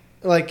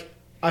 Like,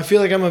 I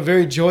feel like I'm a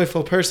very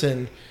joyful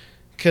person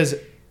because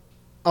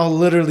I'll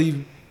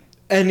literally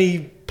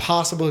any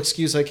possible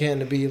excuse I can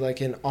to be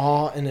like in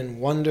awe and in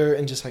wonder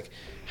and just like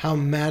how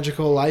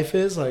magical life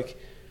is. Like,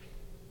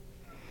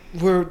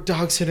 we're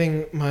dog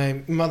sitting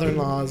my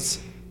mother-in-law's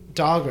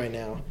dog right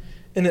now,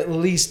 and at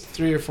least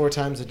 3 or 4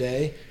 times a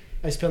day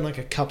I spend like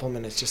a couple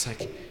minutes just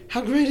like,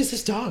 how great is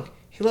this dog?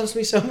 He loves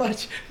me so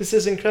much. This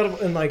is incredible.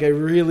 And like I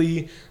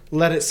really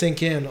let it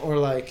sink in. Or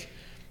like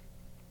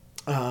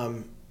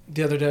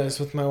the other day I was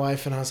with my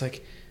wife and I was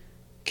like,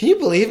 can you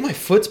believe my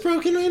foot's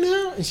broken right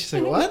now? And she's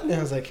like, what? And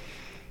I was like,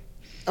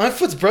 my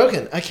foot's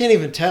broken. I can't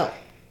even tell.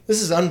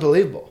 This is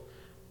unbelievable.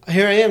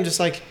 Here I am just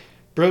like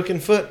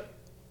broken foot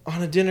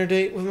on a dinner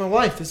date with my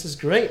wife. This is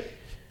great.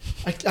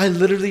 I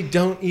literally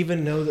don't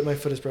even know that my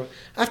foot is broken.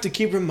 I have to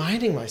keep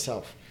reminding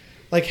myself.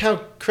 Like, how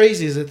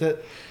crazy is it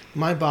that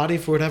my body,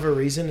 for whatever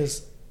reason,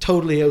 is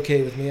totally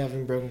okay with me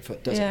having a broken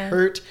foot? Doesn't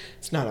hurt.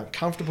 It's not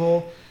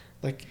uncomfortable.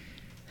 Like,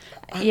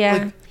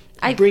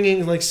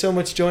 bringing like so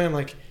much joy. I'm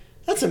like,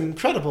 that's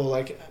incredible.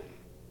 Like,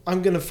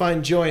 I'm gonna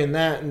find joy in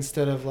that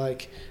instead of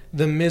like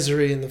the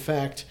misery in the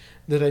fact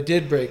that I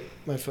did break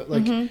my foot.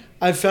 Like,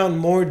 I've found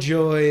more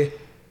joy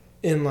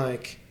in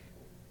like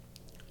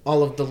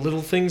all of the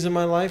little things in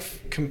my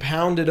life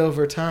compounded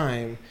over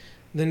time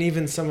than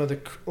even some of the,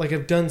 like,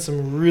 I've done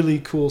some really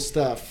cool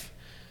stuff,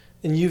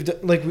 and you've done,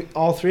 like,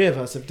 all three of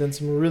us have done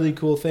some really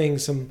cool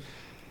things, some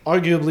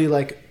arguably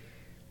like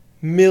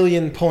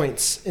 1,000,000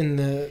 points in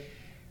the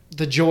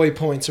joy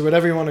points or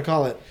whatever you want to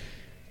call it.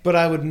 But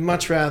I would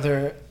much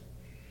rather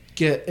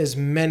get as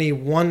many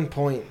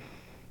 1-point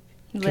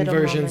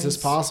conversions as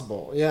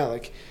possible. Yeah,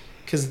 like,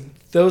 because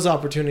those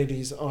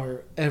opportunities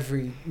are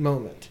every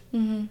moment.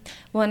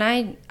 Well,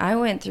 and I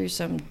went through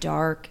some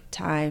dark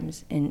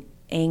times in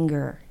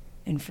anger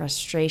and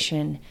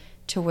frustration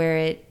to where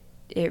it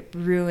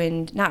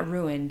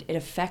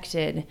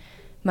affected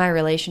my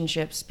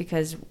relationships,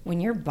 because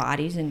when your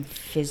body's in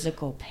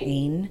physical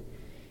pain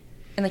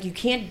and like you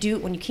can't do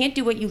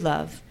what you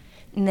love,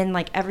 and then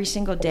like every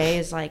single day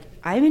is like,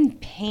 I'm in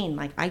pain,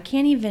 like I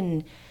can't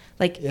even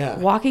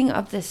walking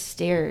up the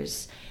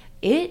stairs,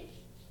 it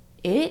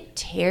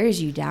tears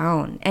you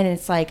down. And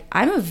it's like,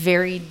 I'm a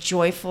very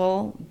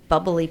joyful,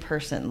 bubbly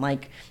person.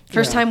 Like,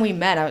 first time we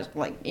met, I was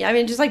like,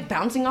 just like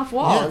bouncing off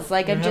walls.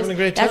 Like, I'm just having a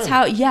great time. That's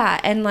how,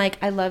 and like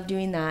I love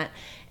doing that.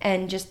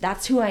 And just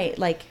that's who I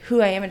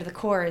am into the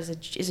core is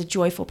a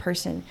joyful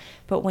person.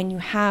 But when you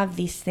have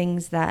these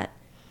things that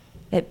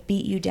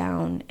beat you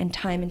down and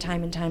time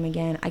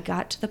again, I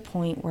got to the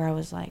point where I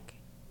was like,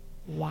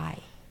 why?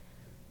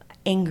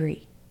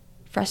 Angry,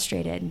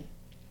 frustrated.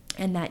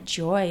 And that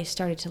joy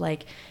started to,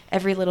 like,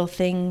 every little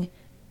thing,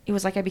 it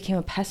was like I became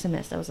a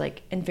pessimist. I was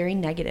like, and very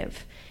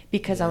negative,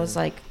 because I was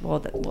like,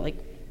 like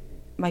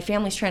my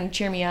family's trying to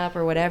cheer me up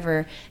or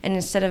whatever. And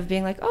instead of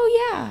being like,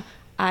 oh yeah,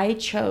 I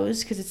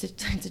chose, because it's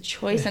a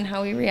choice on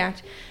how we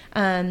react.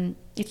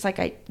 It's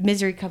like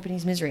misery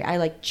accompanies misery. I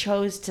like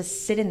chose to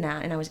sit in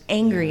that, and I was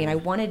angry, and I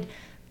wanted,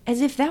 as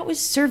if that was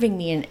serving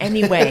me in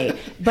any way.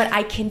 But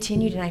I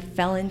continued, and I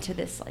fell into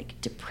this like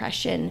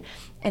depression.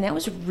 And that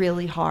was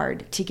really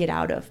hard to get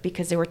out of,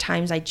 because there were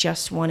times I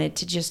just wanted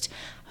to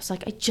I was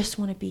like, I just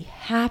want to be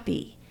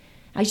happy.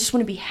 I just want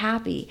to be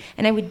happy.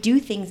 And I would do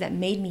things that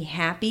made me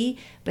happy,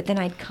 but then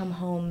I'd come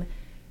home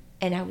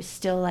and I was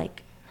still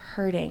like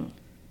hurting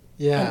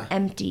and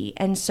empty.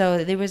 And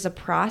so there was a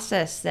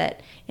process and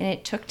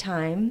it took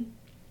time.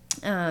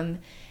 And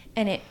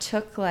it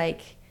took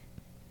like,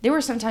 there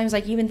were sometimes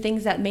like even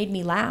things that made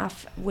me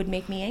laugh would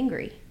make me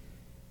angry.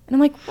 And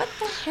I'm like, what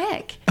the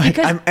heck?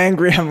 Because I'm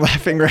angry. I'm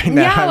laughing right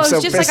now. Yeah, I'm I was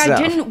so just like,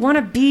 I didn't want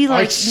to be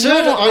like. I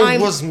said I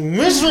was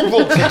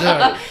miserable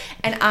today.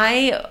 And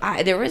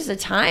I there was a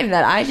time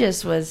that I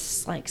just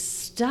was like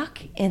stuck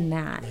in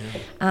that.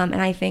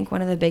 And I think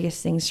one of the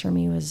biggest things for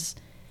me was,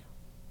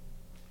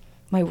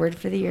 my word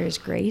for the year is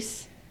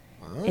grace.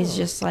 Wow. Is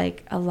just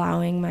like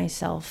allowing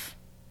myself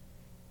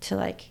to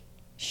like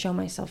show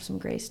myself some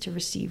grace, to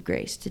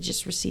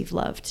just receive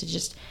love, to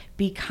just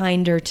be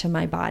kinder to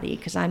my body.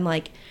 Because I'm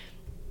like,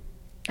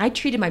 I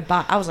treated my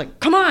body, I was like,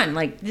 come on,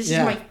 like this is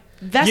my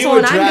vessel, you were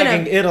and I'm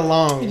dragging it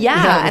along.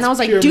 Yeah, and I was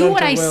like, do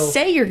what I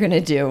say you're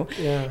gonna do.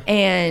 Yeah.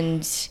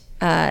 And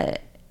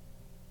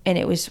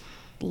it was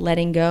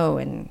letting go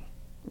and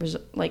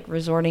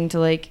resorting to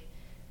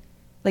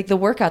like the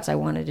workouts I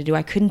wanted to do.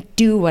 I couldn't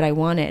do what I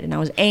wanted, and I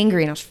was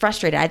angry and I was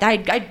frustrated.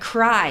 I'd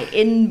cry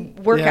in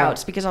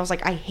workouts because I was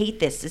like, I hate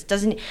this.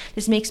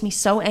 This makes me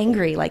so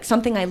angry. Like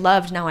something I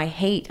loved, now I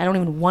hate. I don't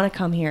even want to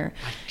come here.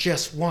 I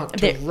just want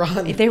to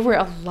run. There were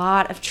a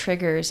lot of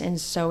triggers, and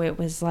so it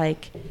was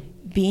like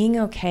being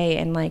okay,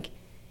 and like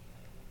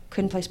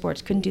couldn't play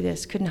sports, couldn't do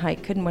this, couldn't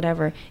hike, couldn't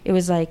whatever. It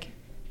was like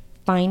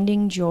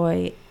finding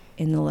joy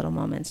in the little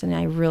moments, and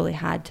I really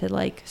had to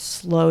like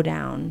slow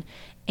down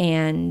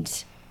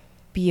and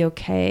be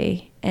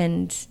okay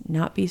and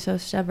not be so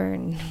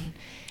stubborn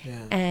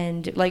Yeah.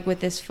 And like with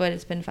this foot,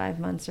 it's been 5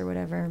 months or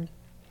whatever. And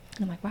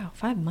I'm like, wow,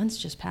 5 months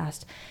just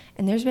passed.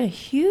 And there's been a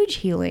huge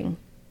healing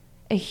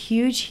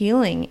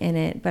in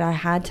it. But I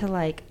had to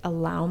like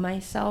allow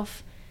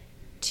myself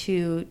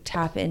to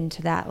tap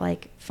into that,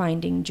 like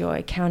finding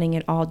joy, counting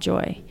it all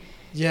joy.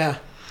 Yeah.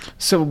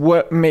 So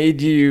what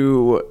made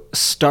you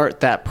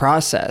start that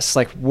process?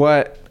 Like,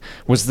 what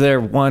was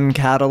there one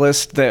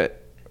catalyst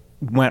that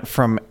went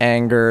from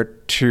anger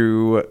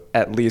to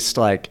at least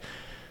like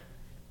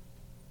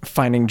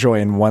finding joy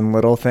in one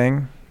little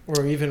thing?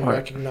 Or even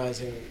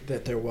recognizing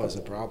that there was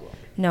a problem.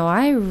 No,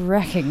 I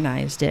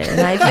recognized it.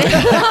 And I think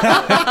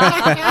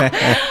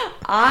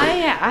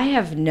I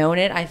have known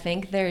it. I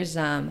think there's,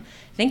 I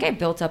think I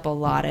built up a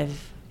lot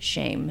of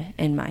shame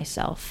in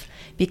myself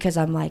because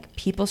I'm like,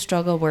 people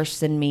struggle worse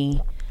than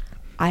me.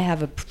 I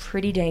have a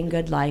pretty dang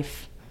good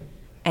life.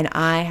 And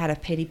I had a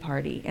pity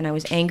party and I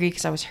was angry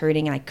because I was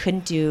hurting and I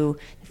couldn't do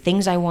the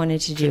things I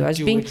wanted to do. I was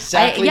being,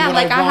 exactly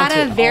I had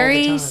a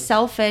very all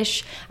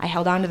selfish, I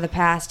held on to the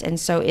past. And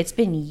so it's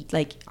been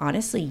like,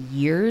 honestly,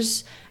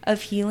 years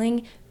of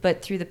healing,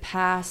 but through the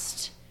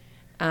past,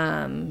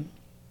 even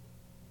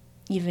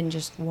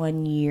just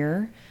 1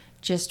 year,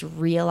 just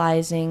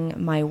realizing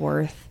my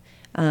worth,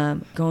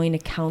 going to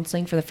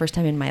counseling for the first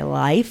time in my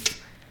life.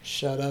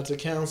 Shout out to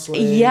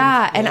counseling.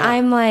 Yeah, and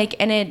I'm like,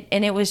 and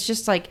it was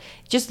just like,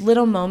 just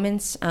little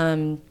moments.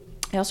 I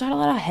also had a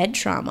lot of head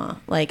trauma.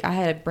 Like I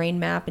had a brain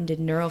map and did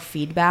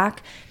neurofeedback.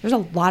 There's a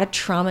lot of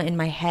trauma in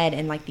my head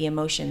and like the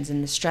emotions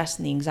and the stress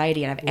and the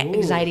anxiety. And I have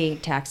anxiety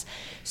attacks.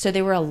 So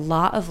there were a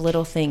lot of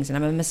little things. And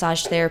I'm a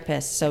massage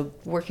therapist, so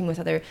working with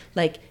other,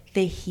 like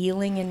the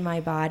healing in my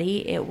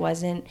body, it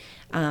wasn't,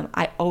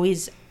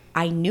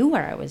 I knew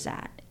where I was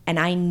at. And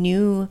I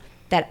knew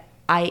that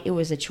it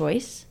was a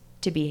choice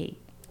to be.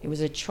 It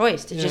was a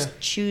choice to just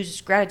choose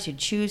gratitude,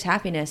 choose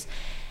happiness.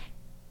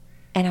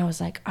 And I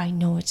was like, I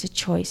know it's a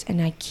choice and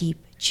I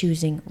keep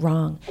choosing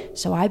wrong.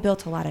 So I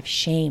built a lot of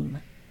shame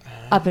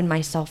up in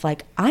myself.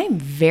 Like I'm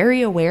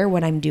very aware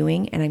what I'm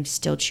doing and I'm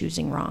still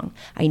choosing wrong.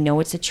 I know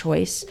it's a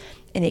choice.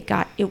 And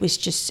it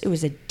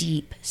was a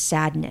deep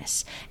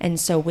sadness. And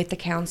so with the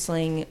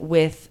counseling,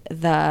 with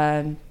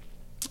the,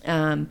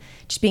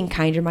 just being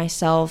kind to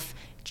myself,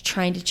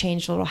 trying to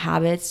change little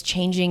habits,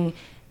 changing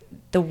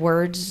the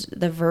words,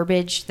 the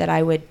verbiage that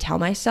I would tell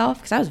myself,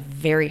 because I was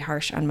very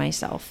harsh on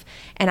myself,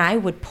 and I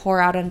would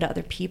pour out onto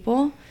other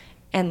people,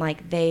 and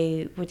like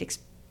they would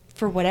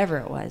for whatever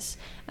it was,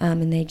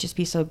 and they'd just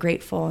be so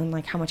grateful and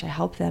like how much I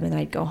helped them, and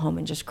I'd go home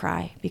and just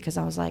cry because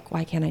I was like,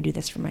 why can't I do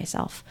this for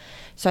myself?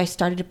 So I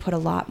started to put a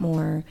lot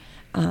more,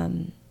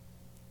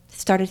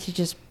 started to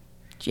just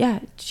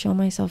show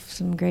myself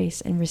some grace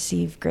and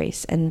receive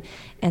grace and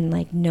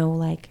like know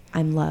like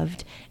I'm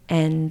loved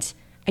and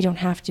I don't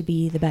have to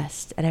be the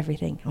best at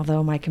everything,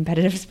 although my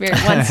competitive spirit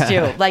wants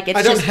to. Like it's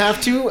I don't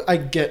have to, I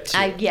get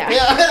to.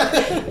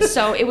 Yeah.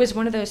 So it was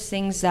one of those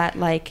things that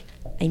like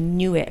I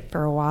knew it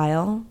for a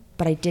while,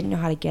 but I didn't know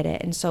how to get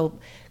it. And so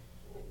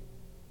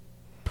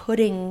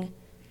putting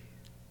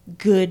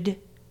good,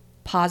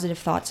 positive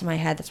thoughts in my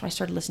head, that's why I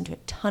started listening to a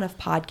ton of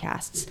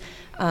podcasts.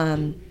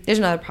 There's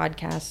another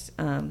podcast,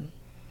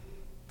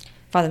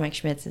 Father Mike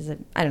Schmitz is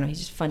I don't know, he's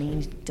just funny.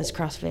 He does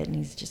CrossFit and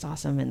he's just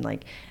awesome. And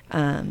like,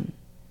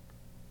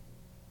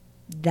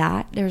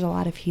 there's a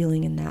lot of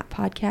healing in that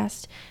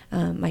podcast.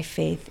 My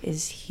faith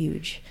is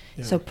huge.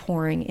 Yeah. So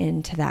pouring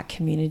into that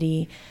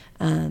community,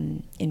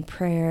 in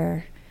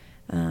prayer.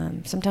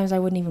 Sometimes I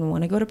wouldn't even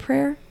want to go to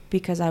prayer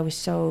because I was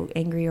so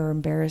angry or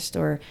embarrassed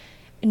or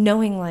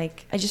knowing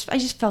like, I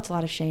just felt a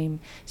lot of shame.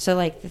 So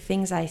like the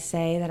things I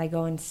say that I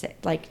go and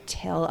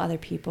tell other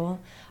people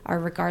are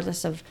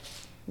regardless of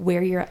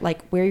where you're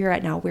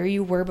at now, where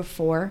you were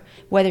before,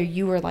 whether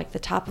you were like the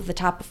top of the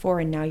top before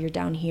and now you're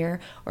down here,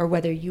 or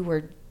whether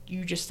you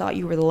just thought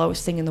you were the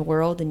lowest thing in the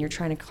world and you're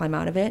trying to climb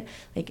out of it.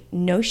 Like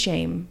no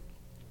shame,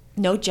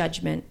 no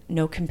judgment,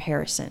 no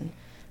comparison.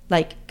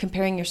 Like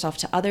comparing yourself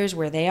to others,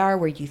 where they are,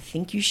 where you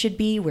think you should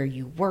be, where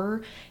you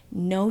were.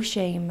 No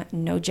shame,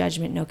 no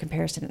judgment, no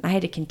comparison. And I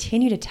had to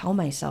continue to tell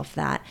myself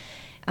that.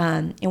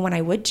 And when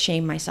I would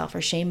shame myself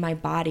or shame my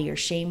body or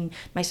shame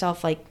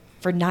myself like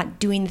for not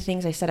doing the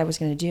things I said I was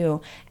going to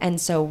do. And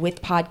so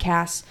with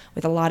podcasts,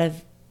 with a lot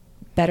of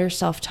better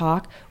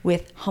self-talk,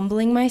 with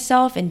humbling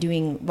myself and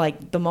doing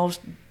like the most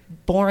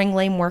boring,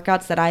 lame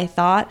workouts that I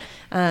thought,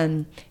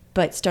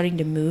 but starting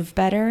to move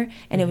better.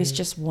 And it was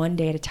just one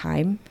day at a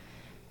time.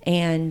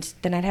 And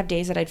then I'd have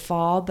days that I'd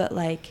fall, but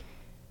like,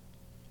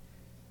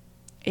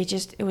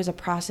 it was a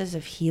process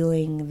of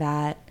healing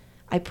that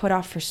I put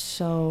off for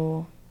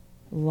so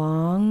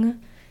long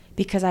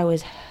because I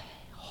was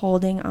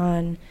holding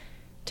on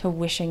to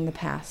wishing the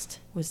past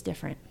was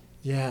different.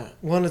 Yeah.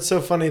 Well, it's so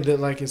funny that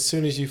like as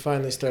soon as you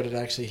finally started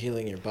actually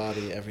healing your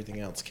body, everything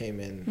else came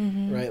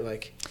in, right?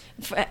 Like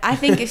I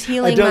think it's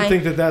healing. I don't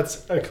think that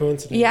that's a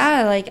coincidence.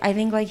 Yeah, like I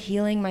think like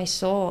healing my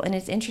soul, and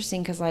it's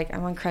interesting because like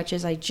I'm on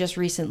crutches. I just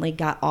recently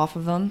got off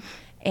of them,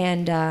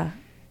 and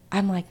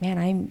I'm like, man,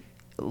 I'm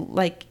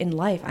like in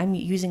life, I'm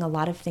using a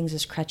lot of things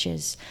as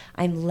crutches.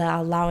 I'm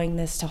allowing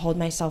this to hold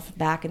myself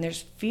back, and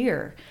there's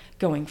fear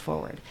going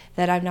forward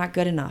that I'm not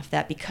good enough,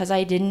 that because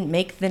I didn't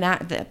make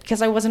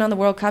because I wasn't on the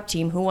World Cup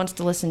team, who wants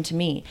to listen to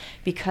me?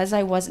 Because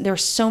there were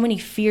so many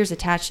fears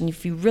attached. And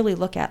if you really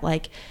look at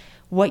like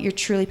what you're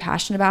truly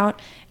passionate about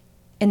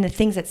and the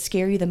things that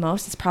scare you the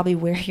most, it's probably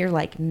where you're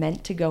like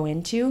meant to go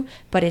into,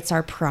 but it's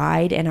our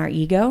pride and our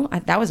ego.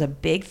 That was a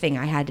big thing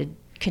I had to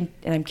and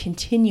I'm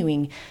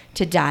continuing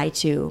to die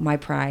to, my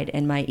pride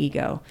and my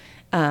ego,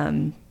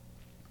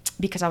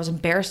 because I was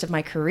embarrassed of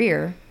my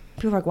career.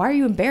 People were like, why are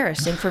you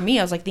embarrassed? And for me,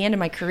 I was like, the end of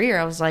my career,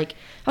 I was like,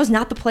 I was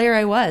not the player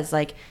I was.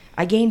 Like,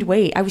 I gained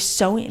weight. I was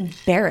so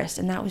embarrassed,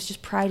 and that was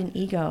just pride and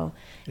ego.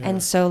 Yeah.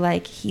 And so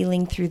like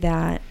healing through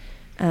that,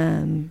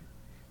 and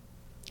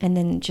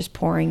then just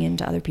pouring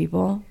into other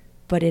people,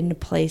 but in a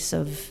place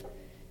of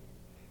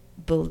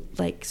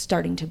like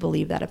starting to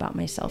believe that about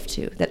myself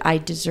too, that I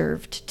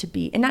deserved to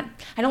be, and not,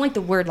 I don't like the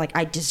word like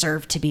I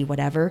deserve to be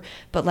whatever,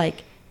 but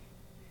like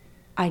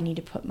I need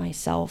to put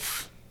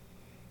myself,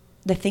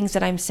 the things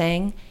that I'm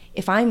saying,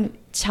 if I'm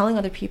telling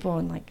other people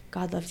and like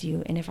God loves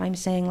you, and if I'm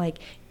saying like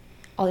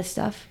all this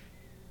stuff,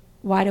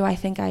 why do I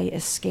think I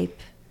escape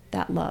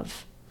that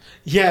love?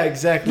 Yeah,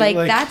 exactly.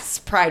 Like that's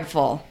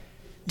prideful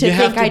to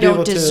think I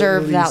don't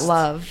deserve that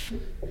love.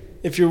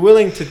 If you're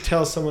willing to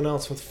tell someone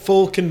else with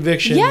full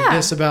conviction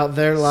this about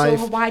their life,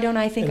 so why don't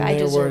I think I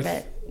deserve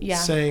it? Yeah,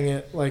 saying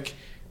it, like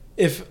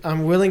if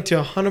I'm willing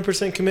to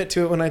 100% commit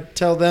to it when I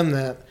tell them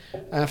that,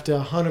 I have to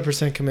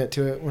 100% commit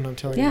to it when I'm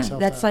telling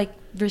myself that. Yeah, that's like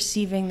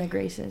receiving the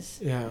graces.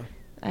 Yeah.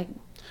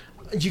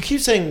 You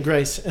keep saying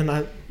grace, and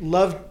I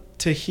love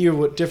to hear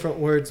what different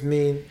words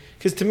mean,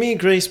 because to me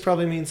grace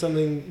probably means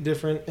something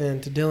different,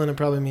 and to Dylan it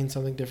probably means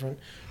something different.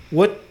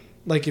 What,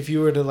 like if you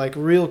were to like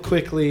real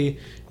quickly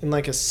in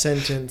like a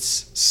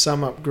sentence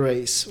sum up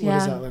grace, what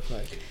does that look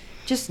like?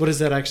 Just what does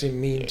that actually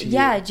mean to you?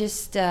 Yeah,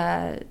 just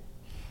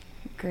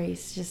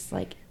grace, just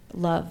like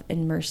love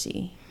and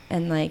mercy,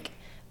 and like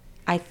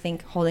I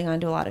think holding on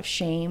to a lot of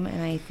shame,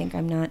 and I think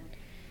I'm not,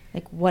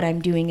 like what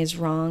I'm doing is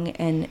wrong,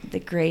 and the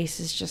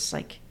grace is just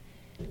like,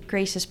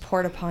 grace is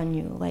poured upon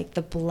you, like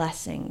the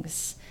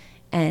blessings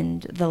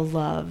and the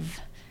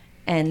love,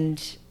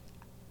 and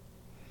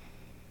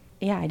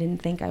yeah, I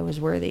didn't think I was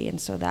worthy,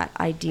 and so that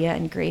idea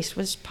and grace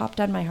was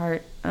popped on my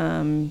heart,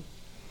 and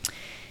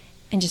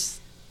just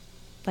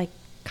like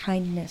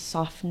kindness,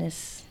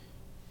 softness,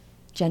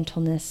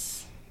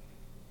 gentleness,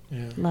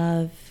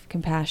 love,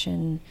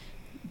 compassion,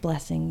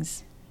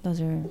 blessings.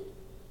 Those are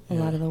a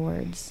lot of the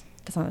words.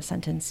 That's not a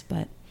sentence,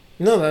 but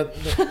no,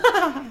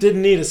 that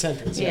didn't need a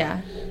sentence.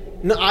 Yeah.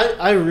 No,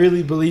 I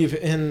really believe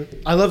in.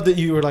 I love that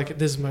you were like,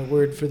 this is my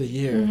word for the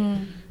year.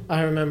 Mm-hmm.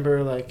 I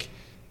remember like,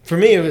 for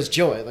me it was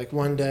joy. Like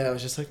one day I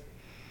was just like,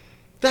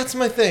 that's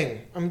my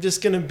thing. I'm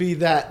just gonna be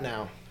that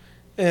now.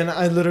 And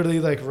I literally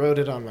like wrote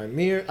it on my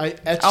mirror. I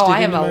etched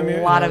it into my mirror. I have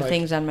a lot of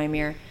things on my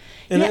mirror.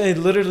 And I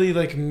literally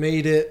like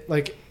made it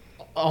like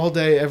all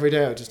day, every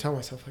day. I would just tell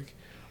myself like,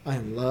 I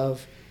am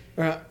love.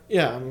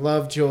 I'm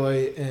love,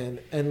 joy, and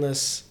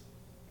endless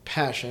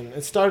passion.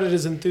 It started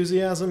as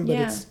enthusiasm,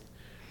 but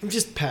I'm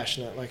just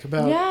passionate, like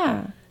about.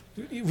 Yeah.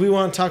 We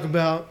want to talk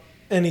about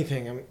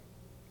anything. I'm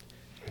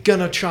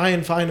gonna try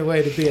and find a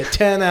way to be a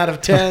 10 out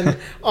of 10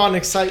 on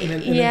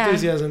excitement and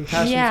enthusiasm and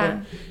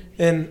passion for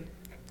it.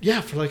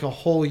 And for like a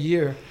whole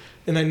year.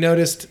 And I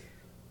noticed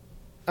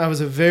I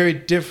was a very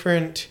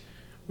different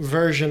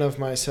version of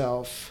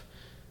myself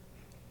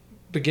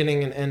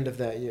beginning and end of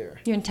that year.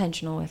 You're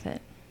intentional with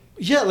it.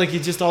 Yeah, like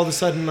it just all of a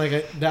sudden,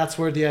 like that's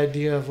where the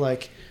idea of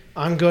like,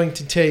 I'm going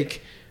to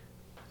take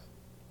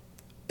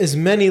as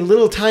many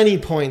little tiny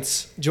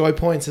points, joy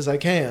points as I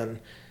can,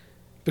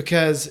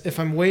 because if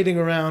I'm waiting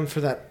around for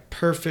that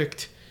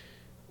perfect,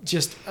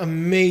 just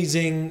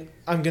amazing,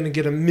 I'm going to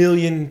get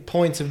 1,000,000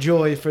 points of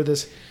joy for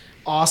this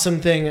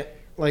awesome thing,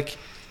 like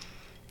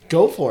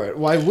go for it.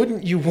 Why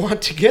wouldn't you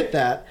want to get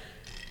that?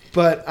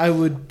 But I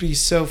would be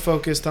so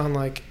focused on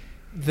like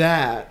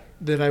that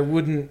I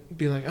wouldn't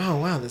be like, oh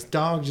wow, this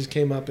dog just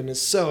came up and is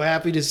so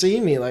happy to see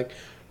me. Like,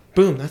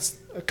 boom, that's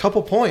a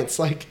couple points.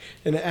 Like,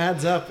 and it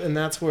adds up, and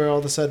that's where all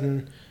of a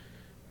sudden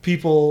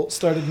people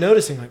started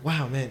noticing, like,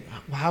 wow, man,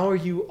 how are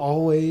you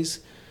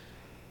always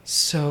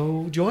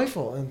so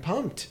joyful and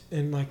pumped?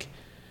 And like,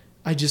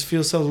 I just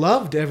feel so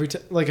loved every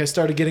time. Like, I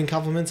started getting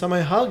compliments on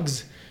my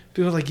hugs.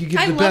 People are like, you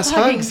give the best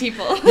hugs.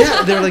 People.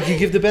 Yeah, they're like, you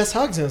give the best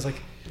hugs, and I was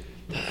like,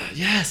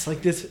 yes,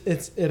 like this,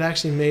 it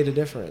actually made a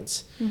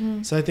difference.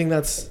 Mm-hmm. So I think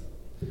that's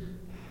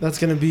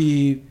going to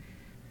be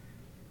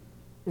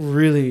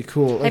really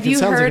cool. Like, have you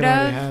heard like it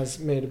already has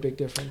made a big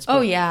difference. Oh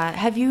yeah.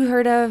 Have you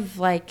heard of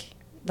like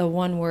the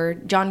one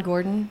word, John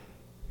Gordon?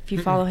 If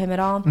you follow him at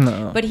all.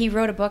 No. But he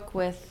wrote a book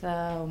with,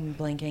 I'm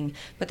blanking,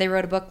 but they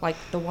wrote a book like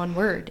the one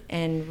word,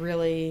 and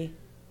really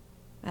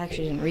I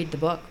actually didn't read the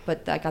book,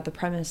 but I got the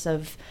premise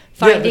of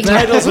finding. Yeah, the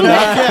title's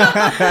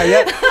enough.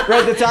 Yeah.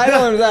 Read the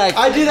title and was like,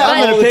 I do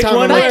that all the time.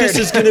 I'm like, this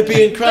is going to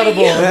be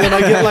incredible. And then I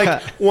get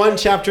like one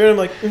chapter and I'm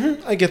like,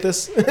 I get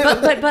this.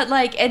 but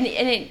like, and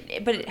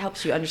it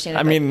helps you understand it.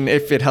 I mean,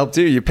 if it helped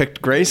you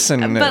picked grace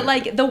and. But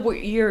like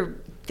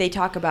they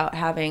talk about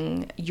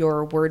having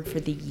your word for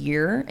the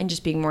year and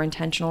just being more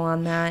intentional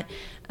on that.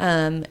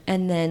 And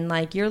then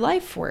like your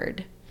life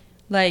word,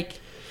 like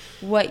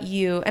what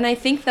you, and I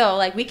think though,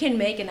 like we can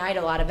make an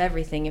idol out of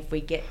everything if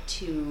we get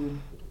too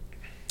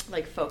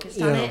like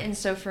focused on it. And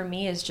so for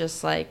me it's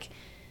just like,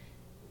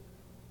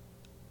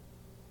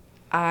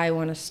 I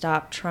want to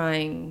stop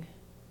trying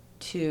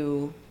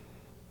to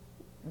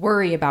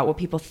worry about what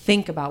people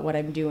think about what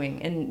I'm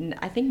doing. And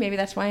I think maybe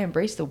that's why I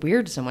embrace the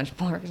weird so much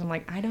more, because I'm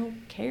like, I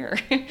don't care.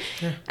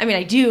 Yeah. I mean,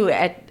 I do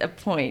at a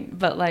point,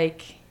 but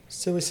like...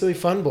 Silly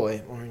fun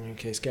boy, or in your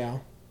case,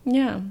 gal.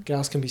 Yeah.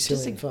 Gals can be silly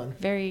just and fun.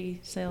 Very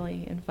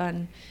silly and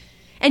fun.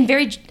 And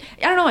very,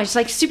 I don't know, it's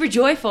like super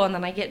joyful, and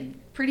then I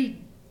get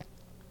pretty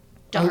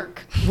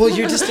dark. Well,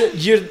 you're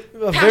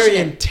a very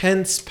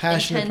intense,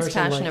 passionate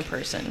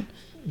person.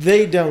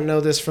 They don't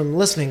know this from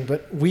listening,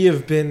 but we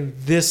have been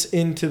this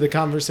into the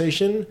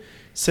conversation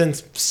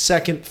since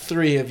second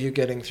 3 of you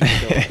getting through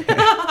the door.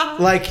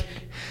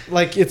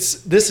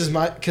 This is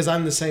because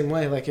I'm the same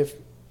way. Like if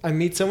I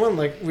meet someone,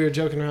 like we were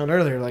joking around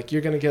earlier, like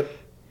you're going to get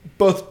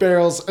both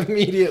barrels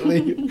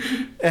immediately.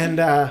 And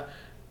I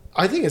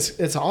think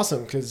it's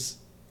awesome because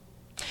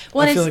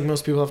I feel like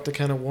most people have to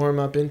kind of warm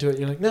up into it.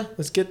 You're like, no,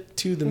 let's get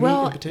to the meat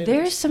and potatoes.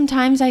 There's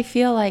sometimes I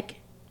feel like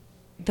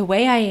the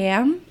way I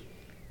am,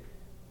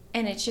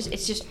 and it's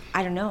just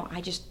I don't know,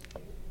 I'm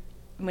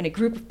in a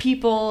group of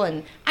people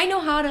and I know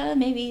how to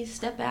maybe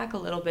step back a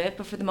little bit,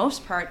 but for the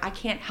most part I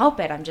can't help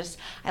it.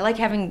 I like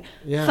having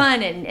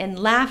fun and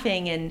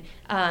laughing and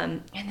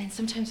then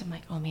sometimes I'm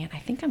like, oh man, I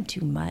think I'm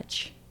too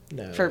much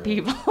for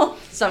people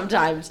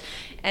sometimes.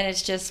 And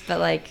it's just, but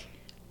like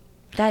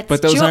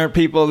but those aren't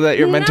people that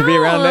you're meant to be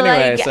around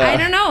anyway. Like, so. I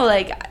don't know,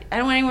 like I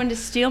don't want anyone to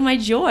steal my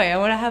joy. I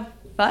want to have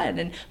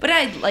fun. But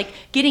I like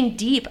getting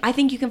deep. I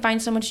think you can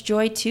find so much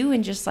joy too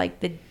in just like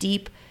the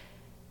deep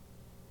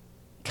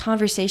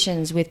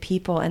conversations with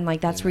people, and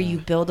like that's where you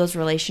build those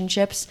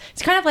relationships.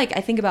 It's kind of like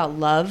I think about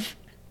love.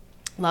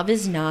 Love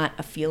is not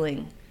a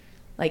feeling.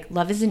 Like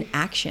love is an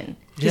action.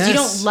 Because you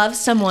don't love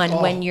someone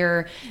when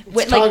you're...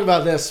 Let's talk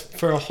about this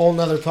for a whole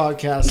nother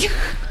podcast.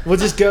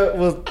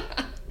 We'll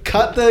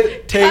cut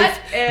the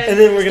tape and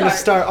then we're going to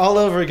start all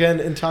over again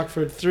and talk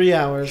for 3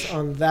 hours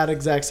on that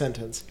exact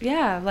sentence.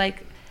 Yeah,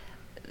 like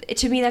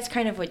to me that's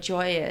kind of what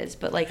joy is,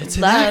 but like it's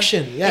love, an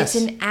action. Yes,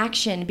 it's an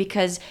action,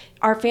 because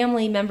our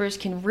family members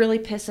can really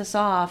piss us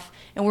off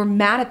and we're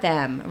mad at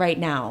them right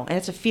now, and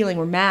it's a feeling.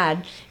 We're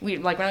mad, we're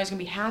not always gonna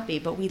be happy,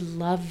 but we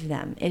love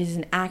them. It is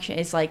an action.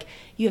 It's like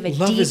you have a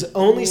love deep is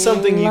only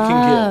something you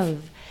can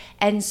give.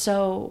 And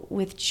so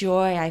with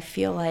joy I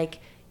feel like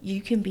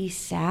you can be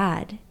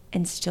sad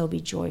and still be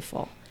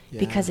joyful,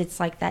 because it's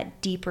like that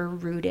deeper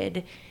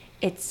rooted.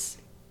 It's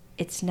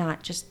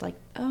not just like,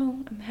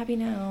 oh, I'm happy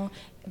now,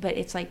 but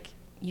it's like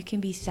you can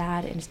be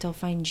sad and still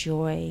find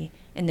joy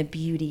and the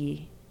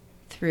beauty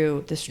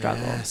through the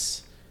struggle.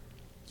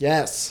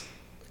 Yes.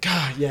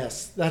 God,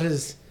 yes. That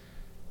is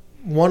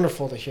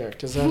wonderful to hear,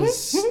 because that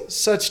is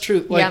such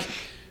truth. Like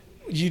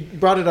you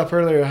brought it up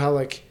earlier, how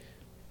like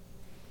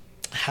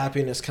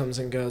happiness comes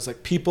and goes.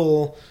 Like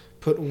people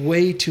put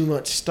way too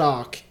much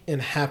stock in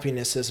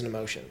happiness as an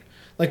emotion.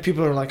 Like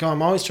people are like, oh,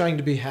 I'm always trying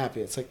to be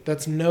happy. It's like,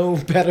 that's no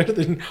better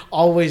than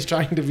always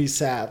trying to be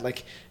sad.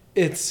 Like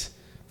it's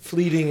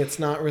fleeting. It's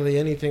not really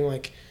anything.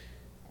 Like,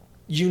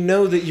 you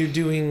know that you're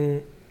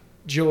doing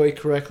joy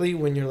correctly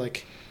when you're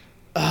like,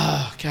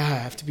 oh God, I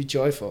have to be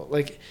joyful.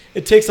 Like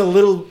it takes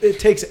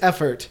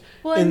effort,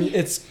 and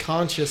it's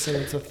conscious and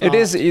it's a thought. It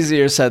is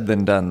easier said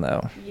than done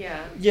though.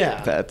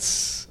 Yeah.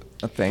 That's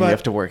a thing you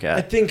have to work at.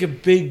 I think a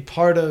big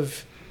part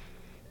of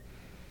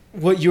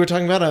what you were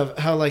talking about, of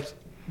how like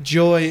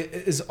joy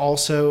is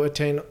also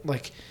attained.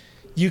 Like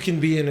you can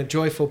be in a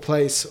joyful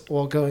place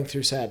while going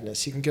through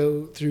sadness. You can be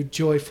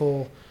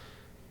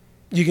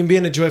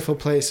in a joyful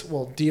place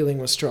while dealing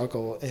with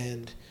struggle,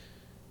 and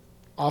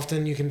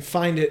often you can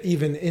find it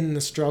even in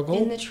the struggle.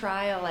 In the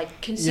trial,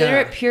 like consider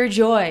it pure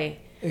joy.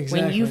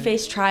 Exactly. When you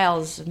face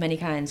trials of many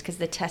kinds, because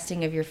the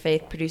testing of your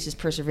faith produces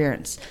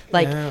perseverance.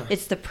 Like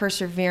it's the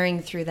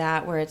persevering through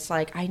that where it's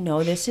like, I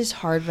know this is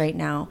hard right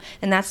now.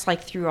 And that's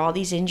like through all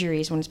these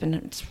injuries when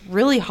it's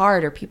really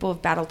hard, or people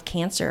have battled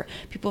cancer,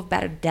 people have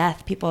battled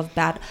death, people have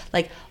battled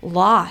like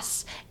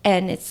loss.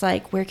 And it's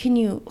like, where can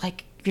you,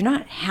 like, you're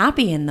not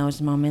happy in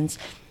those moments,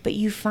 but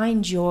you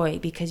find joy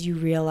because you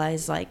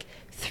realize like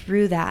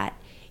through that,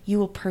 you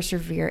will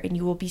persevere and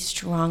you will be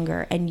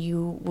stronger and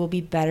you will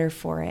be better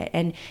for it.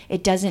 And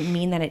it doesn't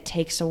mean that it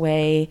takes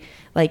away,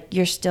 like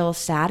you're still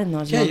sad in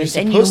those moments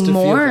and you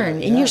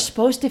mourn and you're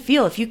supposed to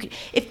feel. If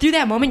through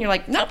that moment you're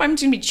like, nope, I'm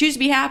just gonna choose to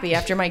be happy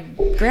after my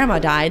grandma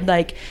died,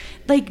 like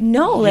Like,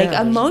 no, like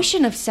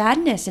emotion of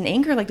sadness and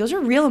anger, like those are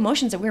real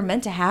emotions that we're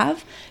meant to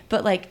have.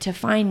 But like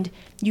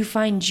you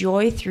find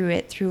joy through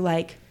it, through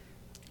like,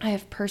 I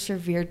have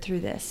persevered through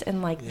this,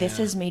 and like this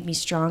has made me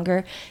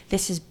stronger.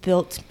 This has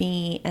built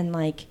me, and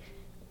like,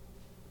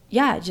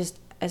 just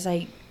as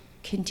I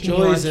continue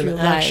joy on is an through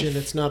action. life.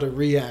 It's not a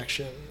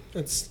reaction.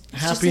 It's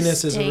just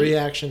happiness a is a state.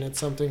 reaction. It's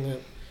something that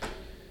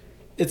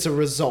it's a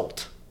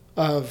result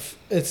of.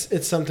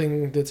 It's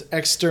something that's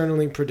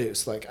externally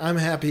produced. Like, I'm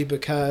happy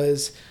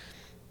because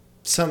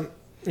someone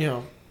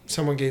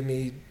gave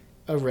me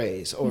a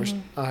raise, or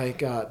I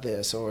got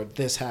this, or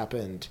this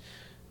happened.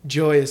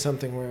 Joy is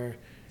something where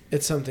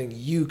it's something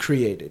you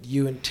created.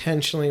 You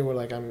intentionally were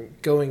like, I'm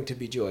going to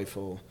be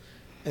joyful,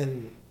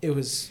 and it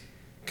was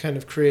kind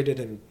of created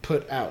and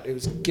put out. It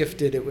was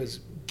gifted. It was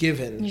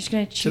given You're just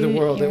gonna to the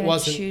world. It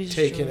wasn't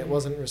taken. joy. It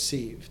wasn't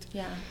received.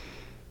 Yeah.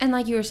 And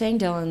like you were saying,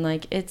 Dylan,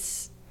 like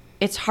it's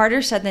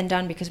harder said than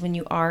done, because when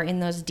you are in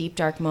those deep,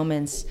 dark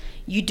moments,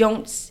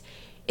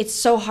 it's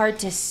so hard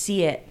to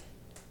see it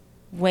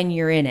when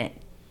you're in it.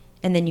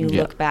 And then you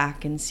look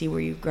back and see where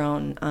you've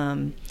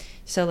grown.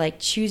 So like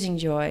choosing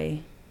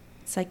joy,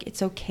 it's like,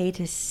 it's okay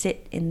to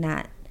sit in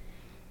that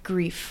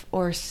grief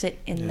or sit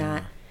in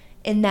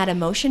that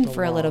emotion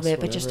for a little bit,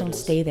 but just don't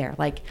stay there.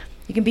 Like,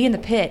 you can be in the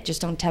pit, just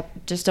don't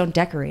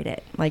decorate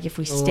it. Like, if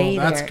we stay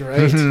there. That's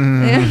great.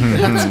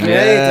 That's great.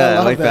 Yeah, I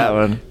love like that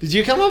one. Did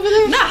you come up with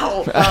it?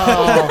 No.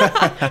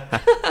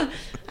 Oh,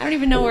 I don't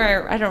even know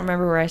I don't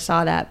remember where I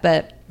saw that,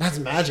 but that's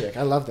magic.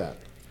 I love that.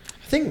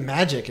 I think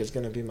magic is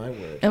going to be my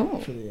word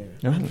for the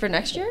year. for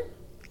next year?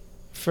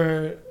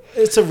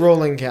 It's a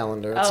rolling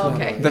calendar. It's Oh,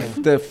 not okay.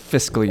 The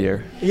fiscal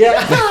year.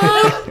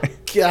 Yeah.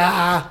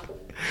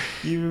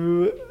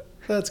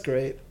 That's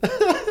great.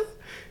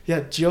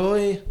 Yeah,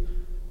 joy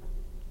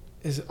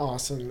is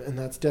awesome, and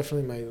that's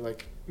definitely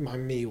my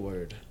me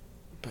word.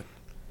 But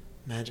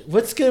magic.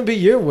 What's going to be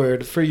your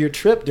word for your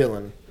trip,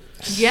 Dylan?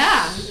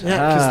 Yeah.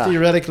 Yeah, because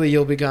theoretically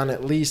you'll be gone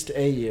at least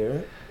a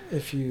year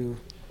if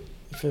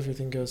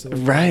everything goes the way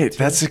you want it Right. to.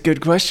 That's a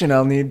good question.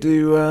 I'll need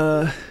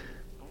to.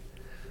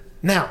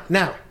 Now.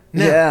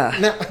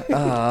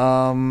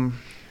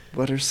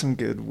 What are some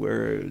good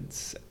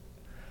words?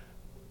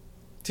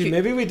 Dude,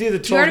 maybe we do the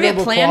 12 Do you already have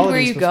noble planned where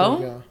qualities you before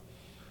we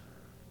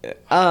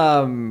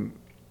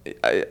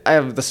go? I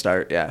have the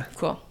start. Yeah.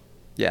 Cool.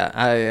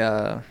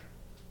 Yeah.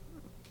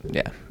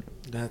 Yeah.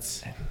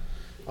 That's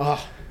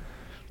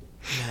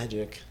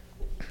magic.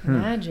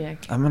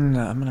 Magic. I'm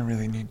gonna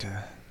really need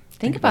to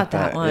Think about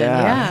that one.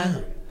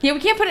 Yeah. Yeah, we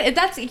can't put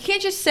it. You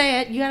can't just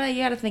say it. You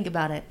gotta think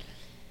about it.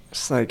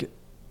 It's like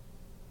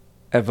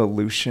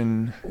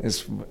evolution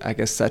is. I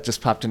guess that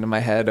just popped into my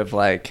head of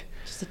like.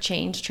 Just a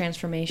change,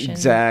 transformation.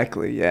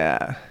 Exactly.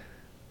 Yeah.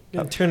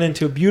 Gonna turn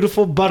into a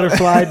beautiful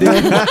butterfly,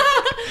 dude.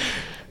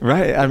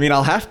 Right. I mean,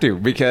 I'll have to,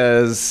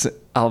 because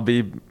I'll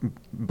be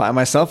by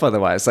myself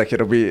otherwise. Like,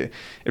 it'd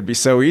be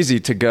so easy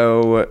to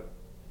go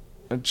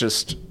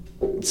just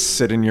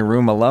sit in your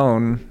room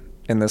alone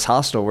in this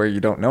hostel where you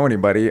don't know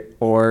anybody,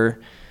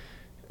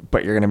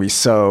 but you're going to be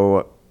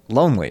so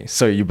lonely.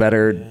 So you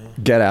better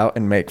get out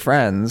and make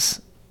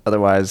friends.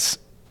 Otherwise,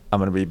 I'm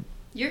going to be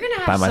You're going to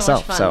by have so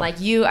myself, much fun. so. Like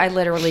I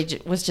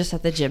literally was just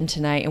at the gym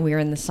tonight, and we were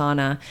in the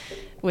sauna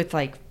with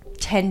like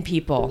 10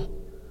 people.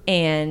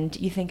 And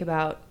you think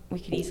about, we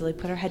could easily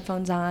put our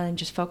headphones on and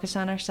just focus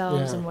on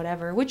ourselves and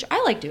whatever, which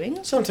I like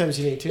doing. Sometimes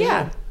you need to.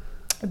 Yeah.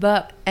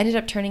 But ended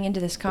up turning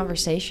into this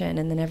conversation,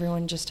 and then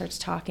everyone just starts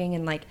talking,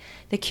 and like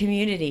the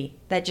community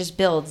that just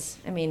builds,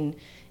 in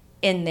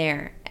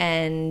there.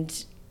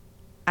 And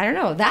I don't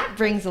know, that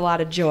brings a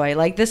lot of joy,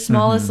 like the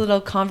smallest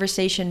little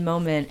conversation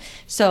moment.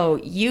 So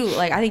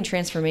I think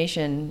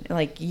transformation,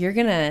 like, you're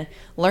going to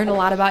learn a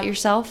lot about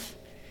yourself.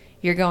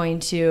 You're going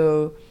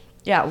to,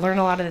 learn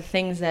a lot of the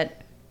things that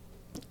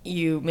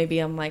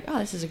I'm like, oh,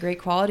 this is a great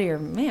quality, or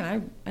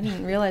man, I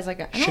didn't realize,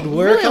 like, I should don't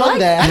work really on like,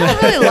 that. I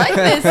don't really like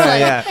this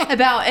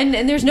about, and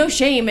there's no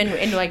shame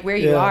in like where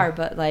you are,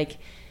 but like,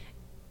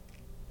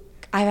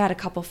 I've had a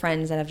couple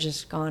friends that have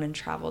just gone and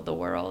traveled the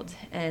world,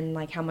 and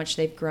like how much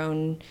they've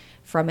grown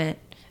from it.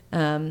 I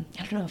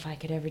don't know if I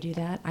could ever do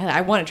that.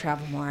 I want to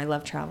travel more. I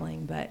love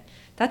traveling, but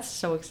that's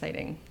so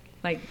exciting.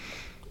 Like,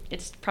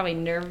 it's probably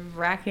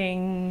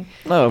nerve-wracking.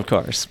 Oh, of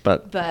course,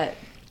 but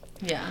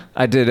yeah.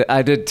 I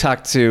did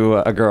talk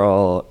to a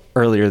girl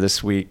earlier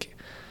this week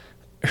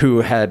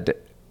who had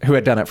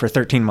done it for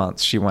 13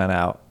 months. She went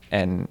out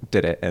and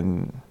did it,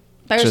 and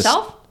by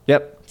herself?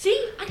 Yep.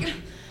 See, I'm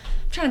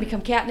trying to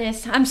become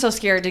Katniss. I'm so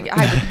scared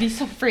I would be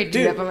so afraid to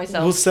do that by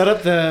myself. We'll set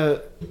up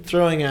the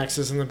throwing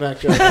axes in the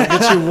backyard. We'll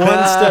get you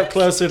one step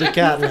closer to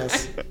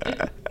Katniss.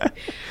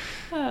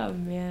 Oh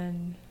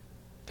man,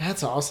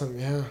 that's awesome.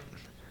 Yeah.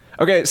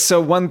 Okay, so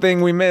one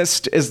thing we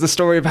missed is the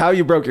story of how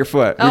you broke your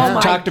foot. Oh We've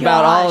my talked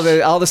about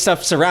all the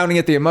stuff surrounding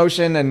it, the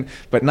emotion,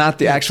 but not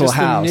the actual just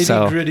how. The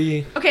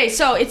nitty-gritty. Okay,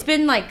 so it's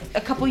been like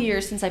a couple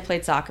years since I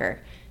played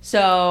soccer.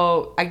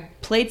 So I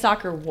played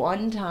soccer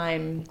one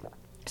time.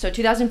 So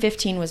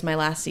 2015 was my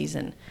last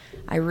season.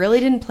 I really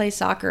didn't play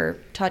soccer,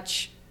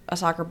 touch a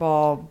soccer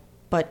ball,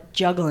 but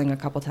juggling a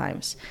couple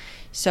times.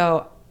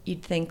 So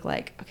you'd think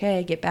like, okay,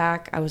 I get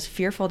back. I was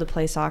fearful to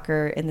play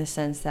soccer in the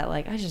sense that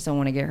like, I just don't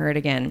want to get hurt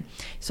again.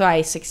 So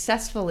I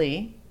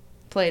successfully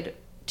played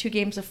 2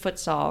 games of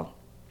futsal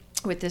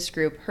with this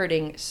group,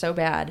 hurting so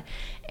bad.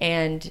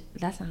 And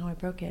that's not how I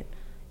broke it.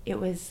 It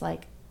was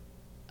like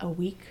a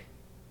week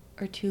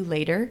or 2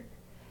 later,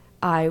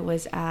 I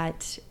was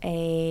at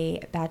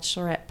a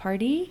bachelorette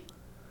party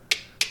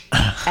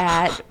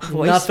at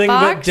Voice Nothing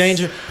Box. but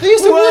danger. I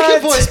used to work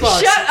at Voice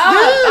Box. Shut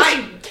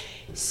up! Yes.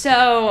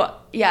 So,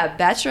 yeah,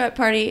 bachelorette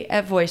party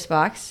at Voice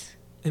Box.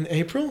 In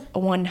April?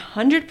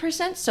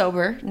 100%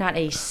 sober, not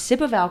a sip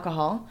of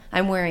alcohol.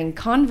 I'm wearing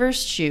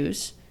Converse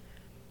shoes.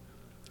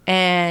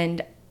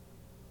 And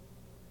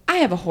I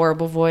have a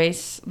horrible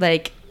voice.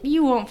 Like,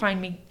 you won't find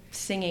me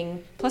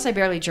singing. Plus, I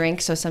barely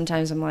drink, so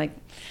sometimes I'm like,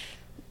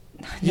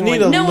 You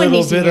need a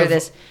little bit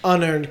of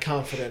unearned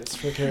confidence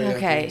for karaoke.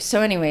 Okay,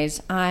 so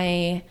anyways,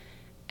 I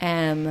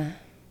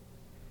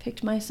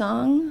picked my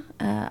song,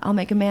 I'll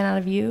Make a Man Out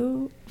of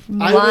You.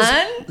 I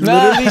was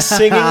literally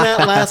singing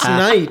that last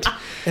night,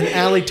 and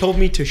Allie told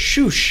me to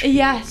shoosh.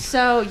 Yeah,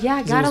 so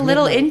yeah, got a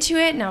little into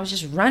it, and I was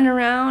just running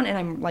around, and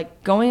I'm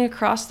like going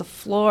across the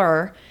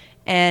floor,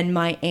 and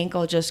my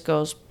ankle just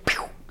goes,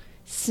 pew,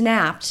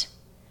 snapped.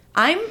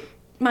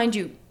 Mind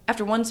you,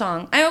 after one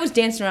song, I was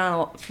dancing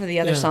around for the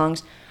other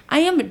songs. I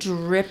am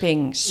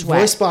dripping sweat.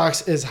 Voice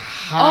Box is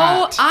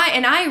hot.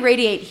 I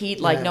radiate heat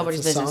like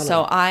nobody's business.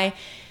 Sauna.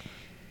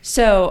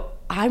 So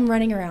I'm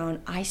running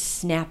around. I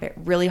snap it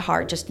really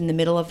hard just in the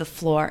middle of the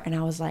floor, and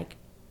I was like,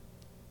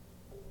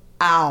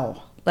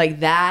 ow.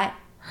 Like, that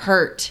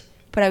hurt.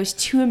 But I was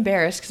too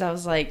embarrassed because I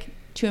was like,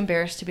 too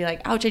embarrassed to be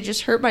like, ouch, I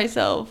just hurt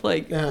myself.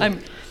 Like,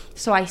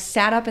 So I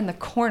sat up in the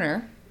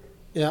corner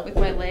with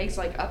my legs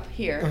like up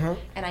here,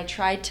 and I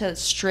tried to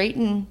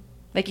straighten.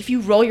 Like, if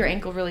you roll your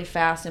ankle really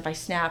fast, and if I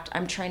snapped,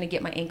 I'm trying to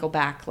get my ankle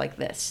back like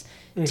this.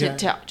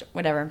 To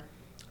whatever.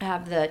 I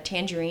have the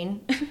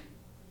tangerine.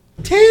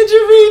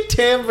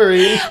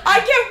 Tambourine. I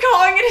kept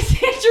calling it a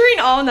tangerine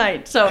all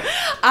night. So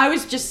I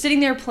was just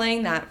sitting there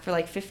playing that for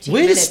like 15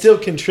 minutes. Way to still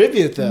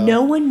contribute, though.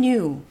 No one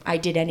knew I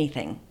did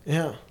anything.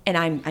 Yeah. And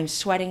I'm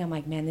sweating. I'm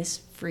like, man, this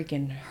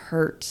freaking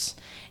hurts.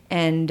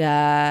 And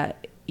I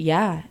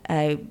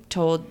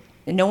told...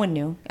 No one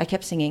knew. I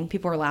kept singing.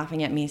 People were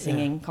laughing at me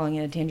singing, calling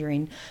it a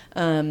tangerine.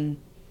 And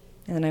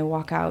then I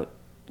walk out,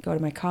 go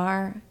to my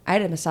car. I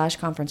had a massage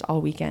conference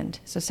all weekend,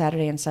 so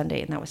Saturday and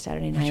Sunday, and that was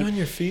Saturday night. Were you on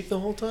your feet the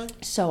whole time?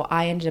 So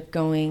I ended up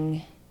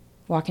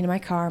walking to my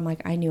car. I'm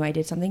like, I knew I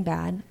did something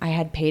bad. I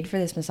had paid for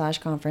this massage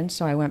conference,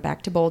 so I went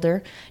back to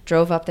Boulder,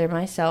 drove up there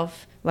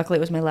myself. Luckily,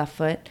 it was my left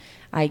foot.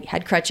 I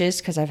had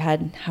crutches because I've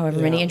had however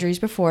many injuries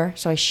before.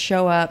 So I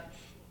show up.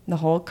 The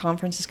whole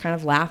conference is kind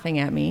of laughing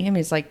at me. I mean,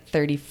 it's like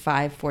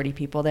 35, 40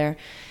 people there.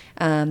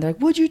 They're like,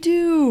 what'd you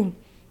do?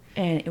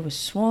 And it was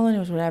swollen. It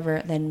was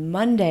whatever. Then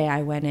Monday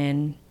I went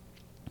in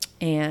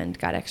and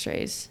got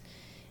x-rays.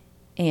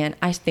 And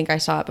I think I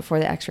saw it before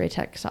the x-ray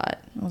tech saw it.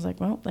 I was like,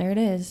 well, there it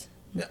is.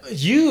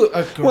 You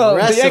aggressively Well,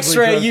 the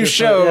X-ray you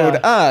showed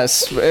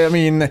us. I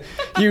mean,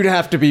 you'd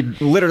have to be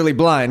literally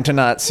blind to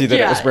not see that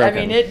it was broken.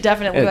 I mean, it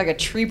definitely looked like a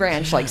tree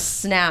branch, like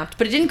snapped,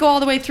 but it didn't go all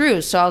the way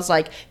through. So I was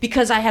like,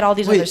 because I had all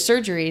these other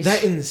surgeries,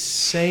 that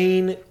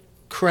insane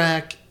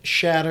crack,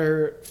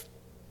 shatter,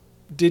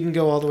 didn't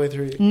go all the way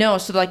through. No,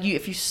 so like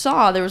if you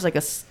saw, there was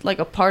like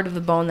a part of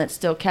the bone that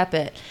still kept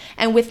it.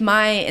 And with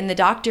the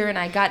doctor, and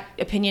I got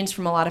opinions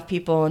from a lot of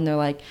people, and they're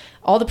like,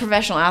 all the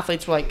professional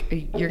athletes were like,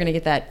 you're going to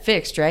get that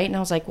fixed, right? And I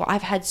was like, well,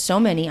 I've had so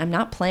many. I'm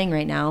not playing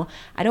right now.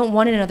 I don't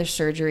want another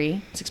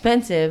surgery. It's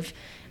expensive.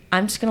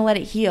 I'm just going to let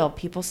it heal.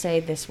 People say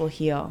this will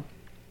heal.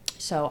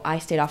 So I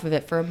stayed off of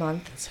it for a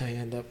month. That's how you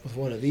end up with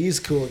one of these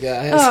cool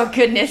guys. Oh,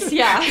 goodness,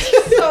 yeah.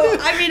 So,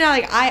 I mean,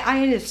 I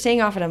ended up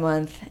staying off it a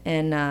month,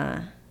 and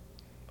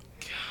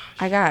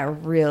I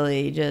got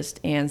really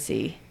just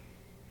antsy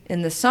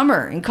in the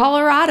summer in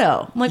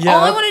Colorado. I'm like,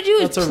 all I want to do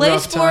is play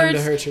sports. Time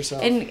to hurt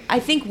yourself. And I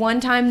think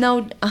one time,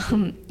 though,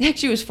 actually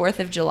it was 4th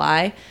of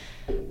July.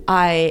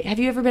 Have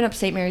you ever been up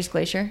St. Mary's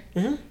Glacier?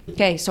 Mm-hmm.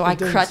 Okay, so I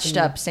crutched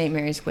up St.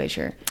 Mary's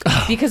Glacier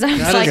because I was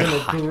that like, is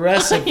an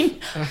aggressive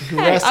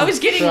I was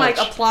getting crutch.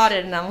 like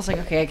applauded, and I was like,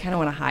 okay, I kind of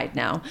want to hide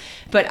now,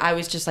 but I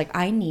was just like,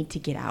 I need to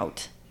get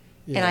out,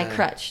 and I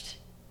crutched.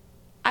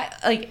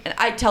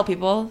 I tell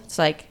people, it's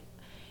like,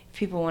 if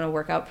people want a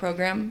workout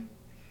program,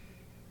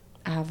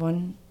 I have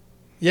one.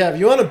 Yeah, if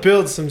you want to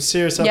build some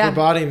serious upper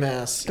body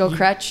mass, go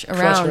crutch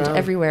around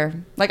everywhere.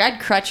 Like, I'd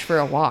crutch for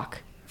a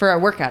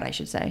workout, I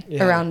should say,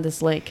 around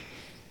this lake.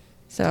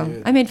 So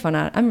dude. I made fun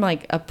out. I'm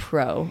like a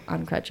pro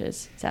on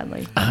crutches,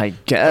 sadly. I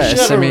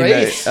guess. I mean,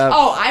 race.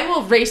 I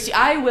will race you.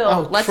 I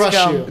will. Let's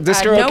go. You.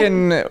 This girl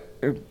can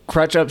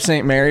crutch up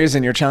St. Mary's,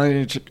 and you're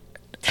challenging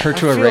her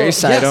to a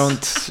race.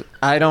 Yes.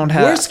 I don't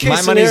have. Worst case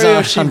my money's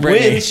scenario, she on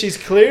Brittany. wins. She's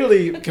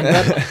clearly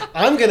competitive.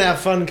 I'm gonna have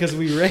fun because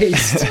we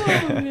raced. Oh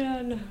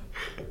man.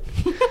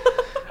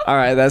 All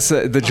right, that's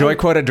the Joy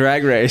Quota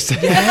drag race.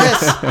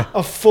 Yes,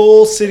 a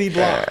full city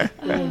block.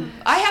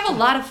 I have a a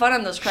lot of fun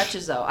on those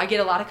crutches, though. I get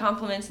a lot of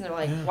compliments, and they're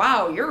like,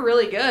 "Wow, you're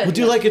really good."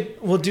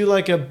 We'll do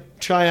like a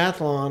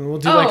triathlon. We'll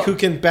do like who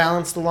can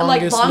balance the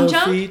longest, like long no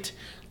jump? feet,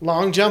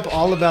 long jump.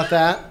 All about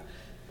that.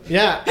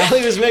 Yeah,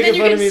 Allie was making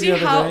fun of me the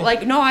other day.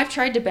 Like, no, I've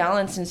tried to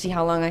balance and see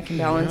how long I can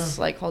balance,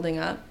 like holding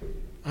up.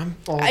 I'm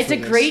all It's for a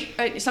this.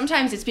 great.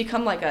 Sometimes it's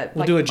become like a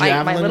do a my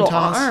javelin little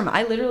toss. arm.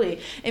 I literally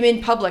am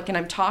in public and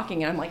I'm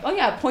talking and I'm like, oh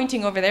yeah,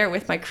 pointing over there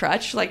with my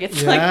crutch, like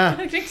it's like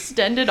an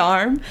extended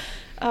arm.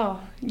 Oh,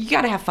 you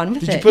gotta have fun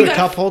with it. Did you put a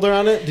cup holder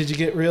on it? Did you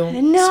get real?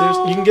 No. Serious?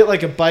 You can get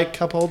like a bike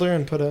cup holder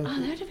and put Oh, that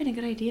would have been a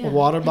good idea. a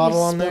water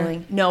bottle on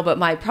there. No, but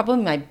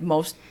probably my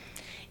most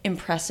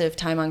impressive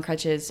time on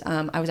crutches.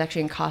 I was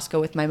actually in Costco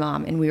with my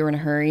mom and we were in a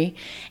hurry,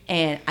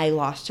 and I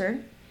lost her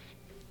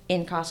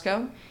in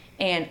Costco.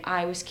 And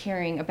I was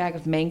carrying a bag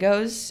of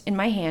mangoes in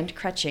my hand,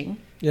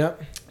 crutching.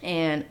 Yep.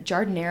 And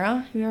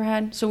jardinera, have you ever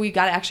had? So we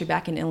got it actually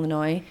back in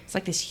Illinois. It's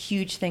like this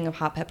huge thing of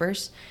hot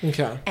peppers.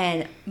 Okay.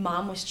 And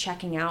Mom was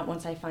checking out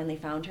once I finally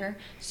found her.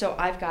 So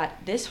I've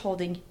got this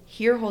holding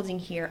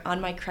here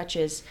on my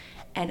crutches.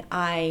 And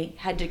I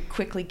had to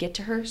quickly get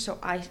to her. So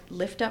I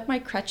lift up my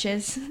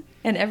crutches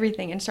and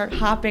everything and start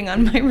hopping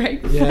on my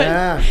right foot.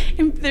 Yeah.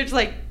 And there's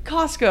like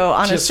Costco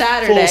on just a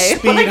Saturday. Full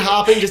speed like,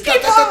 hopping. Just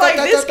people are like,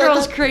 this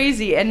girl's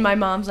crazy. And my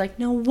mom's like,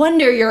 no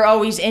wonder you're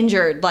always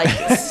injured. Like,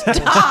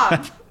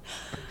 stop.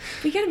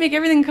 We got to make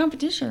everything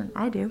competition.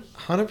 I do.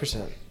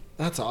 100%.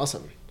 That's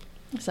awesome.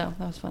 So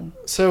that was fun.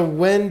 So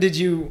when did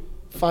you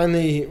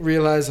finally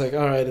realize, like,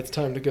 all right, it's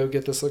time to go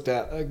get this looked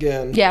at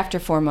again? Yeah, after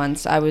 4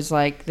 months, I was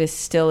like, this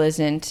still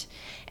isn't.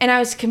 And I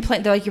was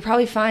complaining. They're like, you're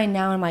probably fine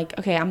now. I'm like,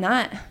 okay, I'm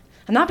not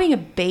being a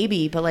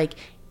baby, but like,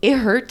 it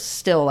hurts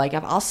still. Like,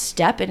 I'll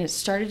step and it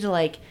started to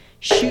like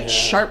shoot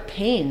sharp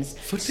pains.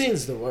 Foot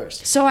pain's the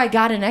worst. So I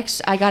got a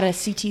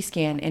CT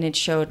scan and it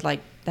showed like,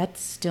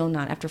 that's still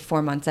not, after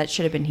 4 months, that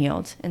should have been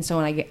healed. And so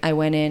when I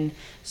went in,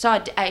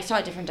 I saw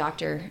a different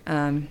doctor,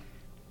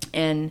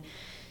 and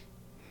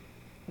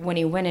when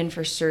he went in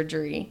for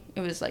surgery,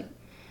 it was like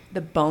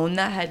the bone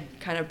that had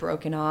kind of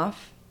broken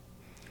off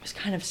was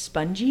kind of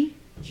spongy.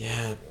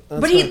 Yeah.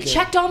 But he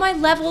checked all my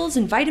levels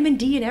and vitamin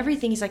D and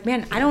everything. He's like,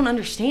 man, I don't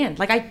understand.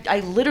 Like, I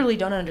literally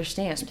don't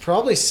understand. It's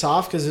probably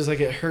soft because it's like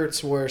it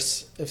hurts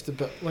worse if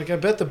I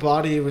bet the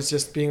body was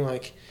just being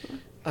like,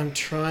 I'm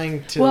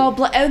trying to.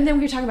 Well, and then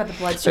we were talking about the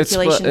blood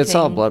circulation. It's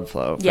all blood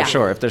flow for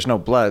sure. If there's no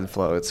blood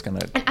flow, it's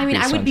gonna. I mean,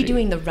 I would be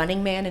doing the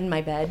Running Man in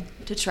my bed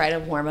to try to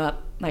warm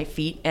up my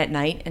feet at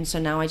night, and so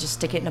now I just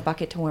stick it in a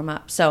bucket to warm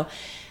up. So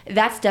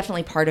that's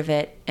definitely part of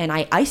it. And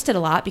I iced it a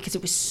lot because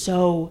it was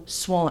so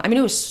swollen. I mean,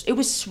 it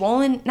was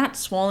swollen, not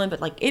swollen, but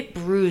like it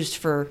bruised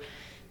for.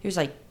 It was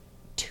like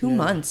 2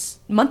 months,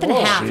 month and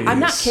a half. Geez. I'm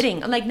not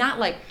kidding. Like not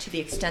like to the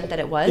extent that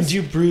it was. Did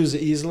you bruise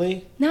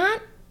easily?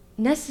 Not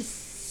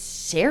necessarily.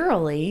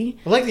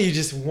 I like that you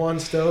just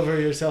onced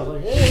over yourself.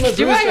 Like, hey,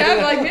 do I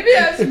have like maybe I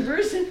have some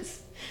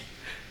bruises?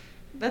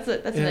 That's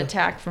an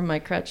attack from my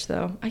crutch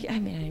though. I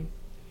mean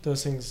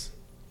those things.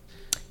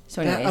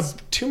 So anyways, a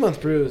 2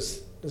 month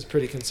bruise is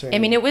pretty concerning. I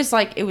mean it was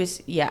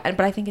but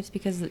I think it's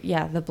because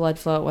the blood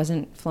flow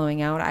wasn't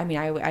flowing out. I mean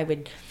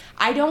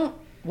I don't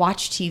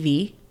watch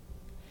TV,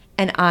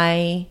 and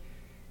I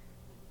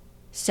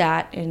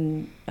sat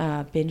and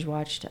binge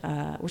watched,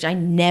 which I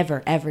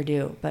never ever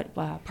do, but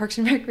Parks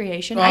and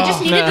Recreation. I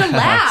just needed to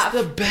laugh.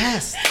 It's the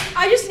best.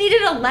 I just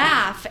needed a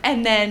laugh,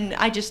 and then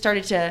I just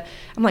started to.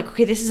 I'm like,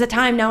 okay, this is the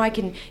time now. I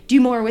can do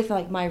more with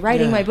like my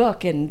writing, my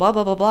book, and blah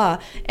blah blah blah.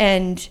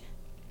 And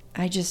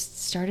I just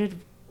started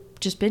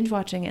just binge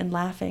watching and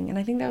laughing, and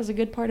I think that was a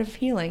good part of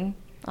healing,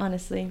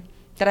 honestly.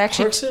 That I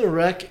actually Parks and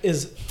Rec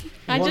is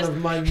one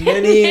of my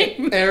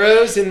many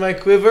arrows in my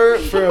quiver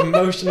for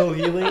emotional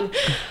healing.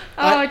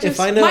 my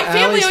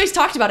family always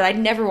talked about it. I'd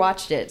never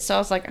watched it, so I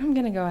was like, I'm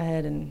gonna go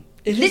ahead and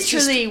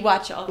literally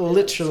watch all.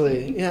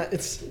 Literally,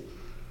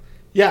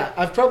 yeah.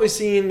 I've probably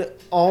seen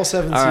all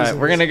 7 seasons. All right,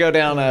 we're gonna go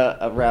down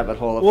a rabbit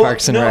hole of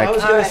Parks and Rec. I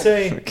was gonna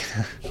say,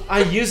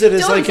 I use it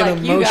as like an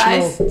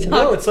emotional.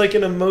 No, it's like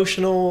an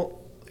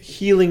emotional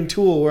healing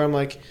tool where I'm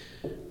like,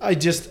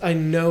 I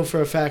know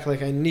for a fact,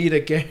 like, I need a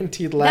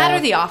guaranteed laugh. That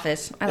or The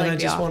Office. I like The Office. And I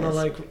just want to,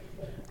 like...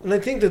 And I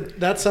think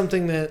that's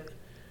something that...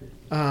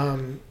 I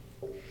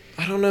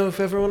don't know if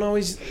everyone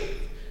always,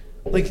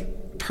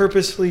 like,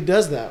 purposefully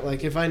does that.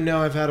 Like, if I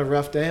know I've had a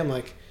rough day, I'm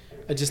like,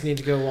 I just need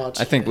to go watch...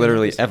 I think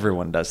literally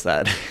everyone does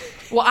that.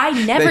 Well, I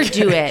never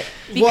do it.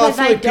 Because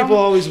I feel like people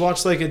always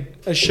watch, like,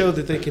 a show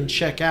that they can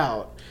check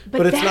out.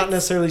 But it's not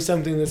necessarily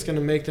something that's going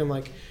to make them,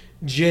 like,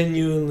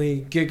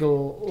 genuinely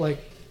giggle,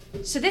 like...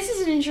 So this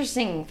is an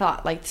interesting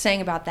thought, like saying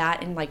about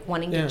that and like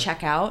wanting to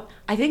check out.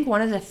 I think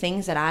one of the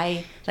things that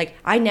I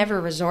never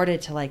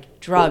resorted to like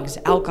drugs,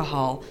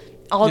 alcohol,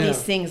 all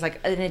these things, like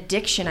an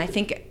addiction. I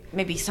think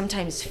maybe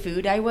sometimes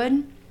food I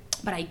would,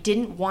 but I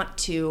didn't want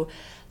to,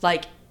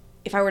 like,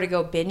 if I were to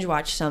go binge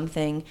watch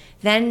something,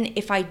 then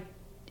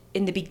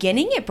in the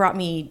beginning, it brought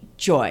me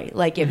joy.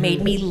 Like, it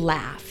made me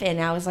laugh.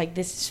 And I was like,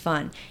 this is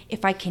fun.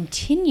 If I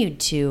continued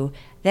to,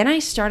 then I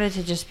started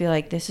to just be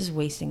like, this is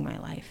wasting my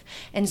life.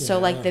 And so,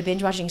 like, the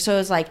binge watching. So it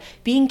was like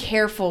being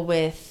careful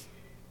with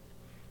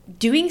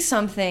doing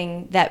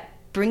something that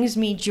brings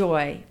me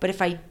joy, but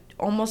if I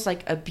almost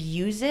like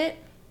abuse it,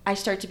 I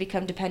start to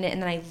become dependent,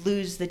 and then I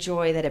lose the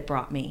joy that it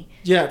brought me.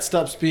 Yeah, it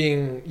stops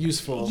being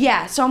useful.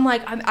 Yeah, so I'm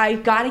like, I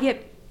gotta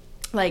get,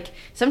 like,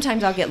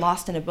 sometimes I'll get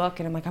lost in a book,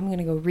 and I'm like, I'm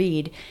gonna go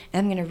read,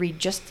 and I'm gonna read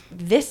just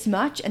this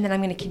much, and then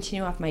I'm gonna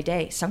continue off my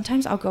day.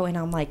 Sometimes I'll go and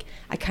I'm like,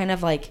 I kind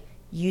of like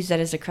use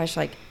that as a crutch,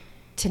 like,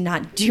 to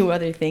not do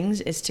other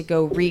things is to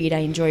go read. I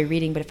enjoy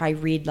reading, but if I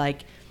read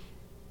like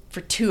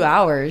for 2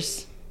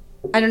 hours,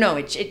 I don't know,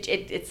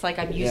 it's like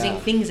I'm using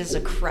things as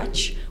a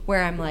crutch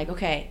where I'm like,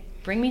 okay,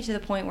 bring me to the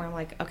point where I'm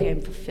like, okay,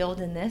 I'm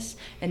fulfilled in this,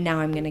 and now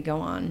I'm going to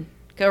go on.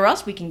 Or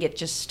else we can get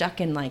just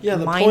stuck in, like, mindless. Yeah,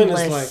 the point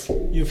is,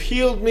 like, you've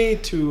healed me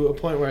to a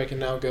point where I can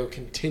now go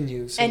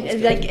continue. So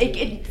and, like,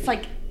 it's,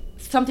 like,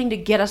 something to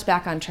get us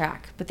back on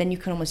track. But then you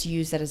can almost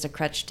use that as a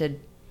crutch to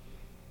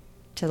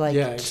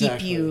like,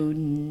 keep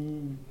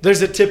you...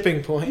 There's a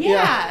tipping point.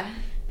 Yeah.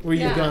 Where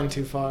you've gone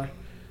too far.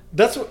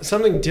 That's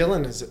something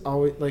Dylan is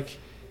always, like,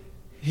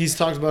 he's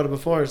talked about it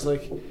before. It's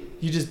like,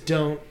 you just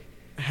don't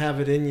have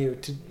it in you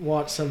to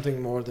watch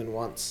something more than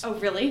once. Oh,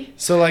 really?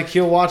 So, like,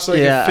 he'll watch, like,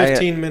 a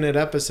 15-minute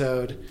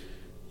episode.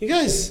 You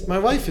guys, my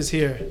wife is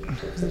here.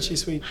 Isn't she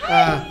sweet?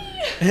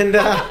 And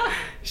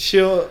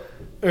he'll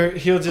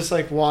just,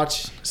 like,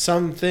 watch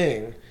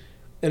something,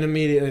 and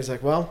immediately he's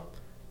like, well,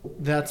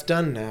 that's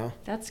done now.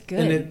 That's good.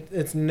 And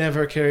it's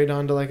never carried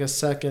on to, like, a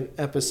second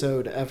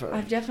episode ever.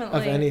 I've definitely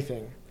of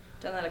anything.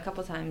 Done that a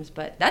couple times,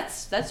 but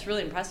that's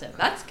really impressive.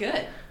 That's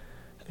good.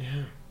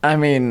 Yeah. I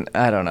mean,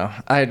 I don't know.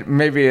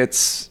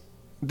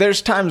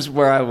 There's times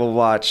where I will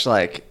watch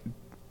like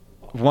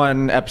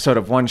one episode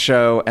of one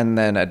show and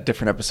then a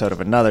different episode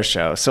of another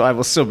show. So I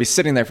will still be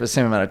sitting there for the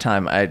same amount of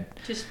time. I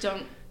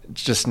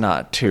just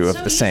not two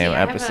of the same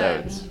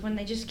episodes. When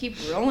they just keep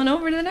rolling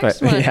over to the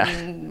next one,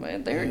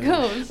 and there it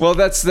goes. Well,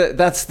 that's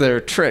their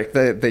trick.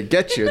 They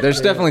get you.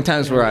 There's definitely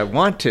times where I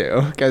want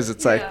to, because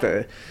it's like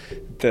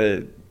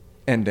the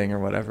ending or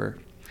whatever.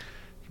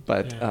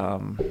 But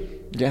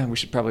we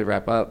should probably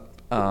wrap up.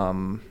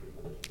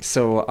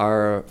 So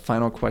our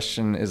final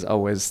question is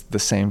always the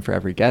same for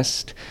every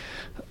guest.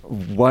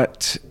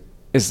 What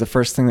is the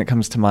first thing that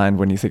comes to mind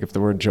when you think of the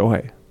word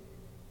joy?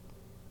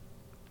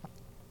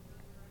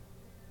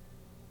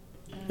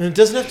 And it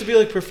doesn't have to be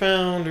like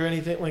profound or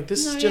anything. Like,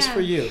 this is just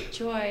for you.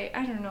 Joy,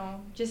 I don't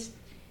know. Just,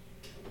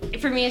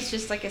 for me, it's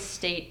just like a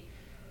state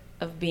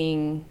of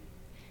being,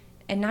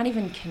 and not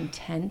even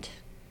content,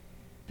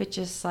 but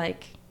just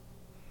like,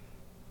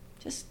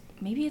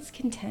 maybe it's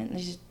content.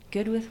 Just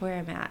good with where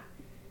I'm at.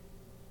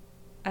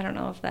 I don't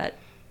know if that,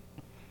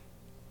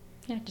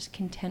 just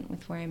content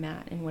with where I'm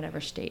at in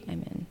whatever state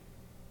I'm in.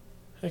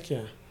 Heck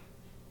yeah.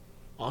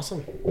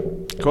 Awesome.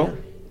 Cool. Yeah.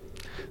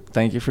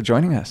 Thank you for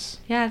joining us.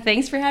 Yeah,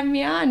 thanks for having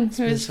me on. It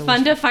was so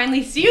fun to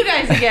finally see you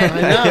guys again.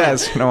 I know. Yeah,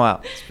 it's been a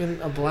while. It's been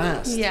a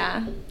blast.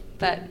 Yeah,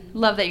 but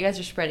love that you guys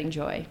are spreading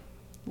joy.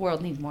 The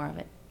world needs more of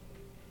it.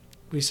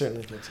 We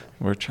certainly think so.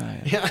 We're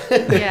trying. Yeah.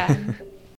 Yeah.